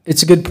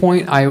 it's a good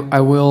point.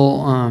 I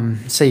will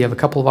say you have a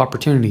couple of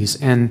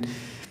opportunities, and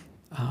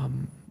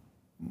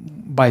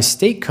by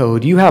state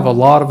code, you have a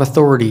lot of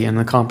authority in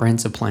the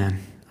comprehensive plan.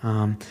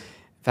 In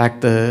fact,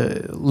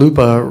 the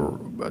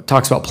LUPA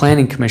talks about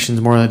planning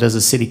commissions more than it does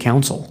a city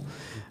council.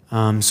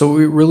 So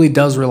it really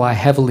does rely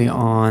heavily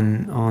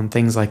on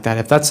things like that.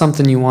 If that's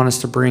something you want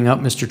us to bring up,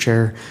 Mr.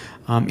 Chair,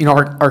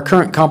 our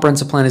current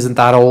comprehensive plan isn't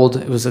that old.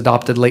 It was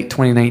adopted late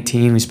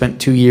 2019. We spent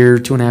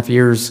 2.5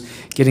 years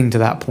getting to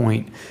that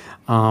point.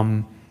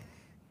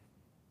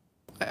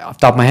 off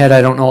the top of my head,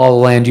 I don't know all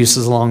the land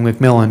uses along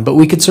McMillan, but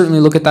we could certainly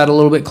look at that a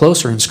little bit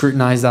closer and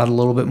scrutinize that a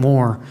little bit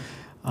more.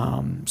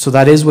 So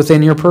that is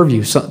within your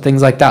purview. So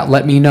things like that,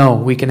 let me know.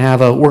 We can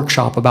have a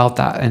workshop about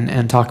that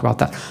and talk about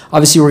that.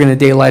 Obviously, we're going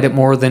to daylight it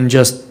more than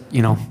just,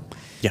 Yeah.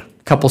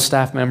 a couple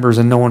staff members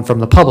and no one from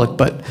the public.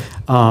 But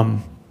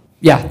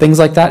yeah, things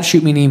like that,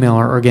 shoot me an email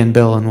or again,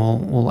 Bill, and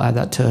we'll add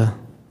that to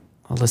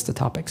a list of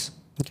topics.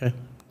 Okay,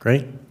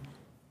 great.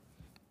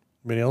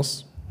 Anybody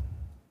else?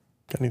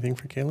 Got anything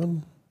for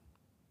Caleb?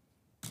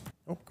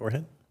 Oh, go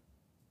ahead.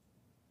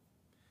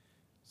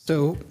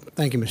 So,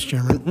 thank you, Mr.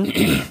 Chairman.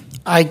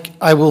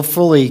 I will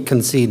fully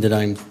concede that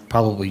I'm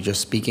probably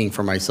just speaking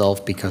for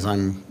myself because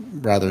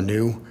I'm rather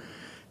new.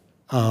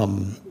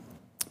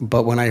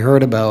 But when I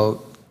heard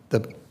about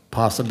the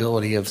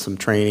possibility of some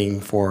training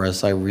for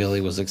us, I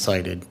really was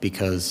excited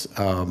because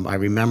I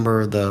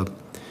remember the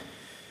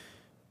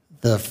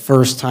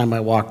first time I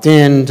walked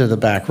into the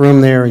back room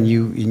there, and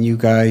you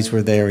guys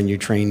were there, and you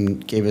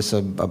gave us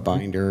a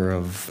binder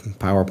of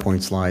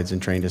PowerPoint slides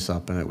and trained us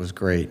up, and it was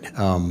great.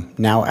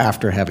 Now,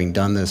 after having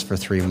done this for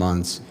 3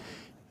 months,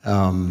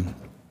 and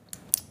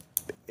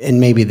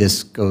maybe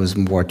this goes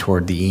more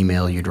toward the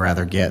email you'd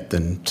rather get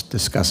than to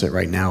discuss it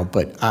right now,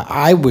 but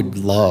I would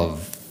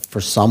love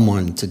for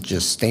someone to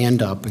just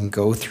stand up and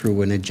go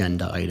through an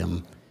agenda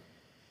item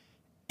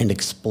and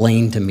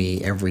explain to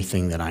me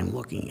everything that I'm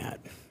looking at.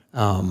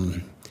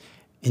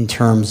 In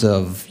terms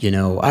of,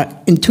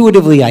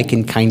 intuitively I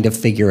can kind of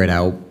figure it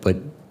out, but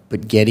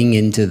getting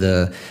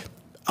into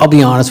I'll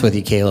be honest with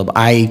you, Caleb,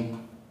 I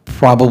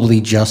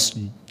probably just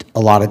a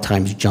lot of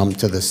times jump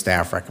to the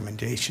staff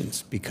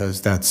recommendations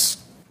because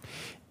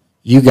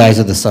you guys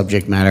are the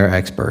subject matter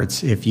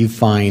experts. If you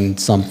find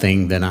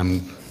something that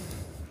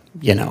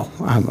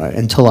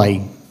until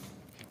I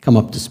come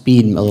up to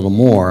speed a little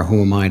more,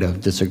 who am I to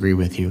disagree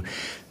with you?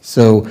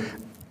 So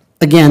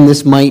again,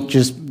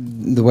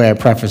 the way I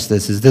preface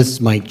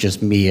this might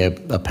just be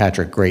a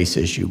Patrick Grace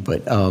issue,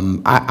 but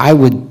I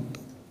would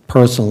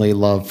personally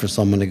love for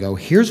someone to go,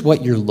 here's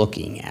what you're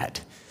looking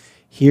at.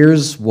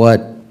 Here's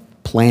what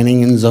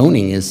planning and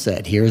zoning is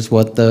said. Here's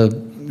what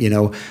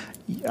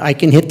I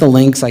can hit the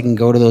links, I can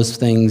go to those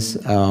things,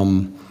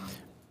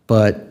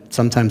 but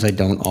sometimes I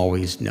don't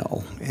always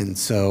know. And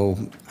so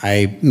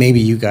maybe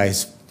you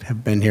guys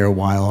have been here a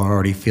while or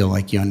already feel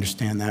like you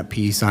understand that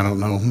piece. I don't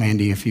know,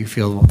 Mandy, if you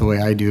feel the way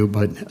I do,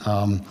 but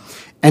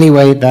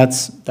anyway,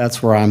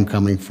 that's where I'm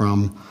coming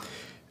from.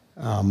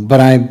 But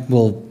I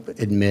will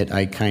admit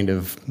I kind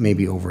of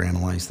maybe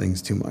overanalyze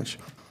things too much.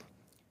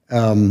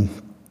 Can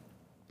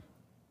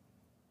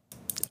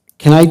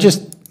I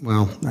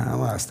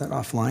I'll ask that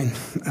offline.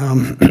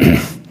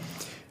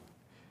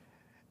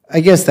 I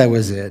guess that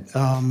was it.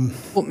 Well,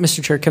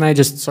 Mr. Chair, can I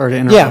just, sorry to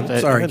interrupt. Yeah,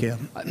 sorry, Caleb.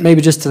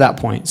 Maybe just to that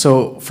point.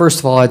 So first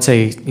of all, I'd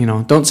say,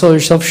 don't sell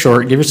yourself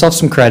short. Give yourself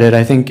some credit.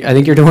 I think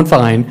you're doing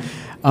fine.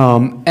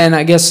 And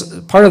I guess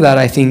part of that,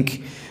 I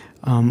think,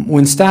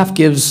 when staff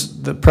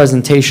gives the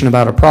presentation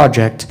about a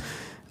project,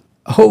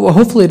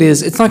 hopefully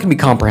it's not going to be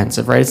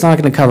comprehensive, right? It's not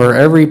going to cover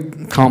every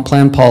comp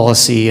plan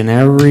policy and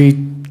every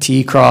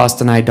T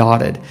crossed and I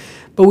dotted.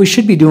 But we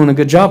should be doing a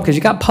good job because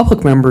you got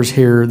public members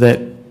here that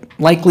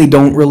likely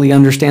don't really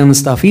understand the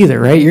stuff either,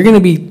 right? You're going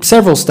to be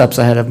several steps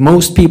ahead of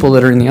most people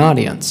that are in the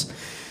audience.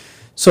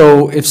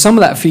 So if some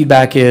of that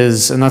feedback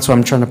is, and that's what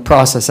I'm trying to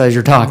process as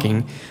you're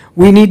talking,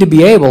 we need to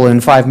be able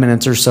in 5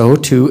 minutes or so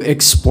to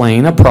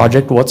explain a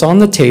project, what's on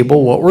the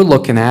table, what we're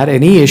looking at,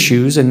 any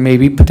issues, and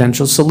maybe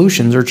potential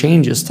solutions or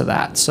changes to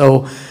that.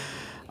 So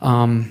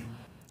I'm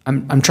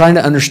trying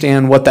to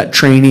understand what that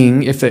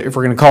training, if we're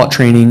going to call it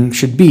training,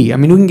 should be. I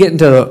mean, we can get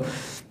into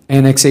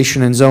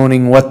annexation and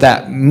zoning, what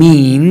that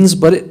means,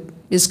 but it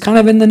is kind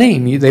of in the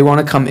name. They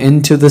want to come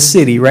into the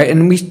city, right?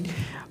 And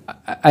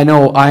I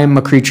know I'm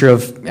a creature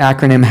of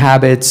acronym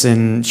habits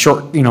and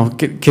short,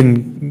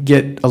 can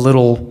get a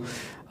little,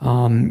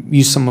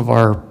 use some of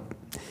our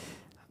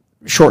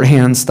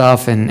shorthand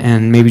stuff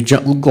and maybe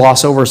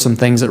gloss over some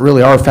things that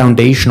really are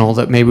foundational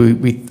that maybe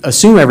we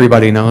assume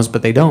everybody knows,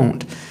 but they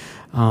don't.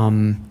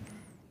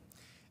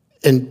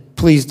 And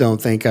please don't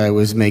think I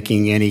was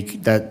making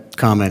that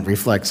comment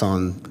reflects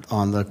on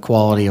the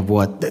quality of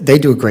what, they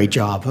do a great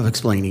job of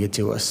explaining it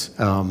to us.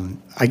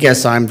 I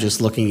guess I'm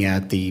just looking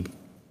at the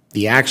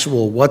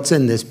actual, what's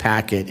in this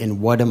packet and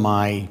what am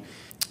I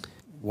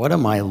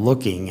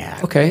looking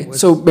at? Okay,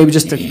 so maybe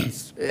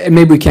and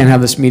maybe we can't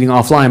have this meeting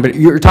offline, but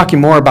you're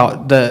talking more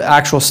about the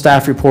actual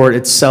staff report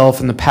itself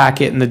and the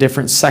packet and the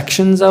different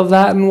sections of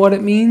that and what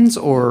it means,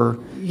 or?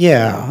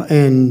 Yeah,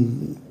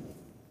 and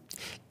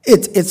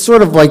it's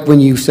sort of like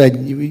when you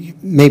said,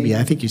 maybe,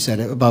 I think you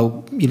said it,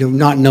 about,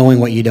 not knowing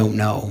what you don't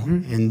know.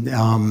 And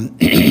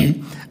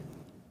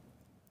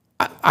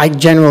I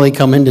generally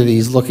come into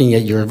these looking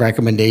at your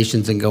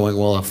recommendations and going,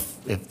 well,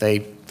 if they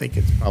think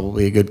it's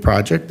probably a good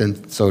project,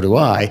 then so do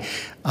I.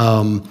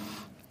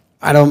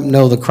 I don't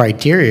know the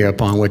criteria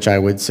upon which I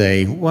would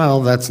say,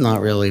 well, that's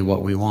not really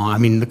what we want. I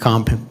mean, the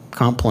comp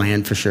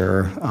plan for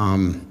sure.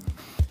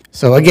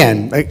 So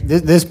again,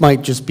 this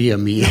might just be a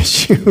me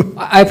issue.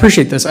 I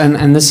appreciate this,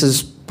 and this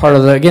is part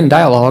of the, again,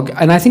 dialogue,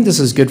 and I think this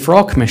is good for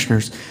all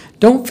commissioners.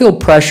 Don't feel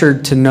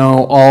pressured to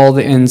know all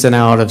the ins and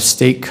out of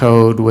state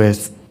code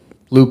with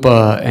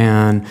LUPA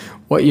and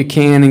what you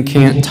can and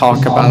can't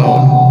talk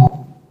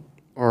about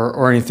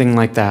or anything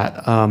like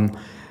that.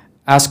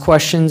 Ask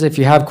questions if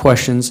you have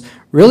questions.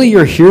 Really,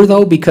 you're here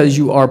though because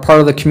you are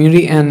part of the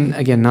community, and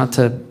again, not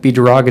to be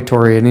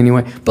derogatory in any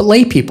way, but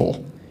lay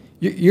people.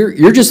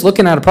 You're just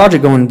looking at a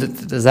project going,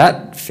 does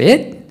that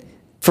fit?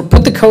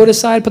 Put the code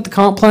aside, put the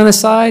comp plan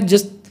aside,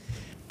 just,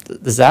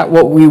 is that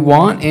what we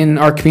want in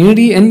our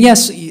community? And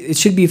yes, it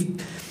should be,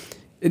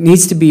 it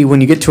needs to be,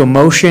 when you get to a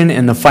motion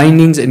and the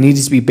findings, it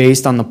needs to be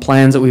based on the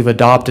plans that we've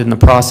adopted and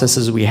the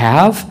processes we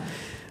have.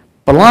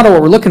 But a lot of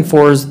what we're looking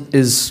for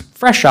is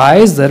fresh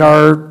eyes that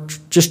are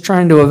just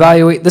trying to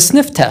evaluate the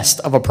sniff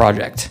test of a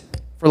project,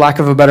 for lack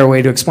of a better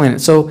way to explain it.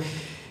 So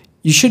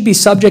you should be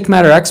subject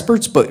matter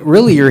experts, but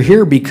really you're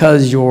here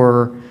because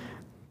you're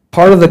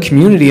part of the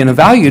community and a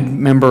valued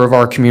member of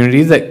our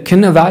community that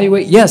can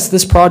evaluate, yes,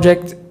 this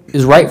project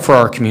is right for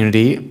our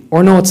community,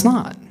 or no, it's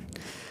not.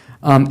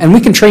 And we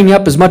can train you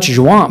up as much as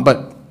you want,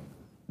 but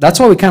that's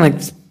why we kind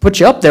of put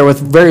you up there with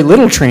very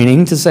little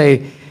training to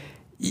say,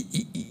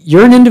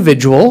 you're an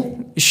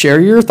individual,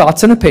 share your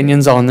thoughts and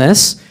opinions on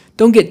this.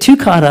 Don't get too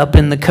caught up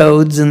in the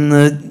codes and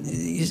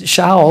the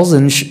shalls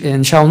and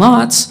shall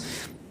nots.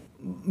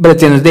 But at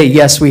the end of the day,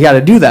 yes, we got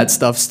to do that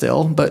stuff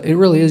still, but it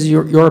really is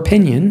your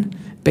opinion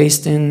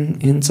based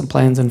in some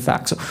plans and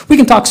facts. So we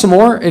can talk some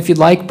more if you'd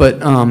like, but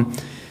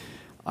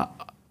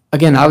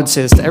again, I would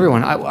say this to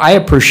everyone. I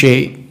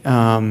appreciate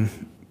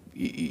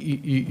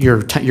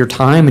your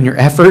time and your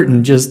effort,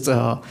 and just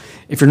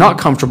if you're not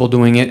comfortable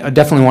doing it, I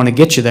definitely want to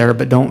get you there,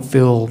 but don't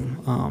feel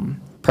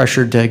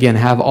pressured to, again,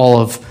 have all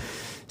of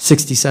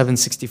 67,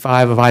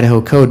 65 of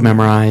Idaho code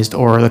memorized,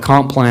 or the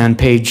comp plan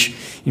page,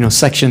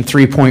 section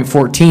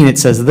 3.14, it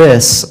says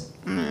this.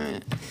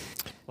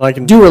 Well, I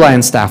can do rely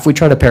on staff. We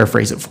try to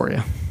paraphrase it for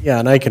you. Yeah,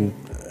 and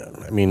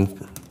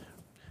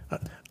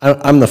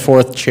I'm the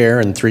fourth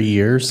chair in 3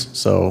 years,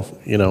 so,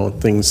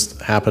 things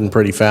happen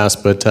pretty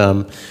fast, but,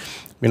 I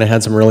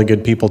had some really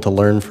good people to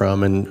learn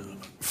from, and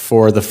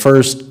for the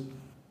first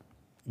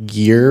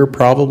year,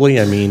 probably,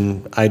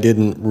 I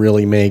didn't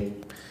really make,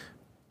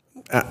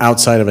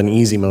 outside of an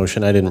easy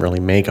motion, I didn't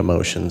really make a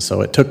motion, so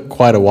it took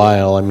quite a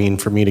while,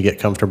 for me to get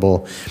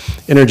comfortable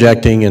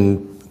interjecting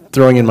and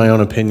throwing in my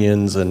own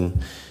opinions,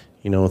 and,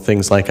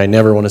 things like I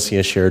never want to see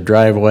a shared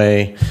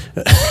driveway.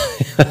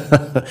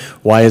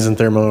 Why isn't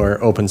there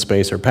more open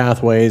space or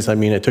pathways?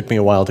 It took me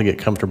a while to get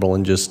comfortable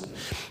in just,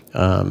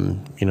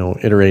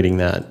 iterating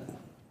that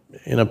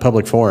in a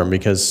public forum,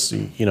 because,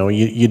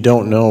 you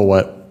don't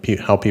know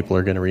how people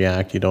are going to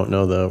react. You don't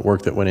know the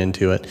work that went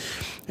into it.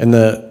 And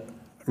the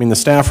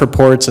staff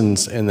reports and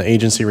the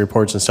agency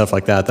reports and stuff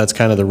like that, that's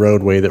kind of the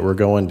roadway that we're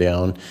going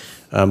down.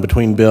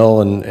 Between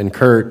Bill and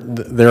Kurt,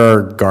 there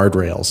are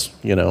guardrails,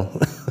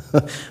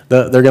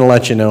 They're going to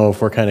let you know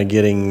if we're kind of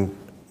getting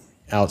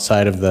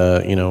outside of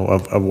the,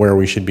 of where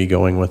we should be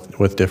going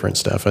with different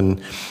stuff. And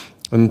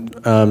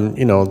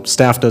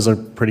staff does a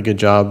pretty good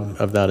job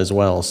of that as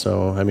well.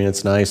 So,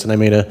 it's nice. And I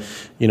made a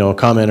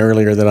comment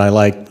earlier that I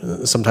like.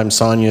 Sometimes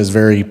Sonia is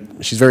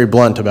she's very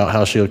blunt about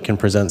how she can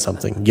present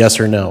something, yes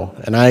or no.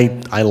 And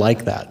I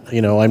like that.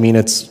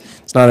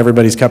 It's not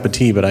everybody's cup of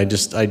tea, but I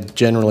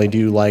generally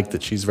do like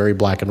that she's very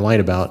black and white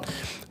about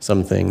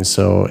some things.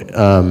 So,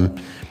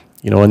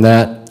 and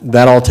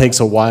that all takes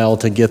a while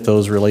to get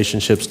those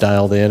relationships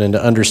dialed in and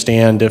to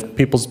understand if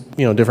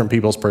different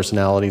people's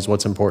personalities,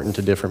 what's important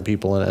to different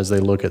people as they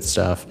look at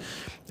stuff,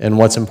 and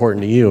what's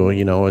important to you,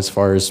 as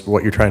far as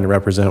what you're trying to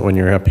represent when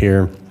you're up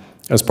here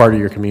as part of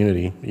your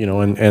community,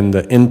 and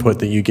the input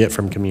that you get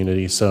from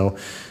community. So,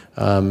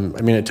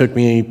 it took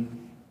me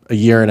a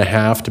year and a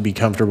half to be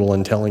comfortable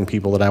in telling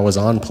people that I was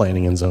on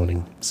planning and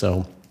zoning.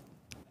 So,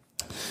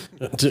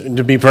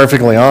 to be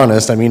perfectly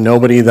honest,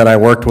 nobody that I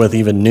worked with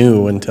even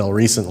knew until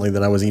recently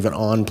that I was even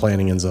on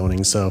planning and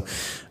zoning. So,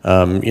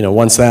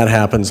 once that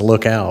happens,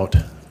 look out,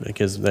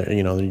 because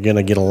you're going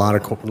to get a lot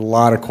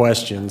of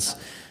questions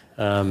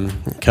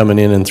coming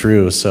in and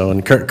through. So,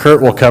 and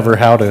Kurt will cover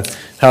how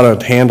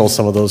to handle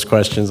some of those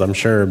questions, I'm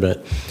sure.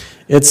 But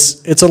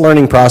it's a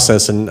learning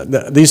process, and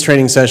these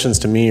training sessions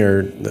to me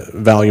are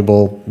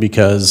valuable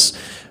because,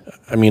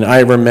 I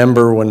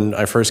remember when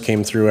I first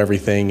came through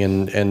everything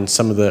and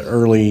some of the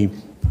early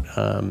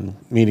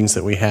meetings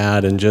that we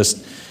had, and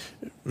just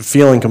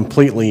feeling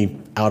completely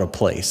out of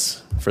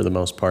place for the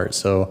most part.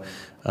 So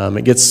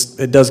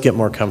it does get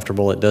more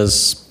comfortable. It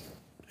does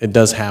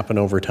happen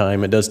over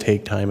time. It does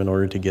take time in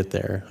order to get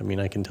there.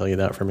 I can tell you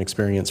that from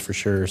experience for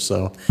sure.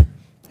 So,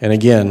 and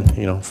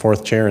again,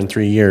 fourth chair in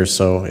 3 years,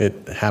 so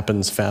it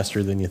happens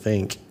faster than you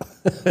think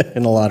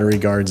in a lot of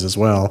regards as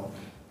well.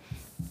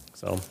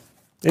 So,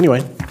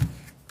 anyway.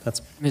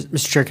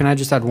 Mr. Chair, can I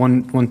just add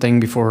one thing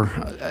before,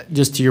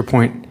 just to your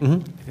point,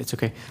 if it's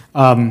okay?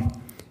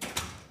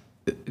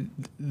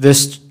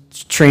 This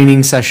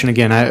training session,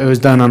 again, it was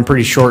done on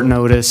pretty short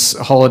notice,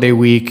 holiday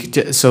week,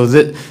 so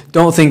that,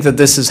 don't think that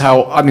this is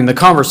how, I mean, the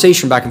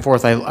conversation back and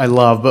forth I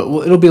love, but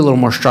it'll be a little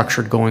more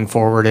structured going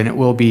forward, and it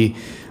will be,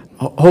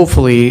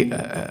 hopefully,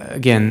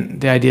 again,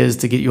 the idea is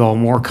to get you all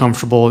more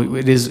comfortable.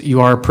 It is,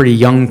 you are a pretty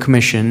young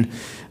commission.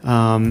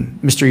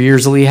 Mr.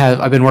 Yearsley,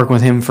 I've been working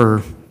with him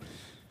for,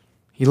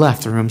 he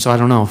left the room, so I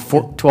don't know,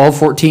 12,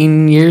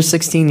 14 years,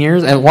 16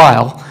 years, a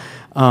while.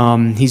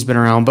 He's been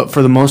around, but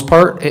for the most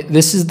part,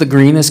 this is the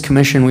greenest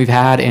commission we've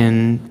had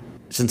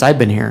since I've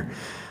been here.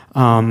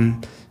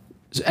 And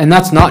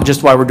that's not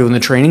just why we're doing the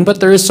training, but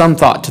there is some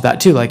thought to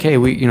that too. Like, hey,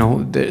 we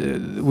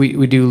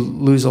do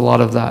lose a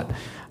lot of that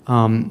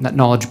that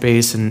knowledge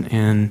base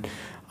and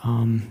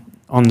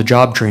on the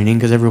job training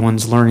because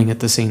everyone's learning at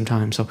the same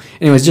time. So,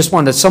 anyways, just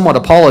wanted to somewhat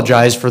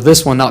apologize for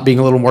this one not being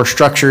a little more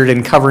structured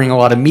and covering a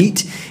lot of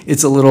meat.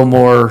 It's a little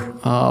more.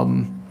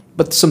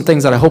 But some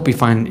things that I hope we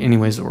find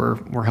anyways that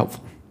were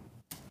helpful.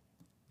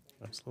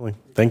 Absolutely.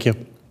 Thank you.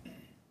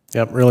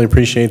 Yep, really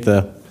appreciate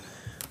the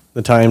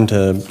time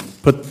to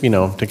put,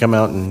 to come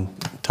out and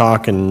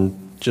talk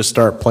and just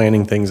start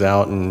planning things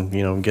out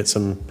and, get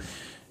some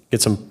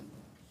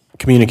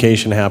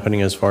communication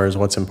happening as far as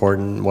what's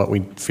important, what we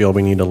feel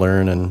we need to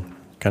learn, and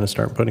kind of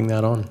start putting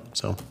that on.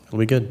 So it'll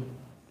be good.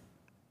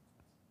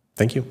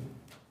 Thank you.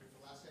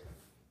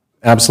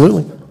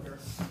 Absolutely.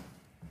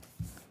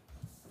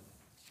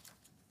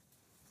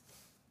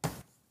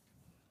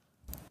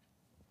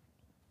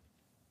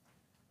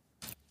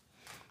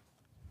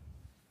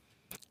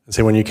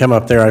 See, when you come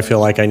up there, I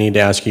feel like I need to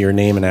ask you your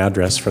name and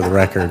address for the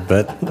record,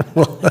 but.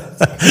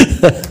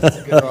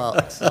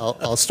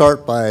 I'll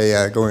start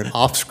by going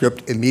off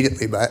script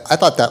immediately, but I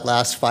thought that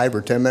last 5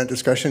 or 10 minute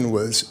discussion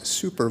was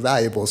super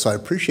valuable, so I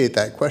appreciate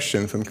that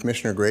question from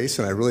Commissioner Grace,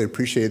 and I really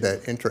appreciate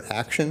that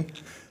interaction.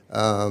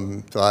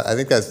 So I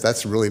think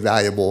that's really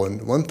valuable.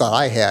 And one thought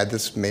I had,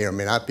 this may or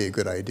may not be a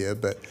good idea,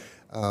 but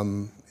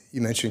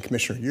you mentioned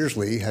Commissioner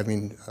Yearsley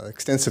having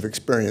extensive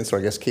experience, or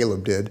I guess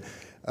Caleb did.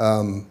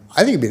 I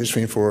think it'd be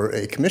interesting for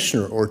a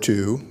commissioner or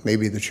two,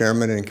 maybe the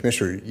chairman and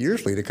Commissioner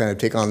Yearsley, to kind of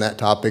take on that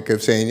topic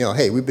of saying,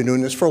 hey, we've been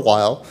doing this for a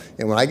while,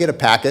 and when I get a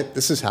packet,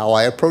 this is how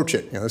I approach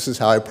it. This is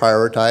how I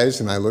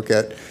prioritize, and I look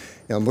at,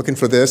 I'm looking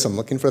for this, I'm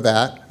looking for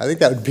that. I think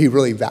that would be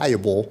really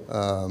valuable,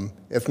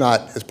 if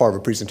not as part of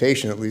a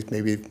presentation, at least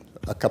maybe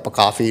a cup of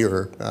coffee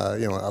or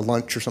a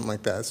lunch or something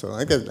like that. So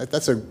I think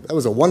that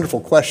was a wonderful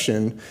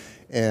question,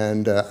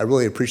 and I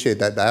really appreciate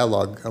that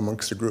dialogue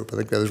amongst the group. I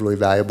think that was really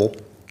valuable.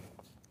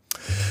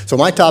 So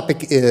my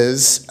topic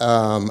is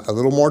a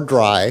little more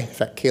dry. In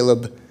fact,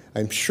 Caleb,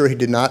 I'm sure he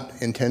did not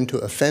intend to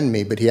offend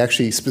me, but he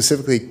actually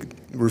specifically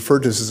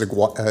referred to this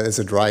as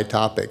a dry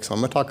topic. So I'm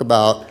going to talk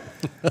about,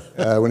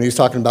 when he was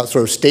talking about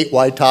sort of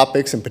statewide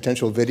topics and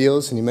potential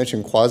videos, and he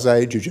mentioned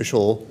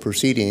quasi-judicial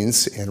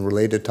proceedings and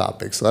related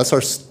topics. So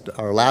that's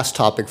our last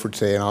topic for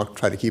today, and I'll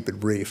try to keep it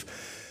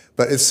brief.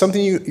 But it's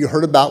something you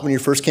heard about when you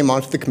first came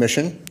onto the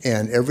commission,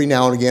 and every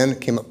now and again, it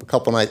came up a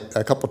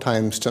couple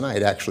times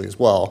tonight actually as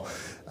well.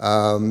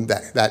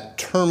 That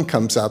term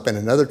comes up, and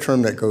another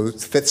term that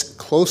fits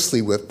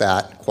closely with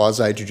that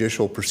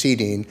quasi-judicial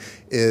proceeding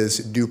is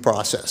due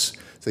process.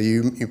 So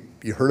you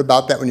heard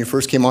about that when you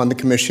first came on the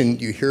commission.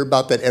 You hear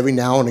about that every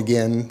now and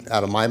again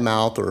out of my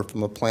mouth or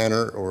from a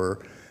planner or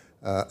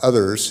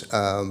others.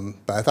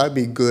 But I thought it'd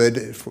be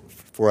good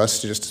for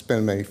us to just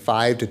spend maybe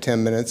 5 to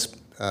 10 minutes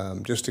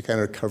just to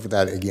kind of cover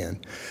that again.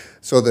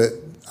 So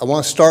I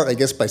want to start, I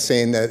guess, by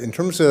saying that in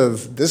terms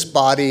of this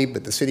body,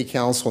 but the city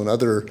council and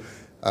other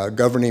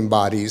governing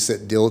bodies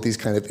that deal with these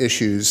kind of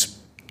issues,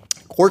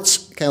 courts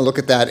kind of look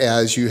at that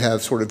as you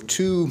have sort of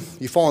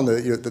you fall in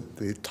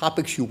the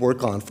topics you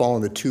work on fall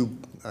into two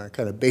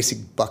kind of basic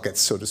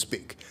buckets, so to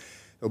speak.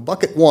 So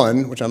bucket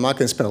one, which I'm not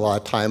going to spend a lot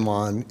of time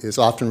on, is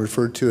often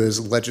referred to as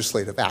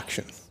legislative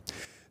action.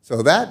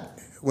 So that,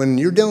 when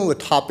you're dealing with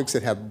topics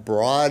that have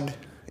broad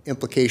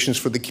implications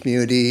for the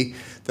community,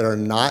 that are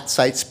not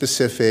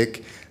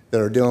site-specific, that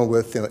are dealing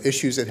with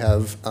issues that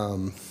have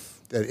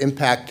that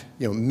impact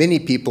many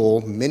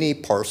people, many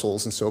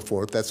parcels, and so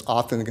forth, that's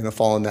often going to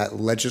fall in that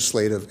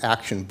legislative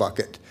action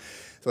bucket.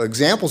 So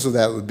examples of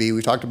that would be,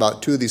 we talked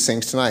about 2 of these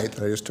things tonight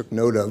that I just took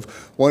note of.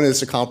 One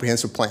is the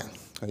comprehensive plan.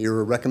 You're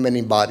a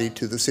recommending body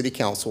to the city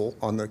council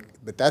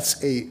but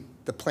that's a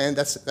plan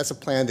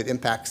that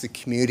impacts the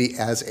community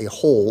as a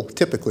whole,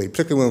 typically,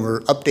 particularly when we're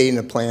updating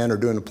a plan or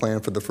doing a plan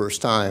for the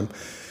first time.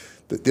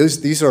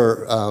 These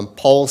are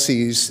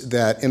policies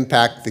that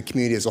impact the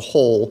community as a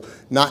whole,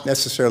 not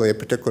necessarily a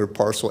particular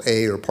parcel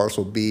A or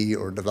parcel B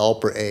or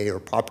developer A or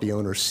property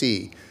owner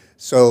C.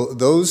 So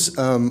those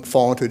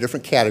fall into a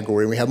different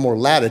category, and we have more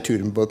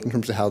latitude in both in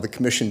terms of how the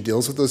commission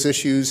deals with those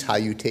issues, how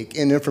you take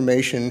in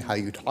information, how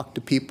you talk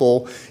to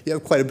people. You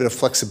have quite a bit of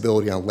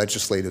flexibility on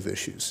legislative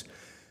issues.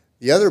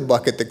 The other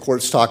bucket that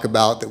courts talk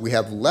about that we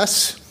have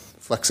less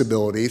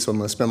flexibility, so I'm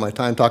going to spend my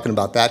time talking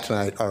about that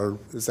tonight,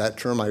 is that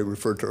term I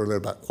referred to earlier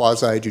about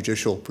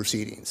quasi-judicial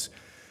proceedings.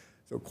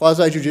 So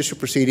quasi-judicial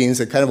proceedings,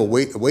 a kind of a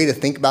way to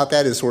think about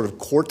that is sort of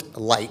court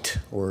light,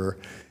 or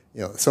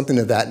something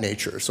of that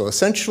nature. So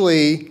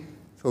essentially,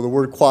 So the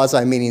word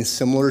quasi meaning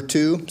similar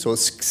to, so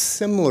it's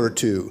similar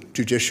to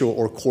judicial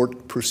or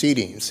court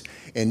proceedings.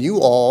 And you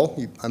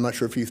all, I'm not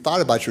sure if you've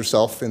thought about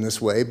yourself in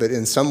this way, but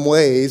in some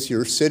ways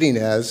you're sitting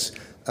as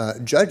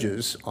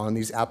judges on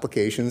these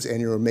applications and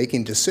you're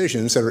making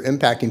decisions that are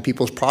impacting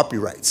people's property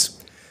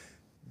rights.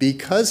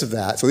 Because of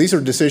that, so these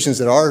are decisions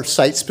that are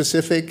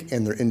site-specific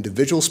and they're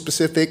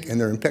individual-specific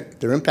and they're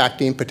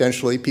impacting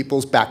potentially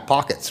people's back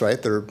pockets,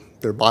 right?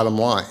 Their bottom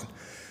line.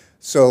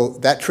 So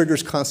that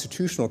triggers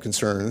constitutional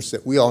concerns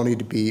that we all need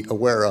to be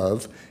aware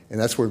of, and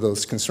that's where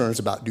those concerns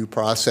about due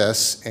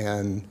process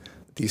and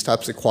these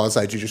types of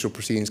quasi-judicial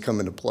proceedings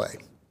come into play.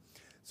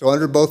 So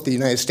under both the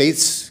United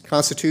States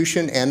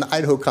Constitution and the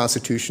Idaho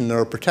Constitution, there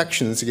are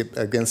protections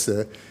against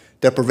the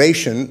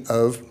deprivation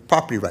of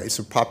property rights,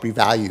 of property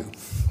value.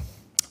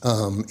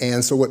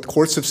 And so what the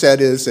courts have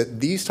said is that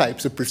these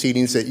types of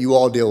proceedings that you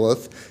all deal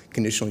with,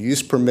 conditional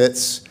use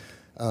permits,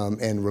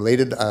 and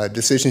related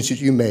decisions that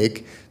you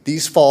make,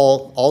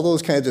 all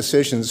those kind of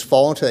decisions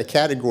fall into that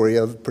category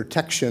of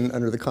protection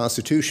under the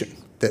Constitution.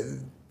 That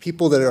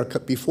people that are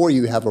before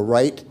you have a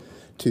right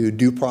to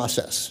due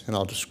process, and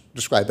I'll just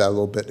describe that a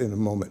little bit in a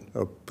moment.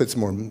 I'll put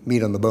some more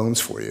meat on the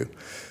bones for you.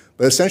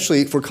 But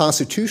essentially for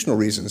constitutional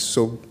reasons,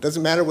 so it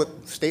doesn't matter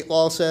what state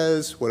law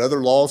says, what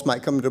other laws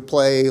might come into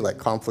play, like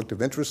conflict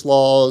of interest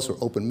laws or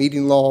open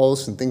meeting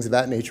laws and things of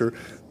that nature,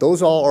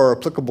 those all are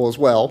applicable as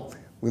well.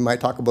 We might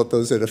talk about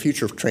those at a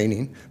future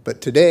training,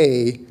 but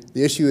today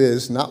the issue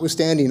is,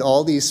 notwithstanding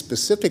all these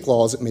specific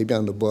laws that may be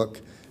on the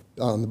books,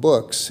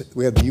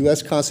 we have the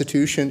U.S.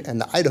 Constitution and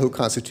the Idaho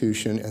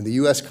Constitution, and the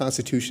U.S.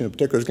 Constitution in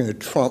particular is going to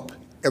trump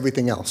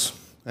everything else.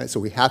 Right? So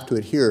we have to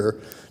adhere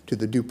to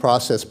the due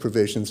process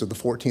provisions of the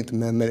 14th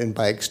Amendment and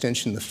by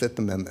extension the 5th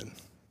Amendment.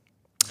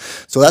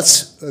 So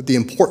that's the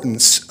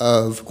importance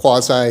of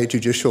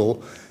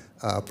quasi-judicial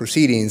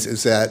proceedings,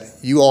 is that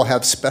you all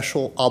have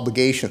special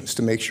obligations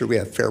to make sure we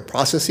have fair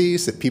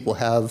processes, that people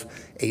have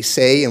a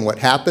say in what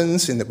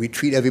happens, and that we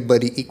treat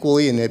everybody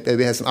equally, and that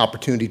everybody has an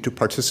opportunity to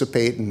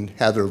participate and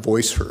have their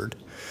voice heard.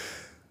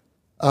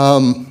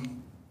 When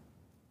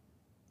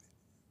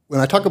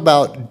I talk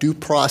about due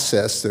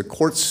process, the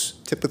courts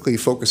typically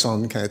focus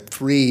on kind of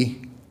 3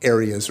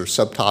 areas or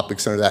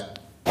subtopics under that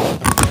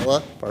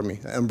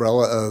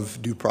umbrella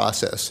of due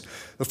process.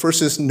 The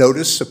first is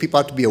notice, so people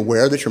have to be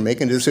aware that you're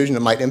making a decision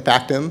that might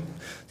impact them.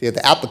 You have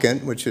the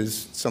applicant, which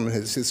is someone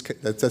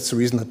that's the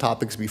reason the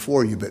topic's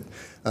before you, but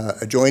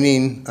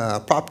adjoining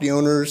property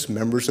owners,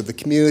 members of the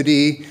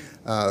community,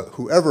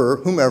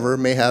 whomever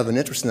may have an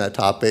interest in that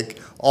topic,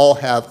 all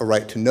have a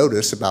right to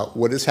notice about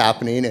what is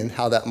happening and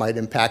how that might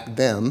impact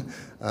them.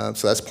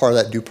 So that's part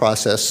of that due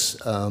process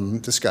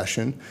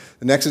discussion.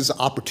 The next is the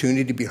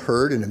opportunity to be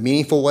heard in a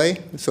meaningful way,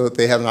 so that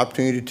they have an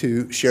opportunity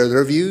to share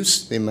their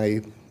views. They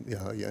may,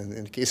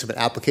 in the case of an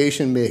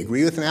application, may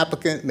agree with an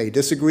applicant, may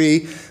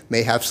disagree,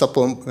 may have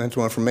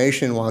supplemental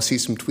information, want to see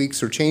some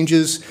tweaks or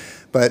changes,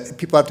 but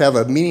people have to have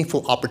a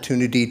meaningful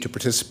opportunity to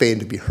participate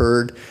and to be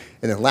heard.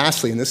 And then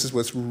lastly, and this is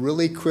what's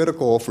really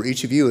critical for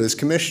each of you as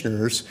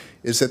commissioners,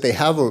 is that they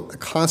have a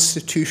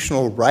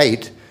constitutional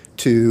right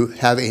to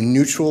have a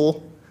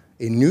neutral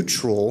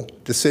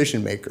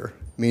decision maker.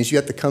 It means you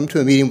have to come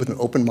to a meeting with an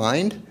open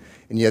mind,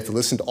 and you have to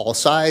listen to all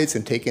sides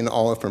and take in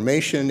all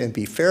information and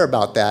be fair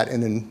about that,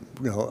 and then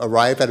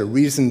arrive at a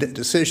reasoned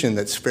decision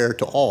that's fair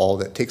to all,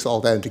 that takes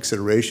all that into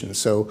consideration.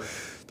 So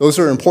those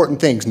are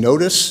important things.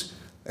 Notice,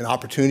 an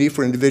opportunity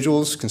for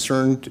individuals,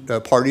 concerned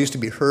parties to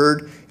be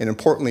heard, and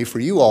importantly for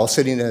you all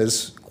sitting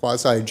as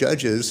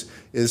quasi-judges,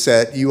 is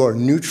that you are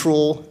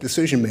neutral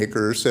decision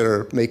makers that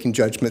are making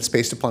judgments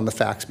based upon the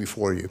facts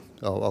before you.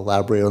 I'll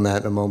elaborate on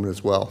that in a moment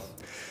as well.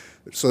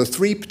 So the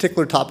 3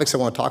 particular topics I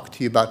want to talk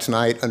to you about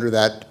tonight under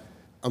that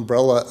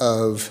umbrella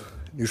of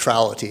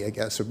neutrality, I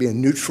guess, or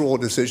being neutral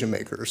decision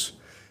makers.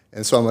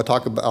 And so I'm going to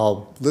talk about,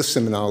 I'll list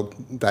them and I'll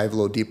dive a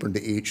little deeper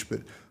into each, but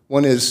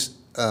one is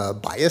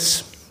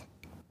bias.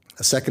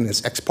 A second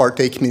is ex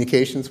parte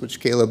communications, which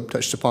Caleb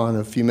touched upon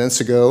a few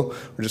minutes ago,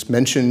 or just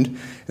mentioned. And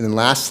then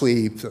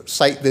lastly,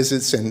 site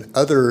visits and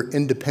other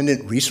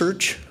independent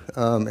research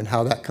and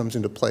how that comes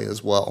into play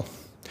as well.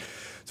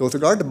 So with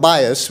regard to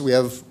bias, we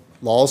have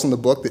laws in the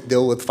book that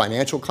deal with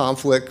financial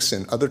conflicts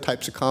and other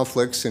types of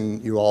conflicts,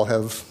 and you all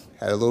have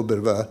had a little bit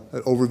of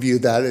an overview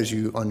of that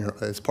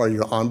as part of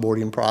your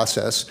onboarding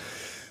process.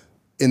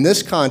 In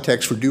this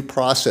context, for due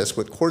process,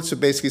 what courts have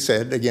basically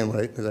said, again,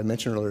 as I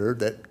mentioned earlier,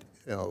 that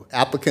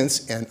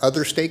applicants and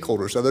other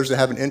stakeholders, others that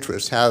have an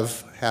interest,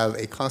 have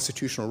a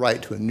constitutional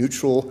right to a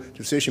neutral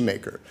decision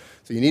maker.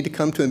 So you need to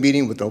come to a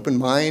meeting with an open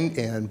mind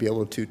and be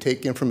able to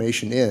take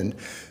information in.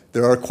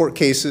 There are court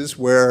cases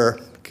where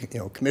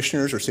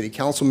commissioners or city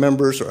council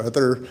members or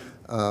other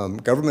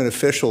government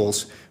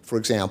officials, for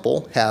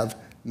example, have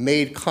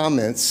made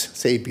comments,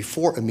 say,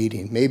 before a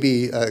meeting.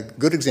 Maybe a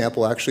good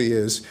example actually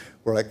is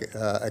where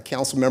a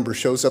council member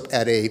shows up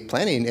at a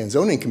planning and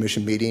zoning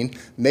commission meeting,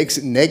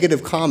 makes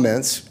negative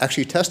comments,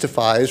 actually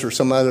testifies or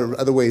some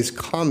other ways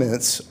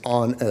comments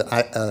on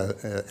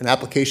an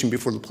application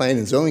before the planning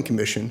and zoning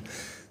commission,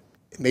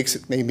 makes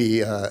it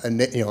maybe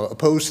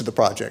opposed to the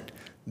project.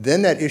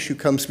 Then that issue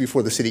comes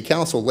before the city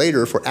council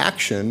later for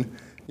action.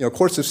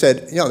 Courts have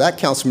said, that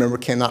council member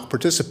cannot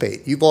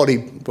participate. You've already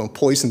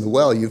poisoned the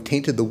well, you've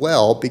tainted the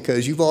well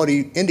because you've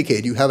already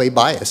indicated you have a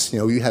bias.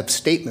 You have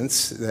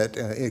statements that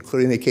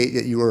clearly indicate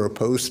that you are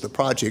opposed to the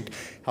project.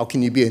 How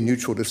can you be a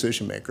neutral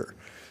decision maker?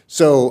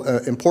 So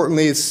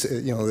importantly, it's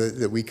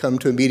that we come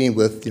to a meeting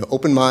with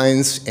open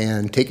minds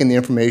and taking the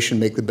information,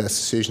 make the best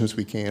decisions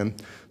we can.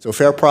 So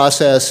fair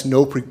process,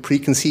 no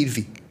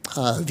preconceived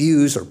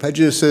views or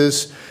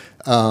prejudices.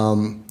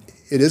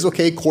 It is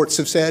okay, courts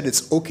have said,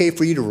 it's okay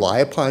for you to rely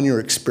upon your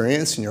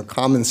experience and your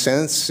common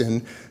sense.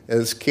 And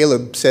as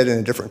Caleb said in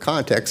a different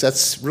context,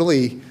 that's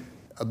really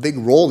a big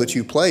role that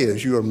you play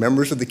as you are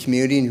members of the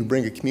community and you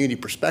bring a community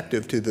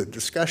perspective to the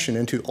discussion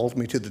and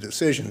ultimately to the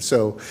decision.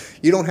 So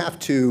you don't have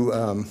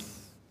to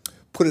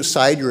put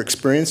aside your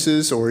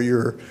experiences or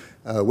your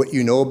what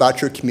you know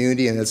about your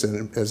community and as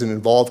an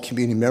involved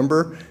community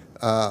member.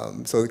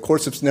 So the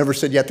courts have never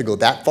said you have to go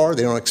that far.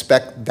 They don't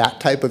expect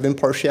that type of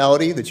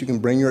impartiality, that you can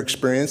bring your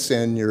experience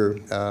and your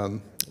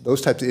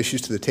those types of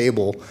issues to the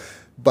table.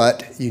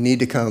 But you need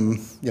to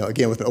come,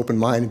 again, with an open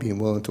mind and being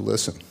willing to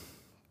listen.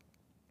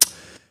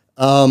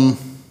 I'm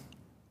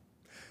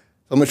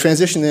going to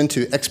transition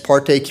into ex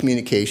parte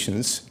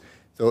communications.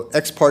 So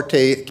ex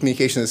parte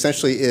communication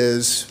essentially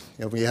is,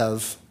 we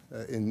have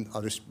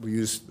we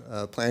use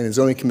Planning and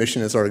Zoning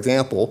Commission as our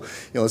example.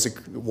 As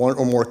one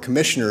or more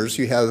commissioners,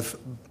 you have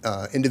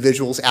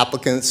individuals,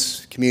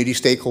 applicants, community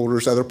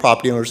stakeholders, other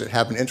property owners that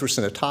have an interest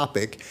in a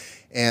topic.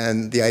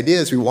 And the idea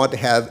is we want to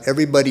have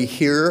everybody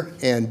hear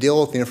and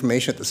deal with the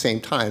information at the same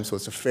time, so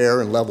it's a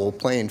fair and level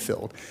playing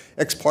field.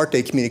 Ex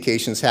parte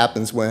communications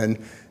happens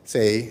when,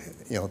 say,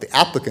 the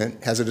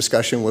applicant has a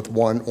discussion with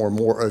one or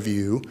more of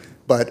you,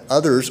 but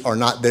others are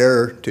not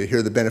there to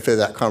hear the benefit of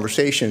that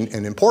conversation,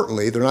 and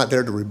importantly, they're not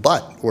there to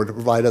rebut or to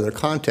provide other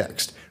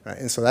context. Right?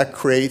 And so that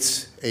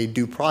creates a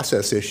due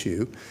process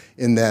issue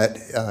in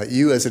that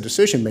you as a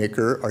decision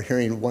maker are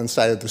hearing one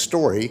side of the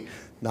story,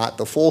 not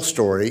the full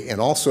story, and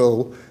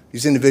also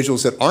these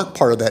individuals that aren't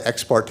part of that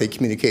ex parte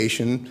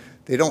communication,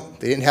 they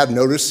didn't have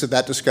notice of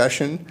that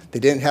discussion. They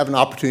didn't have an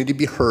opportunity to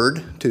be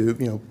heard,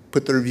 to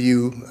put their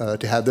view,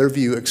 to have their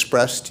view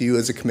expressed to you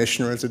as a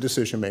commissioner, as a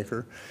decision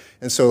maker.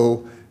 And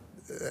so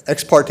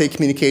ex parte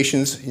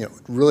communications,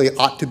 really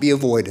ought to be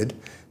avoided.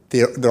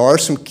 There are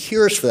some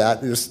cures for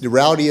that. The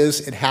reality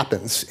is it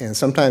happens, and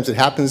sometimes it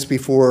happens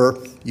before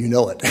you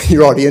know it.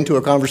 You're already into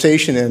a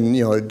conversation and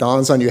it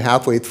dawns on you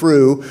halfway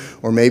through,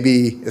 or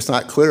maybe it's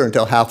not clear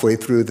until halfway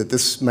through that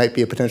this might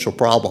be a potential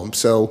problem.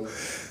 So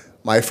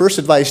my first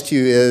advice to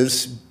you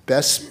is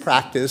best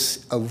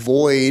practice,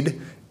 avoid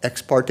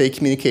ex parte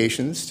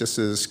communications, just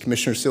as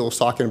Commissioner Sill was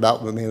talking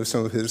about with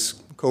some of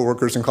his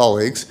coworkers and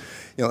colleagues.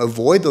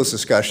 Avoid those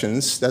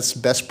discussions. That's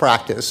best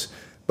practice.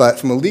 But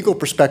from a legal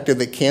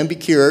perspective, it can be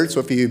cured.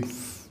 So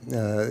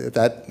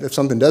if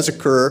something does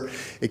occur,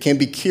 it can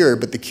be cured.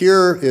 But the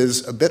cure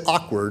is a bit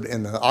awkward,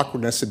 and the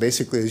awkwardness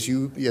basically is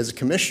you, as a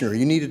commissioner,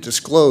 you need to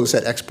disclose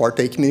that ex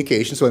parte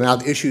communication. So now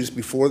the issue is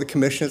before the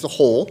commission as a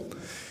whole.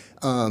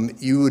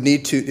 You would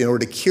need to, in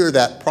order to cure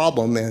that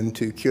problem and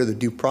to cure the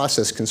due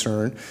process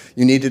concern,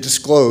 you need to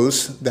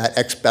disclose that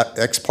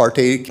ex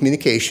parte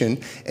communication,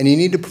 and you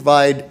need to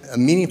provide a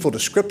meaningful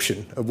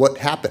description of what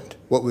happened,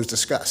 what was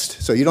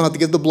discussed. So you don't have to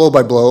give the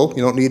blow-by-blow.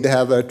 You don't need to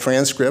have a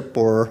transcript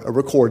or a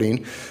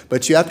recording,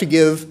 but you have to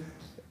give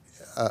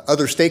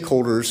other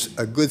stakeholders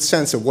a good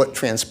sense of what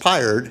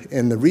transpired,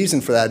 and the reason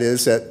for that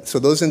is that so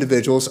those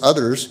individuals,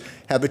 others,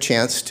 have a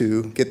chance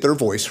to get their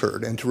voice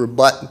heard and to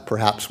rebut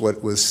perhaps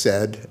what was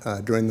said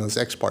during those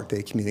ex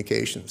parte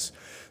communications.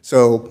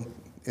 So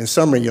in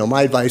summary,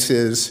 my advice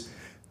is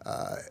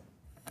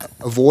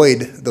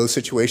avoid those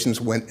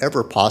situations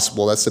whenever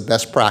possible. That's the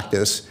best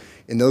practice.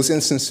 In those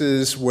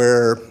instances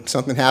where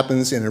something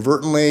happens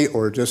inadvertently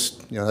or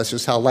just, that's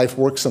just how life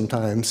works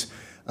sometimes,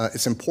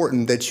 it's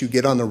important that you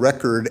get on the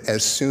record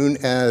as soon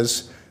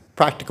as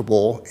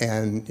practicable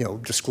and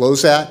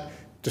disclose that,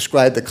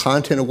 describe the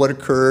content of what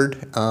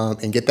occurred,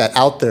 and get that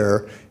out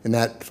there. And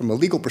that, from a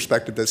legal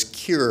perspective, does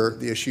cure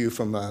the issue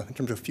from in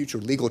terms of future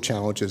legal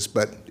challenges.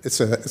 But it's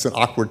an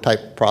awkward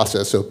type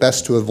process, so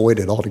best to avoid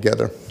it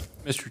altogether.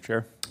 Mr.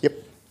 Chair. Yep.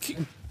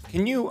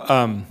 Can you,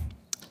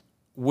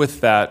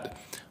 with that,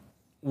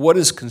 what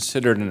is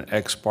considered an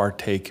ex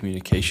parte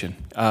communication?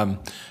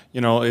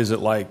 Is it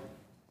like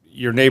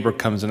your neighbor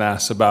comes and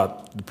asks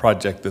about the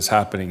project that's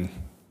happening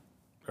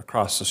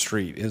across the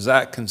street? Is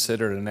that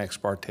considered an ex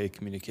parte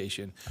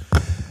communication?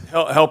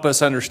 Help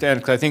us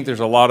understand, because I think there's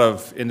a lot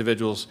of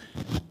individuals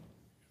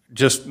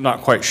just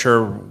not quite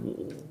sure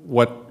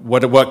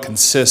what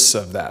consists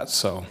of that.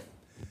 So,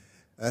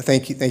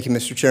 thank you,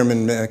 Mr.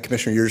 Chairman,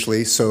 Commissioner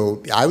Yearsley.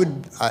 So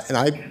I'm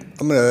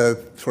going to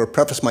sort of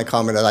preface my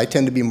comment that I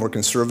tend to be more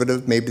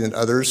conservative maybe than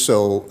others.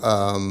 So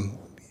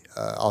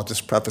I'll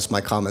just preface my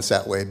comments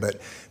that way.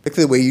 But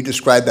particularly the way you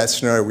described that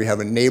scenario, we have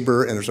a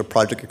neighbor and there's a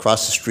project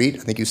across the street. I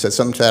think you said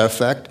something to that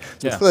effect.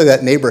 So yeah. Clearly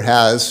that neighbor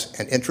has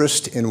an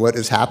interest in what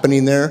is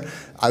happening there.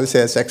 I would say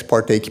that's ex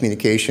parte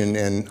communication,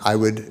 and I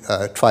would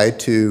try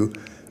to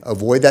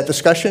avoid that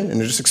discussion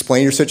and just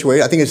explain your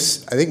situation. I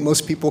think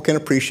most people can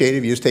appreciate it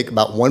if you just take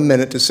about 1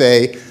 minute to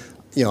say,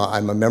 you know,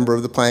 I'm a member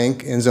of the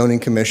Planning and Zoning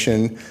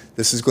Commission.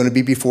 This is going to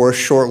be before us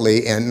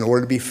shortly, and in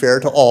order to be fair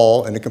to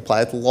all and to comply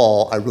with the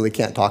law, I really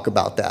can't talk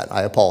about that.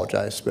 I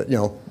apologize, but you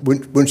know,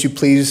 wouldn't you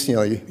please, you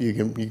know, you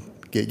can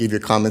give your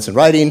comments in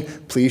writing.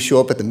 Please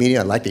show up at the meeting.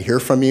 I'd like to hear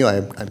from you.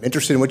 I'm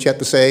interested in what you have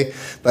to say,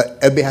 but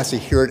everybody has to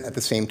hear it at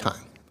the same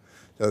time.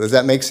 So does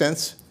that make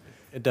sense?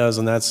 It does,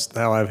 and that's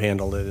how I've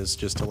handled it, is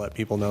just to let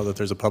people know that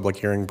there's a public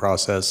hearing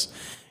process,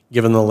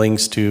 given the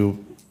links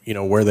to, you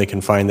know, where they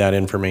can find that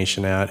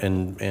information at,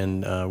 and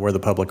where the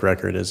public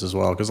record is as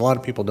well. Because a lot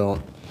of people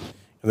don't,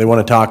 they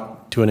want to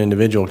talk to an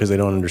individual because they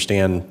don't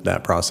understand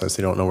that process.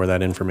 They don't know where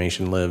that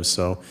information lives.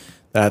 So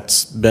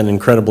that's been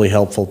incredibly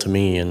helpful to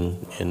me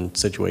in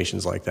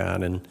situations like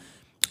that. And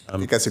I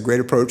think that's a great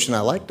approach, and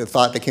I like the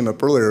thought that came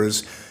up earlier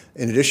is,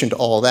 in addition to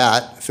all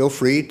that, feel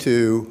free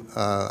to,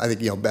 I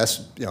think, you know,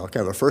 best, you know,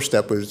 kind of a first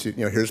step was, you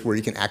know, here's where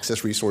you can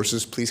access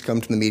resources. Please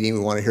come to the meeting. We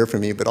want to hear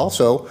from you. But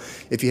also,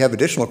 if you have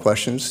additional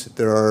questions,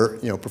 there are,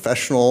 you know,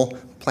 professional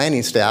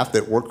planning staff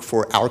that work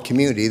for our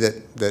community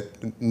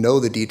that know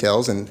the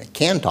details and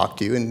can talk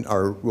to you and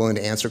are willing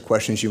to answer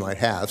questions you might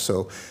have.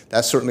 So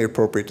that's certainly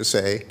appropriate to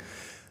say.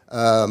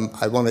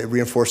 I want to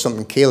reinforce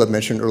something Caleb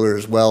mentioned earlier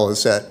as well,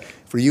 is that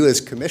for you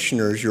as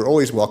commissioners, you're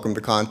always welcome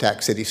to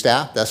contact city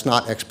staff. That's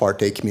not ex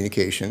parte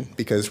communication,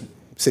 because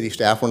city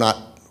staff, we're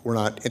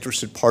not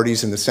interested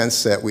parties in the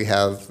sense that we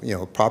have, you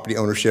know, property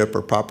ownership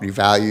or property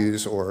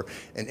values or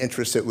an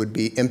interest that would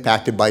be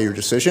impacted by your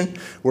decision.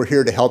 We're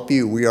here to help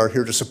you. We are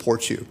here to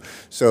support you.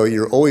 So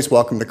you're always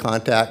welcome to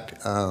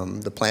contact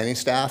the planning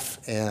staff,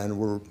 and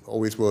we're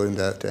always willing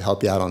to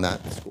help you out on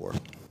that score.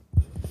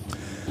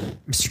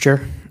 Mr.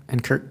 Chair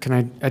and Kurt,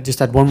 can I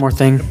just add one more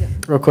thing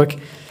real quick?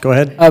 Go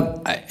ahead.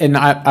 And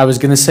I was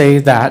going to say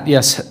that,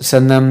 yes,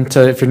 send them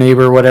to, if your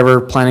neighbor,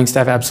 whatever, planning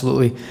staff,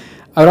 absolutely.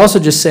 I would also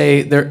just say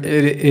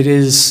it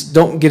is,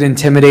 don't get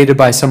intimidated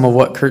by some of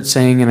what Kurt's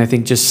saying, and I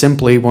think just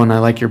simply, one, I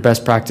like your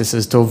best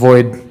practices to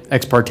avoid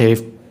ex parte.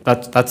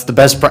 That's the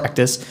best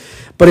practice.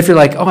 But if you're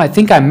like, oh, I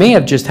think I may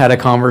have just had a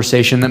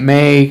conversation that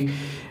may,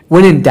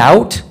 when in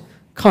doubt,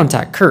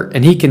 contact Kurt,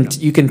 and you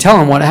can tell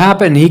him what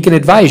happened, and he can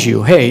advise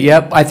you, hey,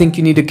 yep, I think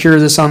you need to cure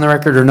this on the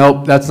record, or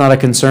nope, that's not a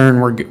concern,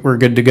 we're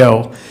good to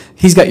go.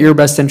 He's got your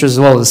best interest as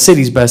well as the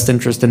city's best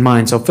interest in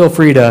mind, so feel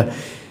free to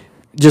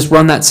just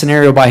run that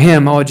scenario by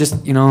him. Oh,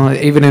 just, you know,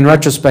 even in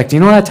retrospect, you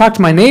know what, I talked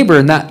to my neighbor,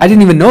 and that I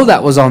didn't even know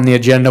that was on the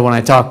agenda when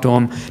I talked to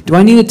him. Do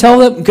I need to tell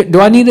them, do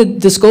I need to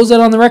disclose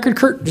that on the record,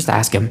 Kurt? Just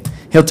ask him.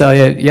 He'll tell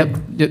you, yep,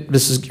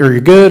 this is, or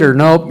you're good, or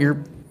nope,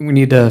 we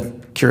need to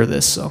cure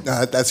this. So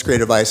that's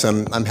great advice.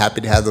 I'm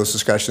happy to have those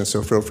discussions.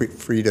 So feel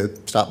free to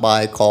stop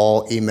by,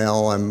 call,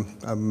 email.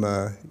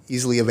 I'm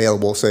easily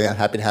available. So yeah, I'm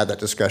happy to have that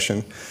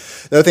discussion.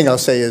 The other thing I'll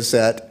say is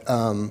that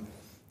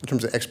in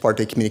terms of ex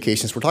parte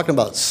communications, we're talking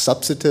about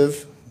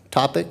substantive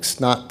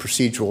topics, not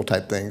procedural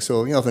type things.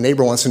 So you know, if a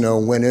neighbor wants to know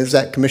when is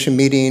that commission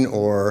meeting,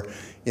 or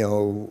you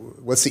know,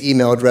 what's the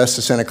email address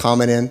to send a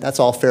comment in, that's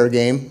all fair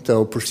game.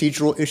 So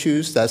procedural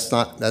issues,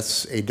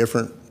 that's a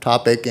different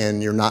topic,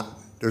 and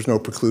there's no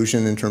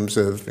preclusion in terms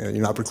of, you know,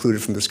 you're not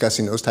precluded from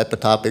discussing those type of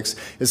topics.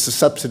 It's the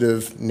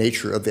substantive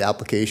nature of the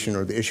application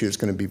or the issue that's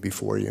going to be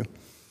before you.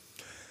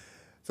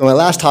 So my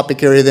last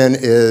topic area then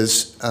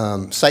is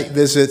site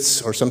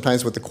visits, or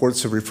sometimes what the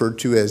courts have referred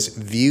to as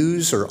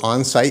views or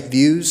on-site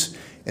views.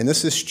 And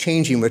this is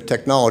changing with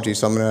technology.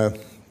 So I'm going to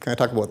kind of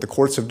talk about what the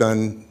courts have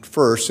done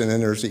first, and then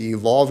there's the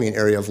evolving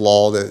area of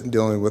law that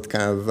dealing with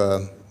kind of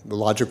the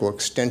logical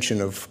extension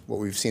of what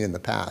we've seen in the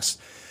past.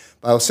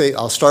 But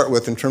I'll start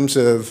with, in terms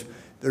of,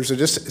 it's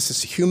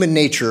this human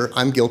nature.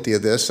 I'm guilty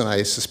of this, and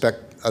I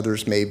suspect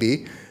others may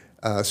be.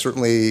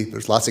 Certainly,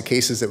 there's lots of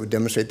cases that would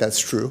demonstrate that's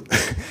true,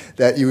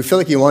 that you feel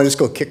like you want to just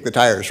go kick the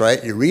tires,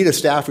 right? You read a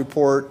staff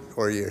report,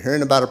 or you're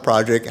hearing about a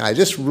project, and I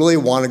just really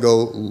want to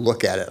go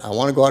look at it. I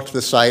want to go out to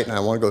the site, and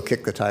I want to go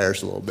kick the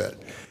tires a little bit.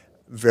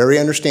 Very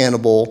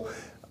understandable.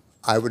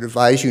 I would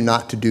advise you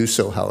not to do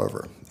so,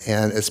 however.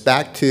 And it's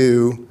back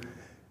to,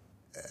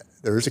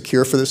 there is a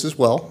cure for this as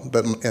well,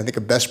 but I think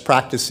a best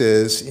practice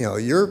is, you know,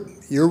 your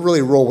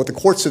really role, what the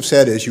courts have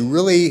said is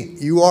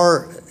you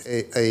are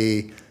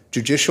a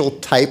judicial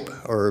type,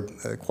 or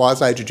a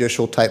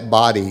quasi-judicial type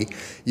body.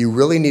 You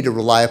really need to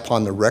rely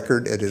upon the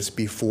record that is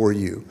before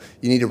you.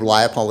 You need to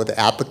rely upon what the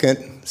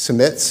applicant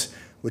submits,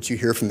 what you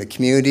hear from the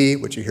community,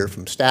 what you hear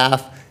from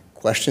staff,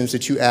 questions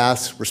that you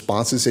ask,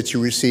 responses that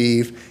you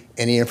receive,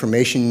 any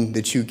information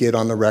that you get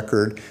on the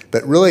record.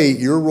 But really,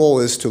 your role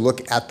is to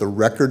look at the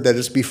record that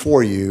is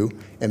before you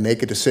and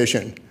make a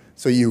decision.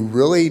 So you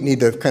really need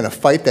to kind of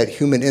fight that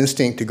human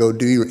instinct to go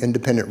do your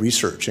independent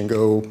research and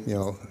go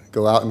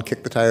out and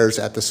kick the tires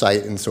at the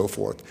site and so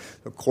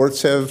forth. The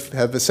courts have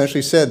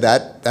essentially said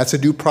that that's a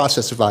due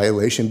process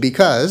violation,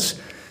 because,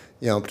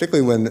 you know,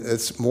 particularly when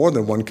it's more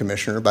than one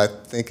commissioner, but I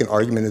think an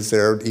argument is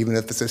there even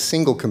if it's a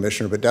single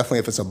commissioner, but definitely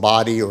if it's a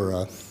body or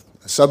a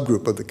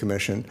subgroup of the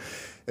commission.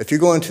 If you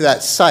go into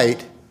that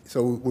site,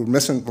 So we're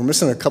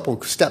missing a couple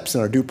of steps in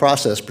our due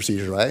process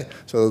procedure, right?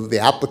 So the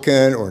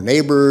applicant or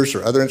neighbors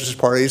or other interested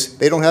parties,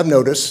 they don't have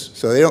notice,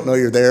 so they don't know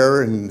you're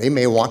there, and they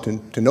may want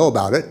to know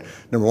about it,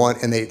 number one.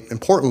 And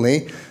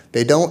importantly,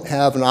 they don't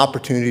have an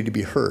opportunity to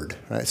be heard,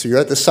 right? So you're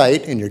at the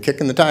site and you're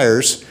kicking the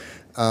tires,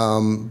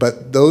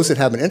 but those that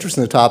have an interest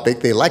in the topic,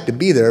 they like to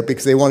be there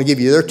because they want to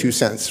give you their 2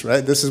 cents,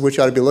 right? This is what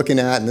you ought to be looking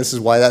at, and this is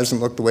why that doesn't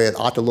look the way it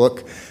ought to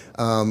look.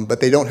 But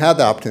they don't have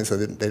that opportunity, so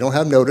they don't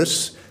have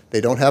notice. They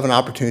don't have an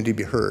opportunity to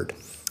be heard.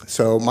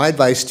 So my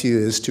advice to you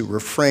is to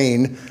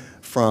refrain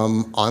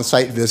from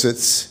on-site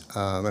visits,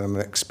 and I'm going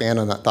to expand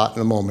on that thought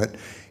in a moment,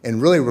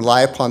 and really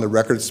rely upon the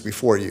records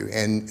before you.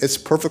 And it's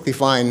perfectly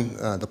fine,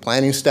 the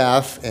planning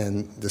staff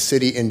and the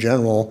city in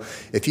general,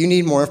 if you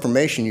need more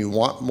information, you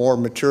want more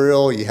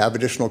material, you have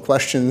additional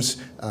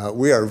questions,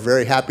 we are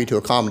very happy to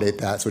accommodate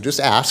that. So just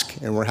ask,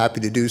 and we're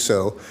happy to do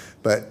so.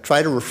 But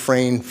try to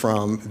refrain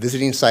from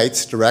visiting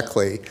sites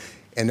directly.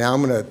 And now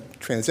I'm going to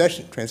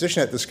transition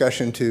that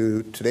discussion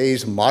to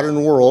today's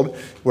modern world,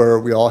 where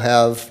we all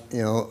have,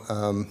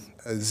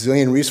 a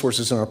zillion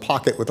resources in our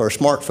pocket with our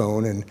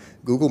smartphone and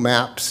Google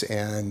Maps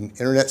and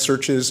internet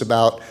searches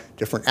about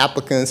different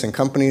applicants and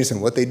companies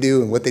and what they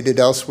do and what they did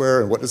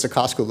elsewhere and what does a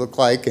Costco look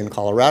like in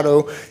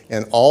Colorado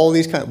and all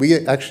these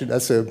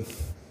the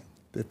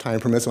time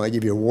permits, when I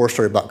give you a war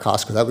story about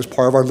Costco. That was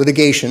part of our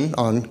litigation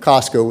on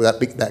Costco.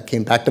 That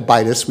came back to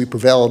bite us. We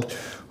prevailed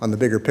on the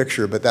bigger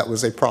picture, but that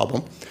was a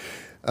problem.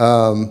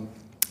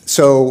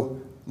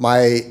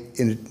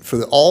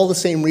 For all the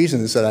same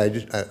reasons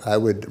that I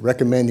would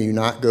recommend you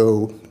not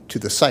go to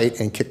the site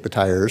and kick the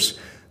tires,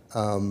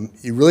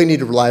 you really need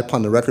to rely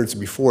upon the records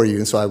before you.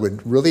 And so I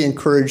would really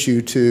encourage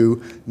you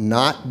to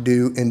not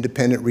do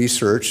independent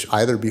research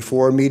either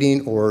before a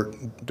meeting or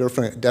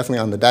definitely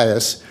on the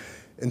dais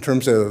in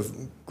terms of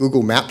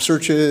Google map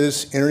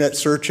searches, internet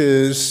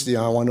searches.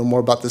 I want to know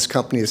more about this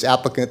company, this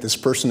applicant, this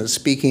person is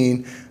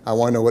speaking. I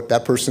want to know what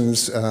that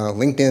person's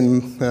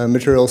LinkedIn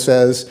material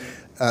says.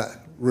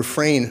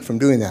 Refrain from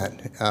doing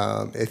that.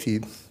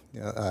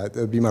 That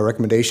would be my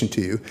recommendation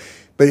to you.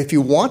 But if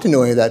you want to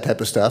know any of that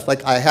type of stuff,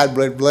 like I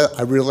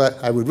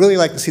would really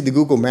like to see the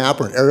Google map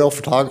or an aerial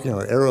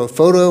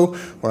photo,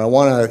 or I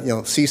want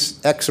to see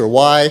X or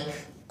Y.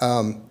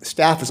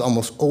 Staff is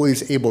almost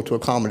always able to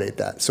accommodate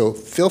that. So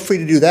feel free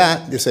to do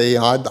that. Just say,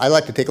 I'd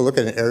like to take a look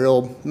at an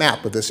aerial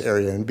map of this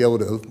area and be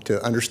able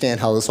to understand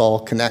how this all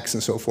connects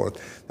and so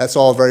forth. That's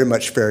all very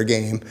much fair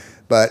game,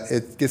 but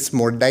it gets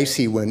more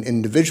dicey when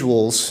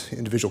individual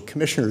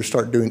commissioners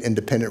start doing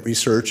independent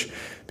research,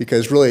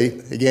 because really,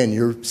 again,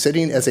 you're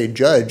sitting as a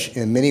judge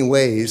in many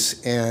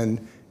ways,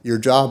 and your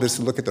job is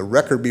to look at the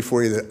record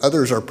before you that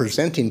others are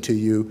presenting to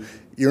you.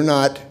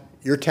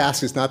 Your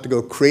task is not to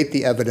go create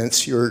the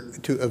evidence, you're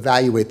to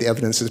evaluate the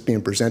evidence that's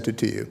being presented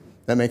to you.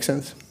 That make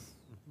sense?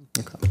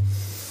 Okay.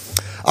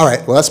 All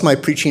right, well, that's my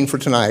preaching for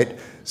tonight.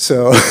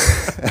 So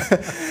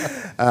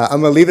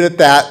I'm gonna leave it at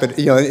that, but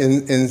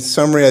in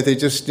summary, I think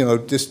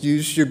just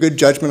use your good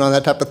judgment on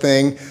that type of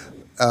thing.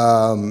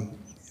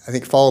 I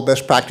think follow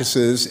best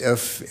practices.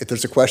 If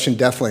there's a question,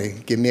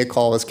 definitely give me a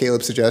call, as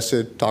Caleb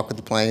suggested, talk with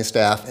the planning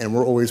staff, and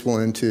we're always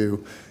willing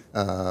to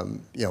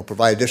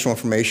provide additional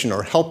information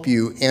or help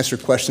you answer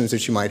questions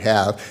that you might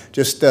have.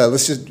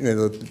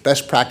 The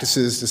best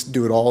practices, just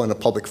do it all in a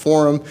public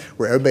forum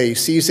where everybody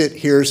sees it,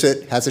 hears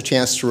it, has a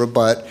chance to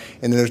rebut,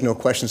 and then there's no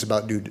questions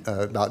about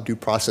due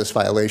process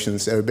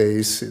violations.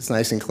 It's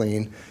nice and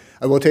clean.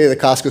 I will tell you the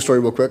Costco story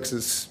real quick,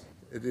 because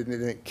it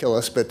didn't kill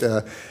us, but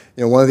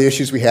one of the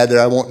issues we had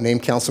there, I won't name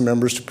council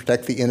members to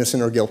protect the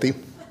innocent or guilty,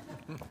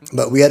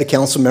 but we had a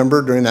council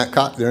member during the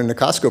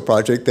Costco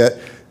project that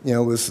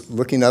was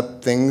looking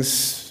up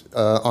things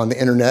on the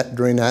internet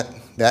during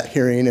that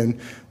hearing, and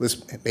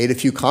made a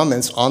few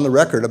comments on the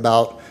record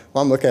about,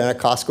 well, I'm looking at a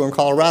Costco in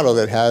Colorado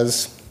that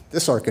has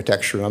this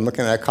architecture. I'm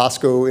looking at a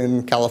Costco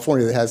in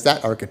California that has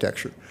that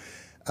architecture.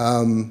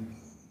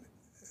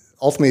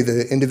 Ultimately,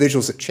 the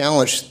individuals that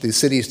challenged the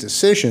city's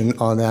decision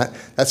on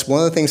that's one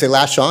of the things they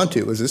latched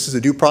onto, is this is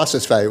a due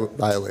process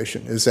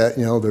violation, is that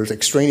there's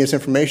extraneous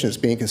information that's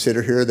being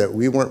considered here that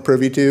we weren't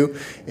privy to,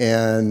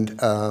 and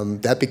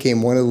that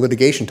became one of the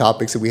litigation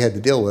topics that we had to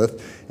deal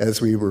with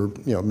as we were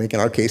making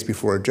our case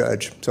before a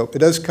judge. So it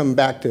does come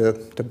back to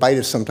bite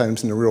us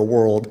sometimes in the real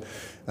world.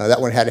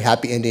 That one had a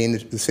happy ending.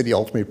 The city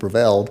ultimately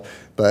prevailed,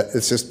 but it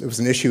was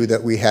an issue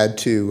that we had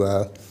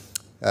to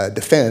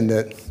defend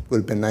that would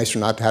have been nicer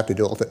not to have to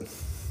deal with it.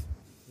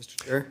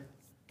 Mr. Chair?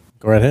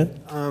 Go right ahead.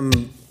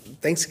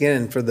 Thanks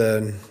again for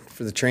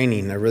the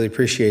training. I really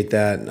appreciate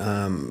that.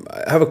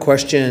 I have a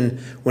question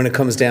when it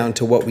comes down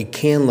to what we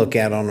can look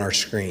at on our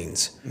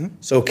screens. Mm-hmm.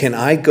 So can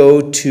I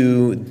go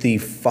to the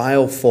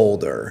file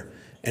folder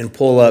and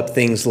pull up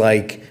things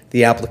like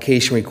the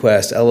application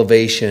request,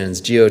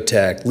 elevations,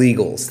 geotech,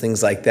 legals,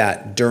 things like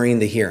that during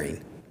the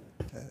hearing?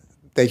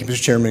 Thank you,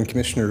 Mr. Chairman.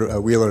 Commissioner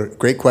Wheeler,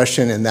 great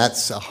question, and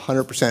that's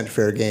 100%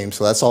 fair game.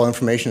 So that's all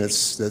information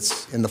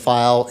that's in the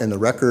file, in the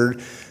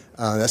record.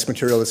 That's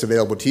material that's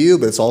available to you,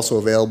 but it's also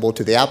available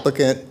to the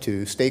applicant,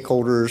 to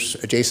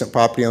stakeholders, adjacent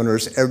property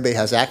owners. Everybody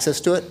has access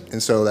to it,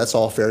 and so that's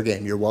all fair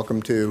game. You're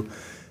welcome to,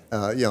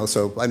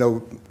 so I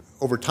know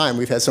over time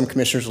we've had some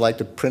commissioners who like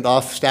to print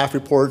off staff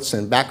reports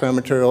and background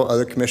material.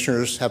 Other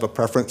commissioners have a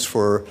preference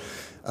for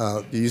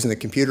using the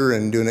computer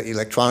and doing it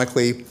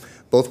electronically.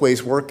 Both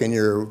ways work, and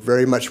you're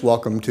very much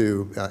welcome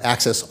to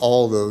access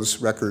all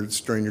those records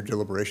during your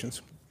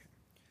deliberations.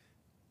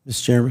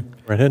 Mr. Chairman?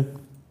 Right ahead.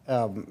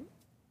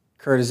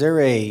 Kurt, is there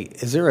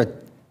a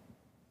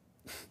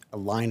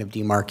line of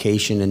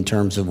demarcation in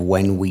terms of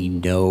when we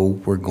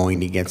know we're going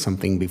to get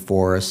something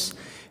before us?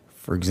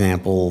 For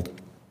example,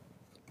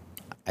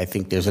 I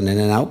think there's an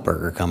In-N-Out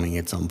burger coming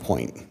at some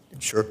point.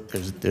 Sure.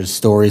 There's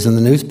stories in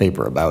the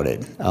newspaper about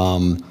it.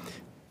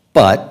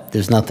 But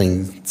there's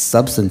nothing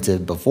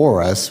substantive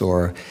before us,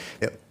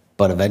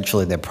 but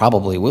eventually there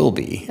probably will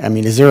be. I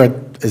mean, is there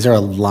a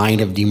line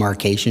of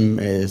demarcation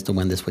as to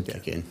when this would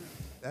kick in?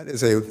 That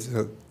is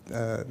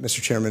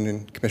Mr. Chairman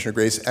and Commissioner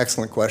Grace,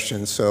 excellent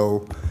question.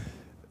 So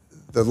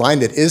the line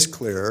that is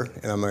clear,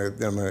 and I'm going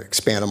to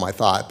expand on my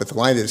thought, but the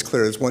line that is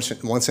clear is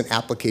once an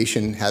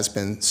application has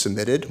been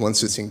submitted,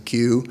 once it's in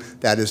queue,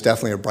 that is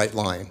definitely a bright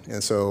line.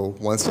 And so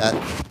once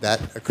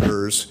that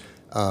occurs,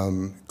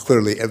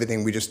 clearly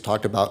everything we just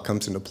talked about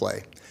comes into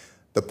play.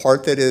 The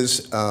part that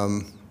is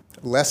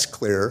less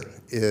clear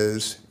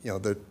is,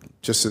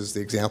 just as the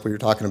example you're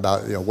talking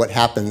about, what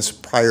happens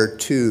prior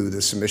to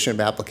the submission of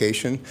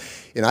application.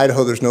 In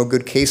Idaho, there's no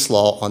good case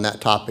law on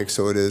that topic,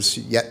 so it is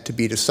yet to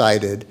be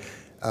decided.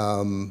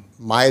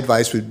 My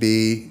advice would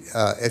be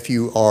if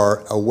you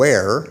are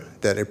aware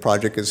that a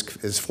project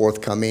is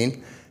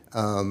forthcoming,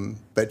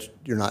 but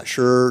you're not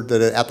sure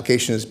that an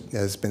application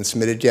has been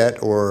submitted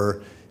yet,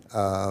 or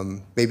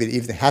maybe it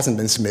even hasn't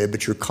been submitted,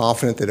 but you're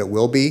confident that it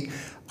will be,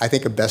 I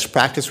think a best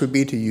practice would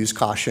be to use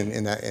caution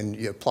in that and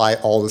you apply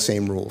all the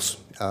same rules.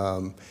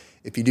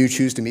 If you do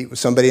choose to meet with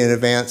somebody in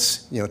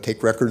advance,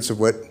 take records of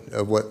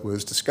what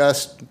was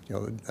discussed,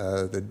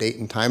 the date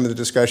and time of the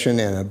discussion,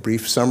 and a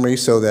brief summary,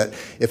 so that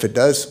if it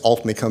does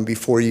ultimately come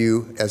before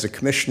you as a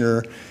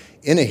commissioner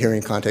in a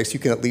hearing context, you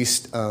can at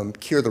least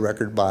cure the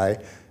record by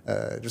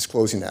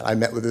disclosing that. I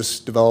met with this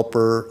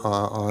developer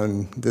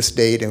on this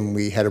date, and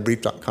we had a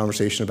brief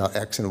conversation about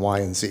X and Y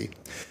and Z.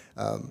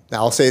 Now,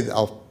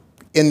 I'll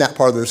in that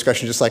part of the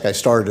discussion, just like I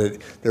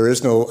started, there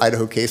is no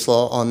Idaho case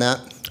law on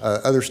that.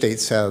 Other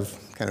states have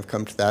kind of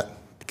come to that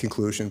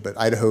conclusion, but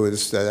Idaho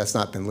that's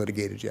not been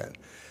litigated yet.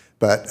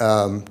 But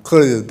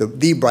clearly,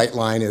 the bright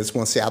line is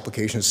once the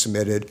application is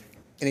submitted,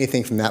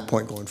 anything from that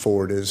point going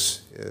forward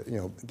is,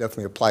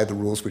 definitely apply the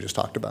rules we just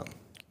talked about.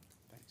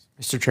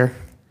 Mr. Chair,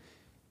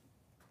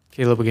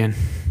 Caleb again.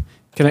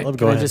 Can I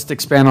ahead. just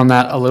expand on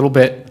that a little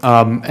bit,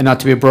 and not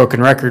to be a broken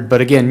record,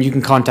 but again, you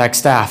can contact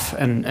staff,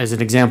 and as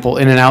an example,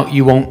 In-N-Out,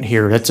 you won't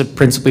hear. That's a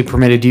principally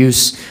permitted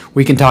use.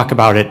 We can talk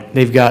about it.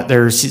 They've got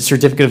their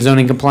certificate of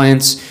zoning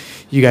compliance.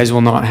 You guys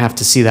will not have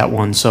to see that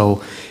one.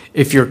 So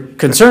if you're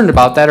concerned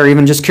about that or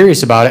even just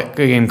curious about it,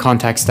 again,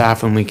 contact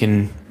staff and we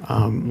can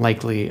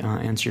likely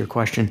answer your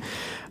question.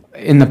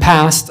 In the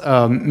past,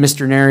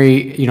 Mr.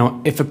 Neri,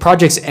 if a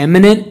project's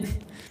imminent,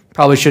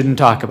 probably shouldn't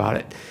talk about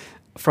it.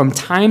 From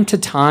time to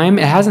time,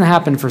 it hasn't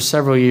happened for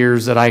several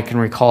years that I can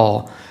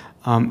recall,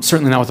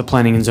 certainly not with the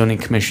Planning and Zoning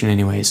Commission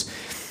anyways.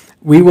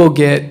 We will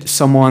get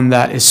someone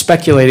that is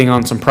speculating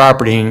on some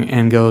property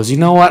and goes, you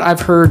know what,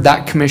 I've heard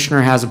that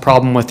commissioner has a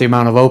problem with the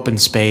amount of open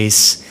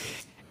space.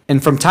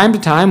 And from time to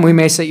time, we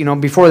may say,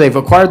 before they've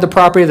acquired the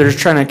property, they're just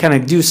trying to kind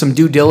of do some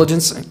due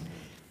diligence.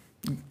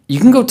 You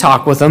can go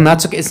talk with them.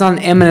 That's okay. It's not an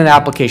imminent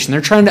application.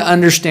 They're trying to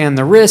understand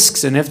the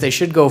risks and if they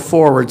should go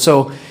forward.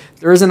 So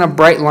there isn't a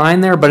bright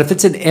line there, but if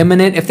it's an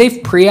imminent, if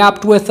they've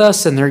pre-apped with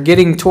us and they're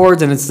getting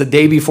towards, and it's the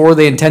day before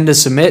they intend to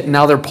submit, and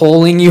now they're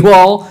polling you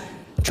all,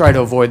 try to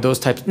avoid those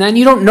types. And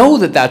you don't know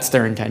that that's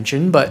their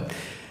intention, but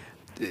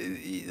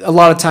a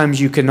lot of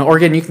times you can, or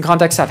again, you can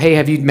contact staff. Hey,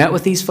 have you met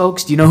with these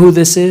folks? Do you know who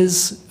this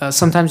is?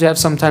 Sometimes we have,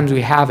 sometimes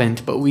we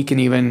haven't, but we can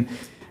even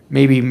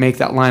maybe make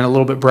that line a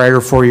little bit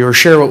brighter for you, or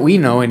share what we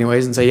know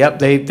anyways and say, yep,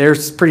 they're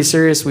pretty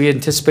serious. We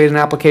anticipate an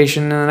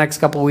application in the next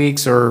couple of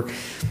weeks, or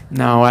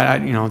no,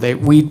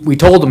 we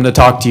told them to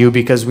talk to you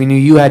because we knew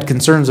you had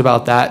concerns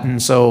about that, and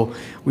so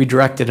we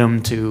directed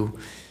them to,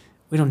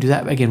 we don't do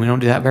that, again, we don't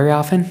do that very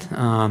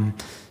often.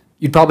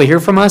 You'd probably hear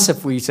from us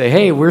if we say,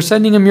 hey, we're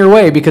sending them your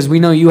way because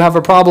we know you have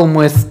a problem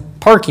with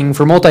parking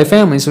for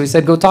multifamily, so we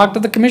said, go talk to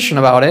the commission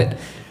about it.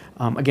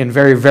 Again,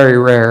 very, very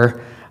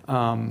rare.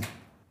 But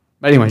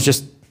anyways,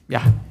 just,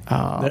 yeah.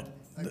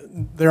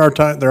 There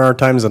are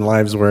times in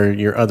lives where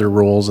your other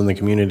rules in the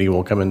community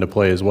will come into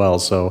play as well.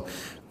 So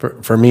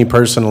for me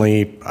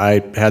personally,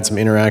 I had some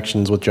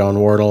interactions with John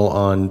Wardle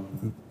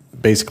on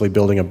basically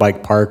building a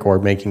bike park or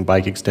making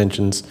bike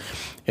extensions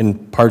in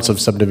parts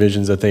of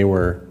subdivisions that they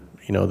were,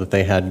 that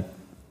they had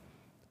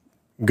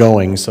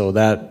going. So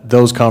that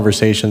those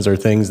conversations are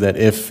things that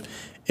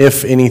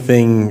if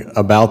anything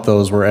about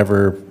those were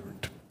ever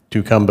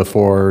to come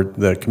before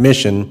the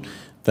commission,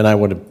 then I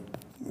would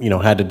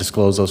had to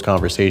disclose those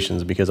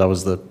conversations because I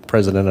was the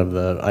president of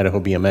the Idaho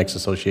BMX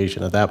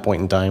Association at that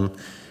point in time.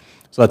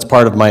 So that's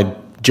part of my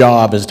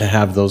job, is to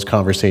have those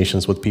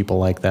conversations with people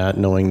like that,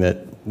 knowing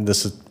that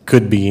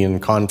could be in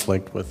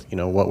conflict with,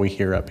 what we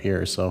hear up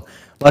here. So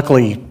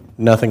luckily,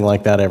 nothing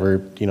like that ever,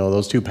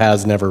 those two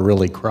paths never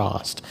really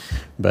crossed.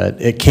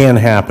 But it can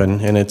happen,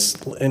 and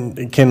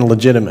it can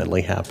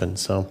legitimately happen.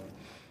 So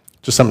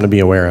just something to be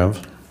aware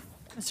of.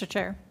 Mr.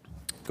 Chair.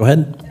 Go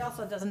ahead. It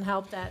also doesn't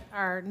help that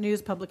our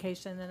news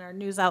publication and our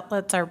news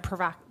outlets are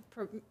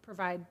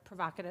provide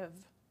provocative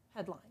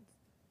headlines.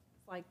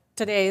 Like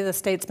today, the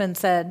Statesman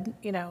said,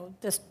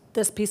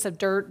 this piece of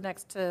dirt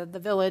next to the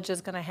village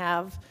is going to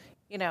have,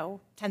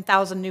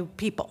 10,000 new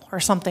people or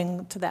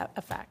something to that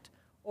effect.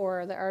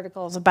 Or the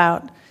articles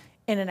about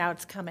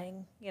In-N-Out's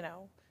coming,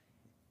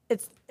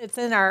 It's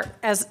in our,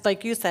 as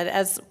like you said,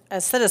 as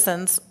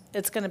citizens,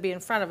 it's going to be in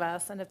front of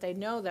us. And if they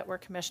know that we're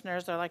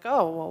commissioners, they're like,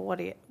 oh, well, what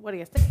do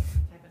you think?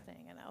 Type of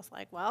thing. And I was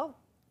like, well,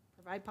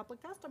 provide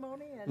public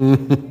testimony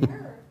and be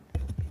heard.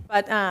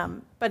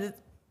 But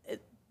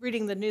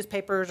reading the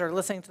newspapers or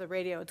listening to the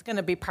radio, it's going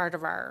to be part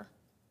of our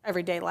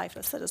everyday life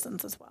as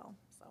citizens as well.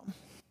 So.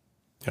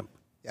 Yep.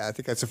 Yeah, I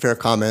think that's a fair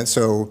comment.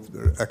 So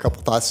a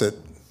couple thoughts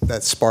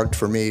that sparked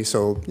for me.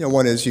 So,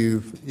 one is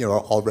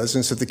all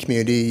residents of the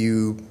community,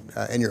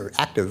 and you're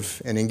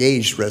active and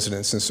engaged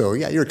residents. And so,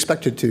 yeah, you're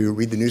expected to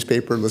read the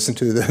newspaper, listen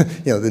to the,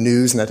 the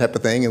news and that type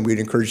of thing, and we'd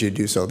encourage you to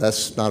do so.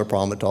 That's not a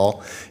problem at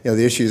all.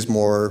 The issue is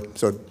more,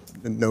 so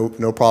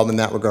no problem in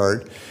that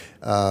regard.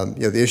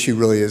 The issue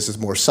really is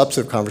more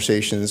substantive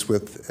conversations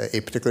with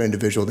a particular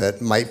individual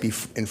that might be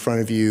in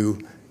front of you,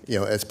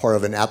 as part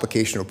of an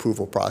application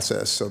approval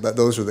process. So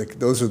those are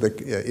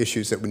the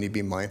issues that we need to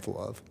be mindful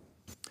of.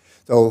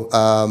 So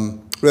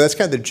really that's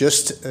kind of the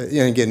gist.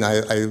 Again,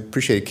 I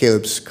appreciate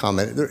Caleb's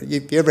comment.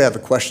 If you ever have a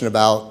question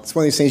about, it's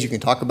one of these things you can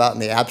talk about in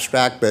the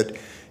abstract, but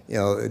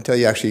until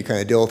you actually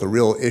kind of deal with a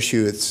real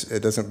issue,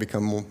 it doesn't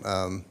become,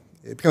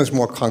 it becomes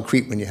more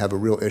concrete when you have a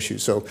real issue.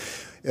 So,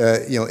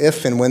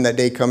 if and when that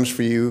day comes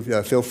for you,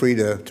 feel free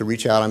to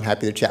reach out. I'm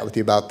happy to chat with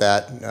you about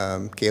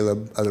that.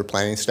 Caleb, other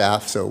planning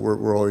staff, so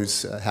we're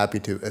always happy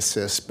to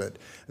assist. But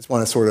I just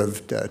want to sort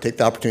of take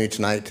the opportunity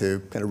tonight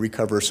to kind of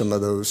recover some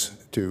of those,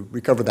 to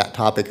recover that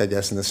topic, I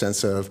guess, in the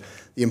sense of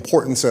the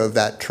importance of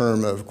that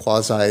term of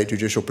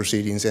quasi-judicial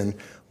proceedings and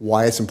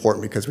why it's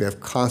important, because we have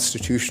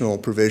constitutional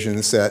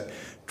provisions that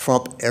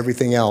trump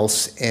everything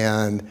else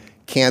and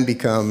can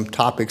become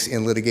topics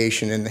in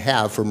litigation, and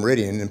have for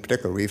Meridian in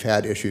particular. We've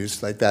had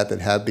issues like that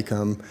have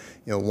become,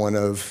 one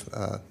of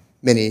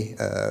many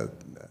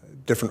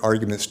different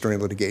arguments during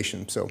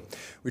litigation. So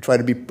we try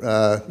to be,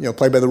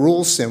 play by the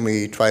rules, and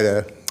we try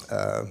to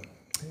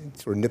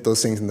sort of nip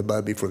those things in the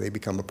bud before they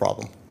become a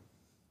problem.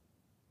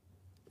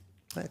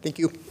 All right, thank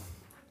you.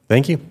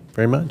 Thank you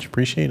very much.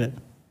 Appreciate it.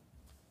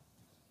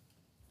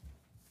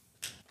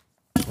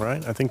 All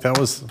right, I think that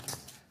was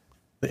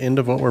the end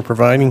of what we're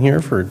providing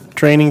here for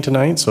training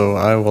tonight, so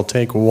I will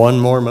take one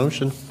more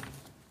motion.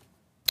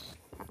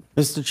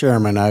 Mr.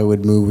 Chairman, I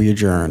would move we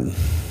adjourn.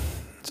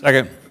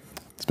 Second.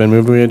 It's been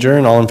moved we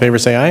adjourn. All in favor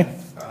say aye.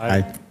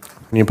 Aye.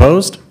 Any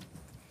opposed?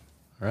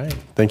 All right,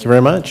 thank you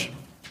very much.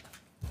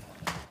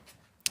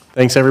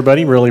 Thanks,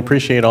 everybody. Really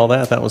appreciate all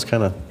that. That was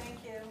kind of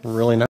really nice.